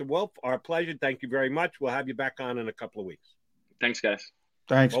 Mr. Wolf, our pleasure. Thank you very much. We'll have you back on in a couple of weeks. Thanks, guys.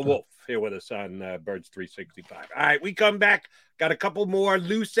 Thanks. Bo Wolf here with us on Birds 365. All right, we come back. Got a couple more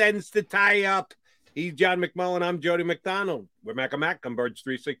loose ends to tie up. He's John McMullen. I'm Jody McDonald. We're Mac and Mac on Birds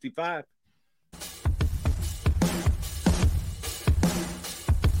 365.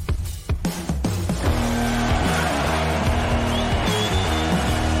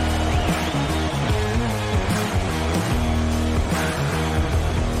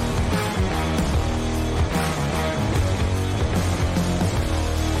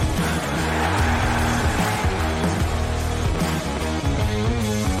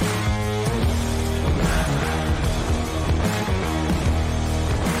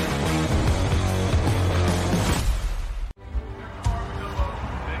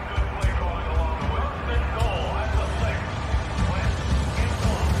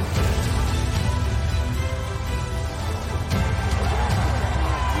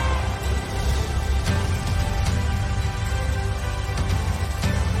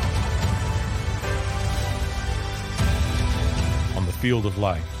 field of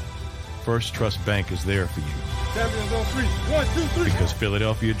life, First Trust Bank is there for you. Champions on three. 1, 2, 3. Because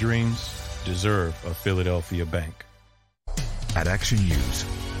Philadelphia dreams deserve a Philadelphia bank. At Action News,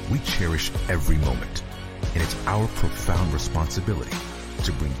 we cherish every moment, and it's our profound responsibility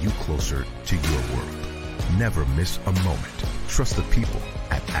to bring you closer to your world. Never miss a moment. Trust the people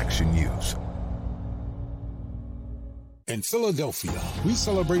at Action News. In Philadelphia, we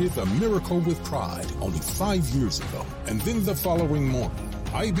celebrated the miracle with pride only 5 years ago. And then the following morning,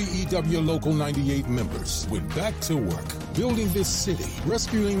 IBEW Local 98 members went back to work, building this city,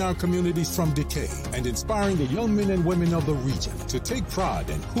 rescuing our communities from decay, and inspiring the young men and women of the region to take pride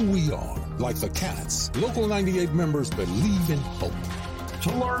in who we are. Like the Cats, Local 98 members believe in hope.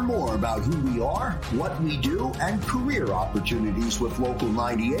 To learn more about who we are, what we do, and career opportunities with Local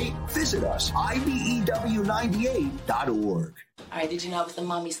 98, visit us, IBEW98.org. All right, did you know I was the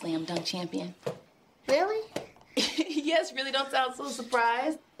mommy slam dunk champion? Really? Yes, really, don't sound so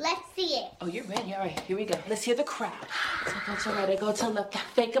surprised. Let's see it. Oh, you're ready. All right, here we go. Let's hear the crowd. So go to right, I go to left,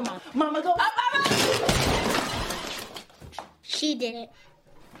 fake a mom. Mama, go up, up, up. She did it.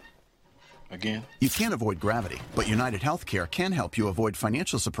 Again? You can't avoid gravity, but United Healthcare can help you avoid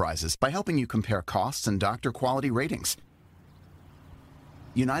financial surprises by helping you compare costs and doctor quality ratings.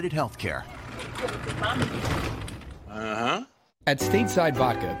 United Healthcare. At Stateside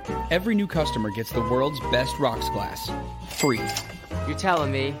Vodka, every new customer gets the world's best rocks glass, free. You're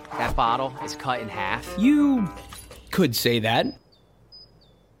telling me that bottle is cut in half? You could say that.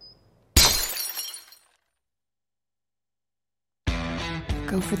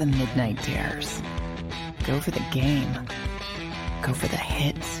 Go for the midnight dares. Go for the game. Go for the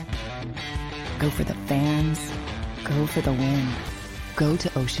hits. Go for the fans. Go for the win. Go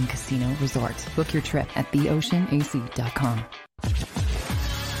to Ocean Casino Resort. Book your trip at theoceanac.com.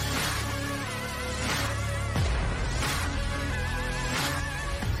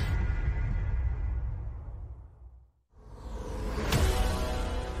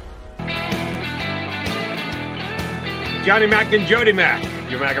 Johnny Mac and Jody Mac.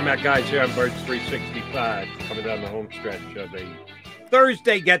 Your Mac and Mac guys here on Birds 365, coming down the home stretch of a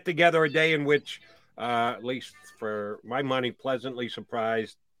Thursday get-together, a day in which, at least for my money, pleasantly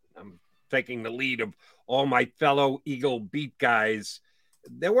surprised. I'm taking the lead of all my fellow Eagle beat guys.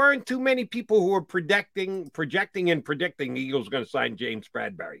 There weren't too many people who were projecting the Eagles were going to sign James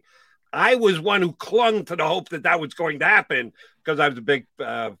Bradberry. I was one who clung to the hope that was going to happen because I was a big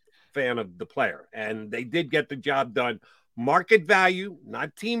fan of the player, and they did get the job done. Market value,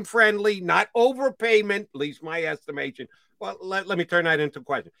 not team friendly, not overpayment, at least my estimation. Well, let me turn that into a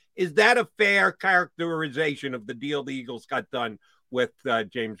question. Is that a fair characterization of the deal the Eagles got done with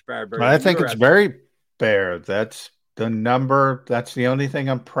James Bradberry? I think it's very fair. That's the number. That's the only thing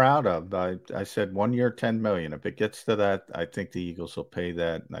I'm proud of. I said 1 year, $10 million. If it gets to that, I think the Eagles will pay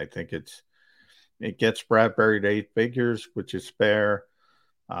that. And I think it gets Bradberry to 8 figures, which is fair.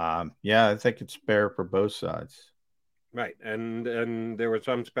 Yeah, I think it's fair for both sides. Right. And there was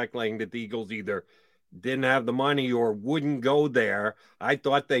some speculating that the Eagles either didn't have the money or wouldn't go there. I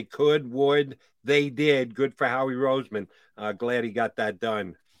thought they would. They did. Good for Howie Roseman. Glad he got that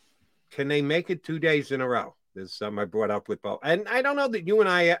done. Can they make it 2 days in a row? This is something I brought up with Bo. And I don't know that you and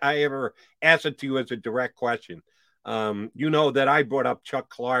I ever asked it to you as a direct question. You know that I brought up Chuck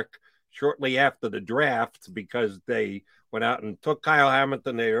Clark shortly after the draft because they went out and took Kyle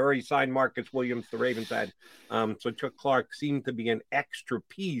Hamilton. They already signed Marcus Williams, the Ravens had. So Chuck Clark seemed to be an extra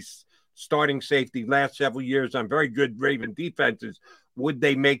piece, starting safety last several years on very good Raven defenses. Would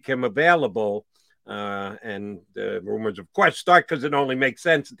they make him available? And the rumors, of course, start because it only makes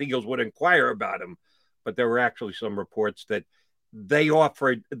sense that the Eagles would inquire about him. But there were actually some reports that they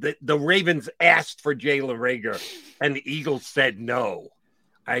offered, the Ravens asked for Jalen Reagor, and the Eagles said no.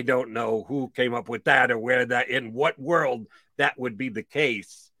 I don't know who came up with that or where that, in what world that would be the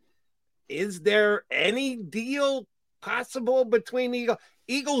case. Is there any deal possible between the Eagles?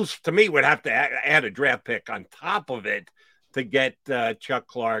 Eagles, to me, would have to add a draft pick on top of it to get Chuck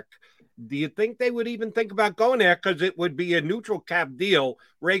Clark. Do you think they would even think about going there? Because it would be a neutral cap deal.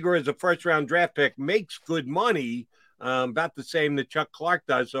 Reagor as a first-round draft pick makes good money, about the same that Chuck Clark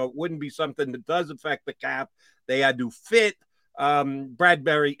does, so it wouldn't be something that does affect the cap. They had to fit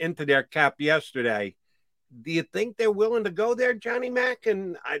Bradberry into their cap yesterday. Do you think they're willing to go there, Johnny Mac?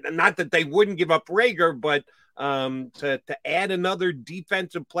 And not that they wouldn't give up Reagor, but to add another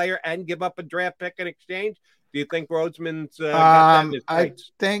defensive player and give up a draft pick in exchange? Do you think Roseman's got that in his I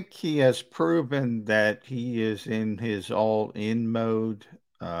think he has proven that he is in his all-in mode.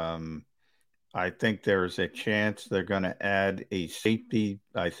 I think there's a chance they're going to add a safety.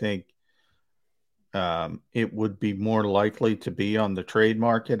 I think it would be more likely to be on the trade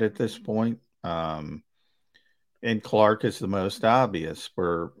market at this point. And Clark is the most obvious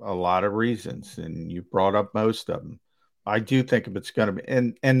for a lot of reasons, and you brought up most of them. I do think if it's going to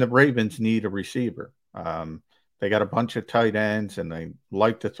be, and the Ravens need a receiver. They got a bunch of tight ends, and they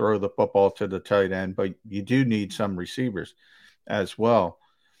like to throw the football to the tight end, but you do need some receivers as well.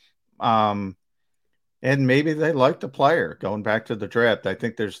 And maybe they like the player. Going back to the draft, I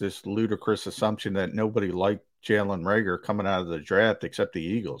think there's this ludicrous assumption that nobody liked Jalen Reagor coming out of the draft except the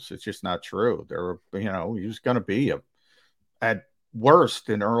Eagles. It's just not true. He was going to be at worst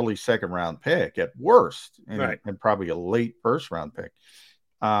an early second round pick, at worst, and probably a late first round pick.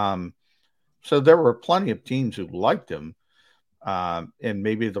 So there were plenty of teams who liked him. And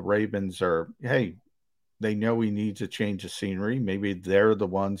maybe the Ravens they know he needs a change of scenery. Maybe they're the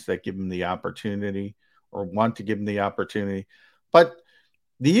ones that give him the opportunity or want to give him the opportunity. But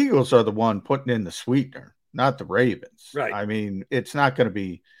the Eagles are the one putting in the sweetener, not the Ravens. Right. I mean, it's not going to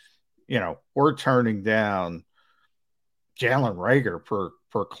be, we're turning down Jalen Reagor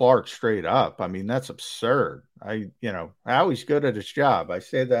for Clark straight up. I mean, that's absurd. Howie's good at his job. I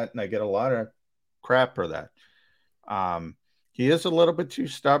say that, and I get a lot of crap for that. He is a little bit too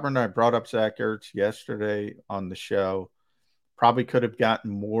stubborn. I brought up Zach Ertz yesterday on the show. Probably could have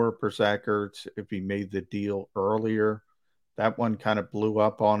gotten more for Zach Ertz if he made the deal earlier. That one kind of blew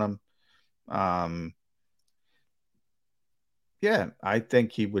up on him. I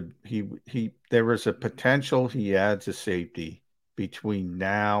think there was a potential he adds a safety between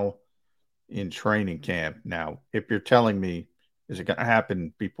now and training camp. Now, if you're telling me, is it going to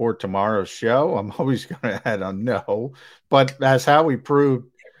happen before tomorrow's show? I'm always going to add a no. But as how we proved,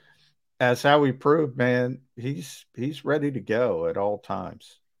 man, he's ready to go at all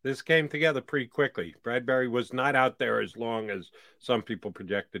times. This came together pretty quickly. Bradbury was not out there as long as some people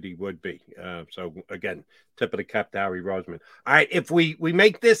projected he would be. So, again, tip of the cap to Howie Roseman. All right, if we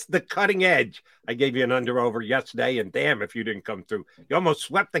make this the cutting edge, I gave you an under-over yesterday, and damn if you didn't come through. You almost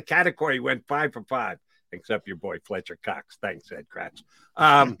swept the category, went 5 for 5, except your boy Fletcher Cox. Thanks, Ed Kratz.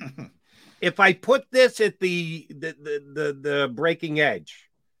 If I put this at the breaking edge,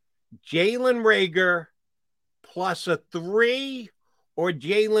 Jalen Reagor plus a 3 or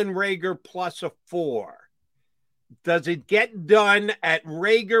Jalen Reagor plus a 4? Does it get done at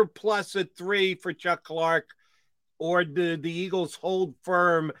Reagor plus a 3 for Chuck Clark, or do the Eagles hold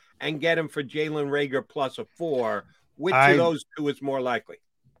firm and get him for Jalen Reagor plus a 4? Which of those two is more likely?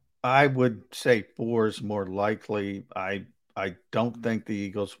 I would say 4 is more likely. I don't think the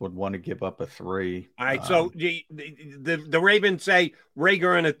Eagles would want to give up a 3. All right, so the Ravens say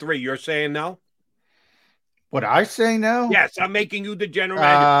Reagor and a 3. You're saying no? Would I say no? Yes, I'm making you the general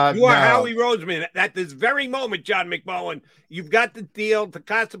manager. You are Howie Roseman. At this very moment, John McMullen, you've got the deal.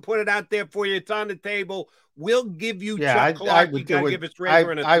 Picasso put it out there for you. It's on the table. We'll give you Chuck Clark. You got to give us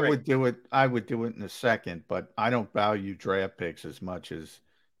Reagor and a 3. I would do it in a second, but I don't value draft picks as much as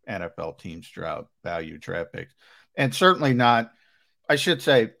NFL teams value draft picks. And certainly not, I should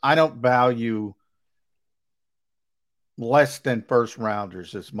say, I don't value less than first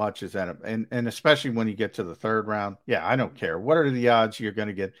rounders as much as and especially when you get to the third round. Yeah, I don't care. What are the odds you're going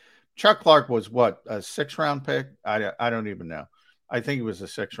to get? Chuck Clark was what, a 6th round pick? I don't even know. I think it was a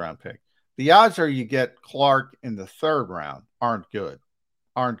 6th round pick. The odds are you get Clark in the 3rd round aren't good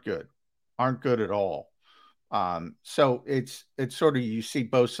at all. So it's sort of, you see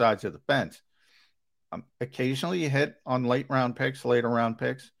both sides of the fence. Occasionally you hit on later round picks,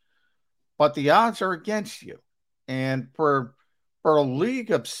 but the odds are against you. And for a league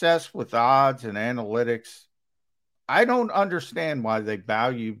obsessed with odds and analytics, I don't understand why they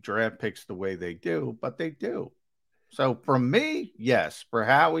value draft picks the way they do, but they do. So for me, yes. For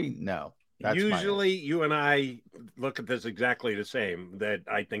Howie, no. Usually you and I look at this exactly the same, that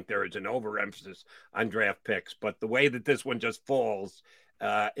I think there is an overemphasis on draft picks, but the way that this one just falls,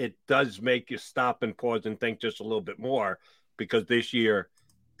 it does make you stop and pause and think just a little bit more, because this year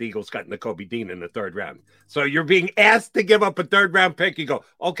the Eagles got Nakobe Dean in the 3rd round. So you're being asked to give up a 3rd round pick. You go,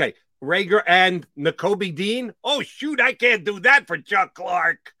 okay, Reagor and Nakobe Dean? Oh, shoot, I can't do that for Chuck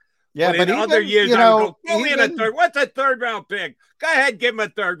Clark. Yeah, but in other years, I would go, throw me in a 3rd. What's a 3rd round pick? Go ahead, give him a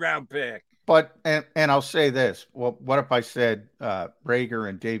 3rd round pick. But, and I'll say this. Well, what if I said Reagor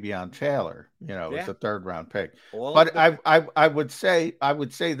and Davion Taylor, as a 3rd round pick? But I would say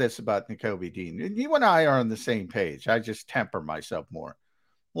this about Nakobe Dean. You and I are on the same page. I just temper myself more.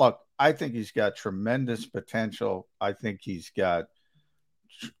 Look, I think he's got tremendous potential. I think he's got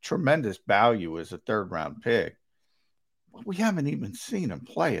tremendous value as a 3rd round pick. We haven't even seen him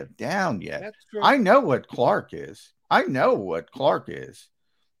play it down yet. That's true. I know what Clark is.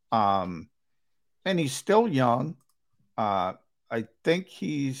 and he's still young. I think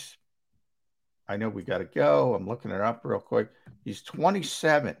I know we got to go. I'm looking it up real quick. He's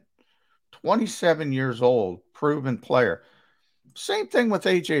 27 years old, proven player. Same thing with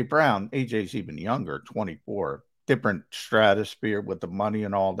A.J. Brown. A.J.'s even younger, 24. Different stratosphere with the money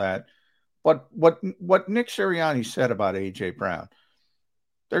and all that. But what Nick Sirianni said about A.J. Brown,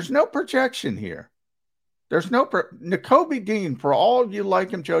 there's no projection here. There's no Nakobe Dean, for all you like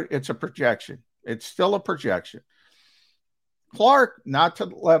him, Joe, it's a projection. It's still a projection. Clark, not to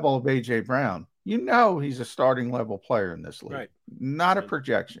the level of A.J. Brown. You know he's a starting level player in this league. Right. Not a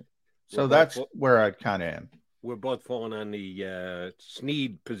projection. So that's where I kind of am. We're both falling on the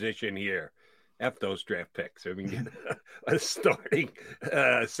Snead position here. F those draft picks. I mean, a starting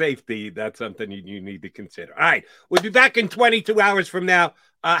safety, that's something you need to consider. All right. We'll be back in 22 hours from now.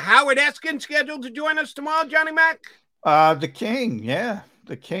 Howard Eskin scheduled to join us tomorrow, Johnny Mac? The King, yeah.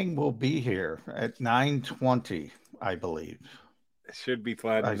 The King will be here at 9:20, I believe. It should be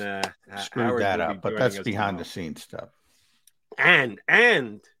fun. I screwed that up, but that's behind the scenes stuff. And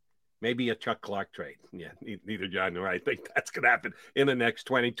maybe a Chuck Clark trade. Yeah, neither John nor I think that's going to happen in the next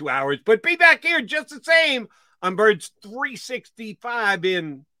 22 hours. But be back here just the same on Birds 365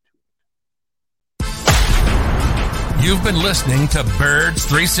 in... You've been listening to Birds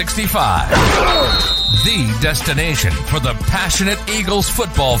 365, the destination for the passionate Eagles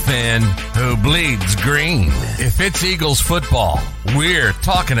football fan who bleeds green. If it's Eagles football, we're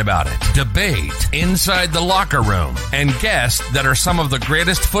talking about it. Debate, inside the locker room, and guests that are some of the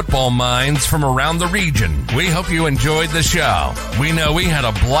greatest football minds from around the region. We hope you enjoyed the show. We know we had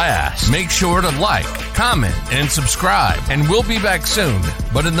a blast. Make sure to like, comment, and subscribe, and we'll be back soon.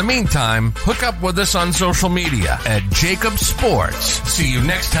 But in the meantime, hook up with us on social media at Jacob Sports. See you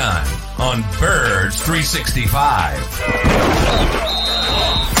next time on Birds 365.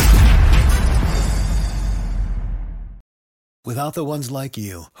 Without the ones like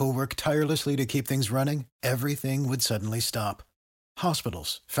you, who work tirelessly to keep things running, everything would suddenly stop.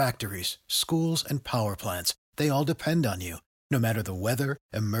 Hospitals, factories, schools, and power plants, they all depend on you. No matter the weather,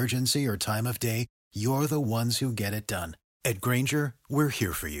 emergency, or time of day, you're the ones who get it done. At Grainger, we're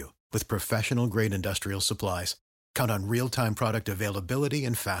here for you with professional-grade industrial supplies. Count on real-time product availability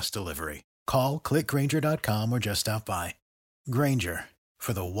and fast delivery. Call, click Grainger.com, or just stop by. Grainger,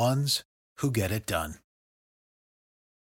 for the ones who get it done.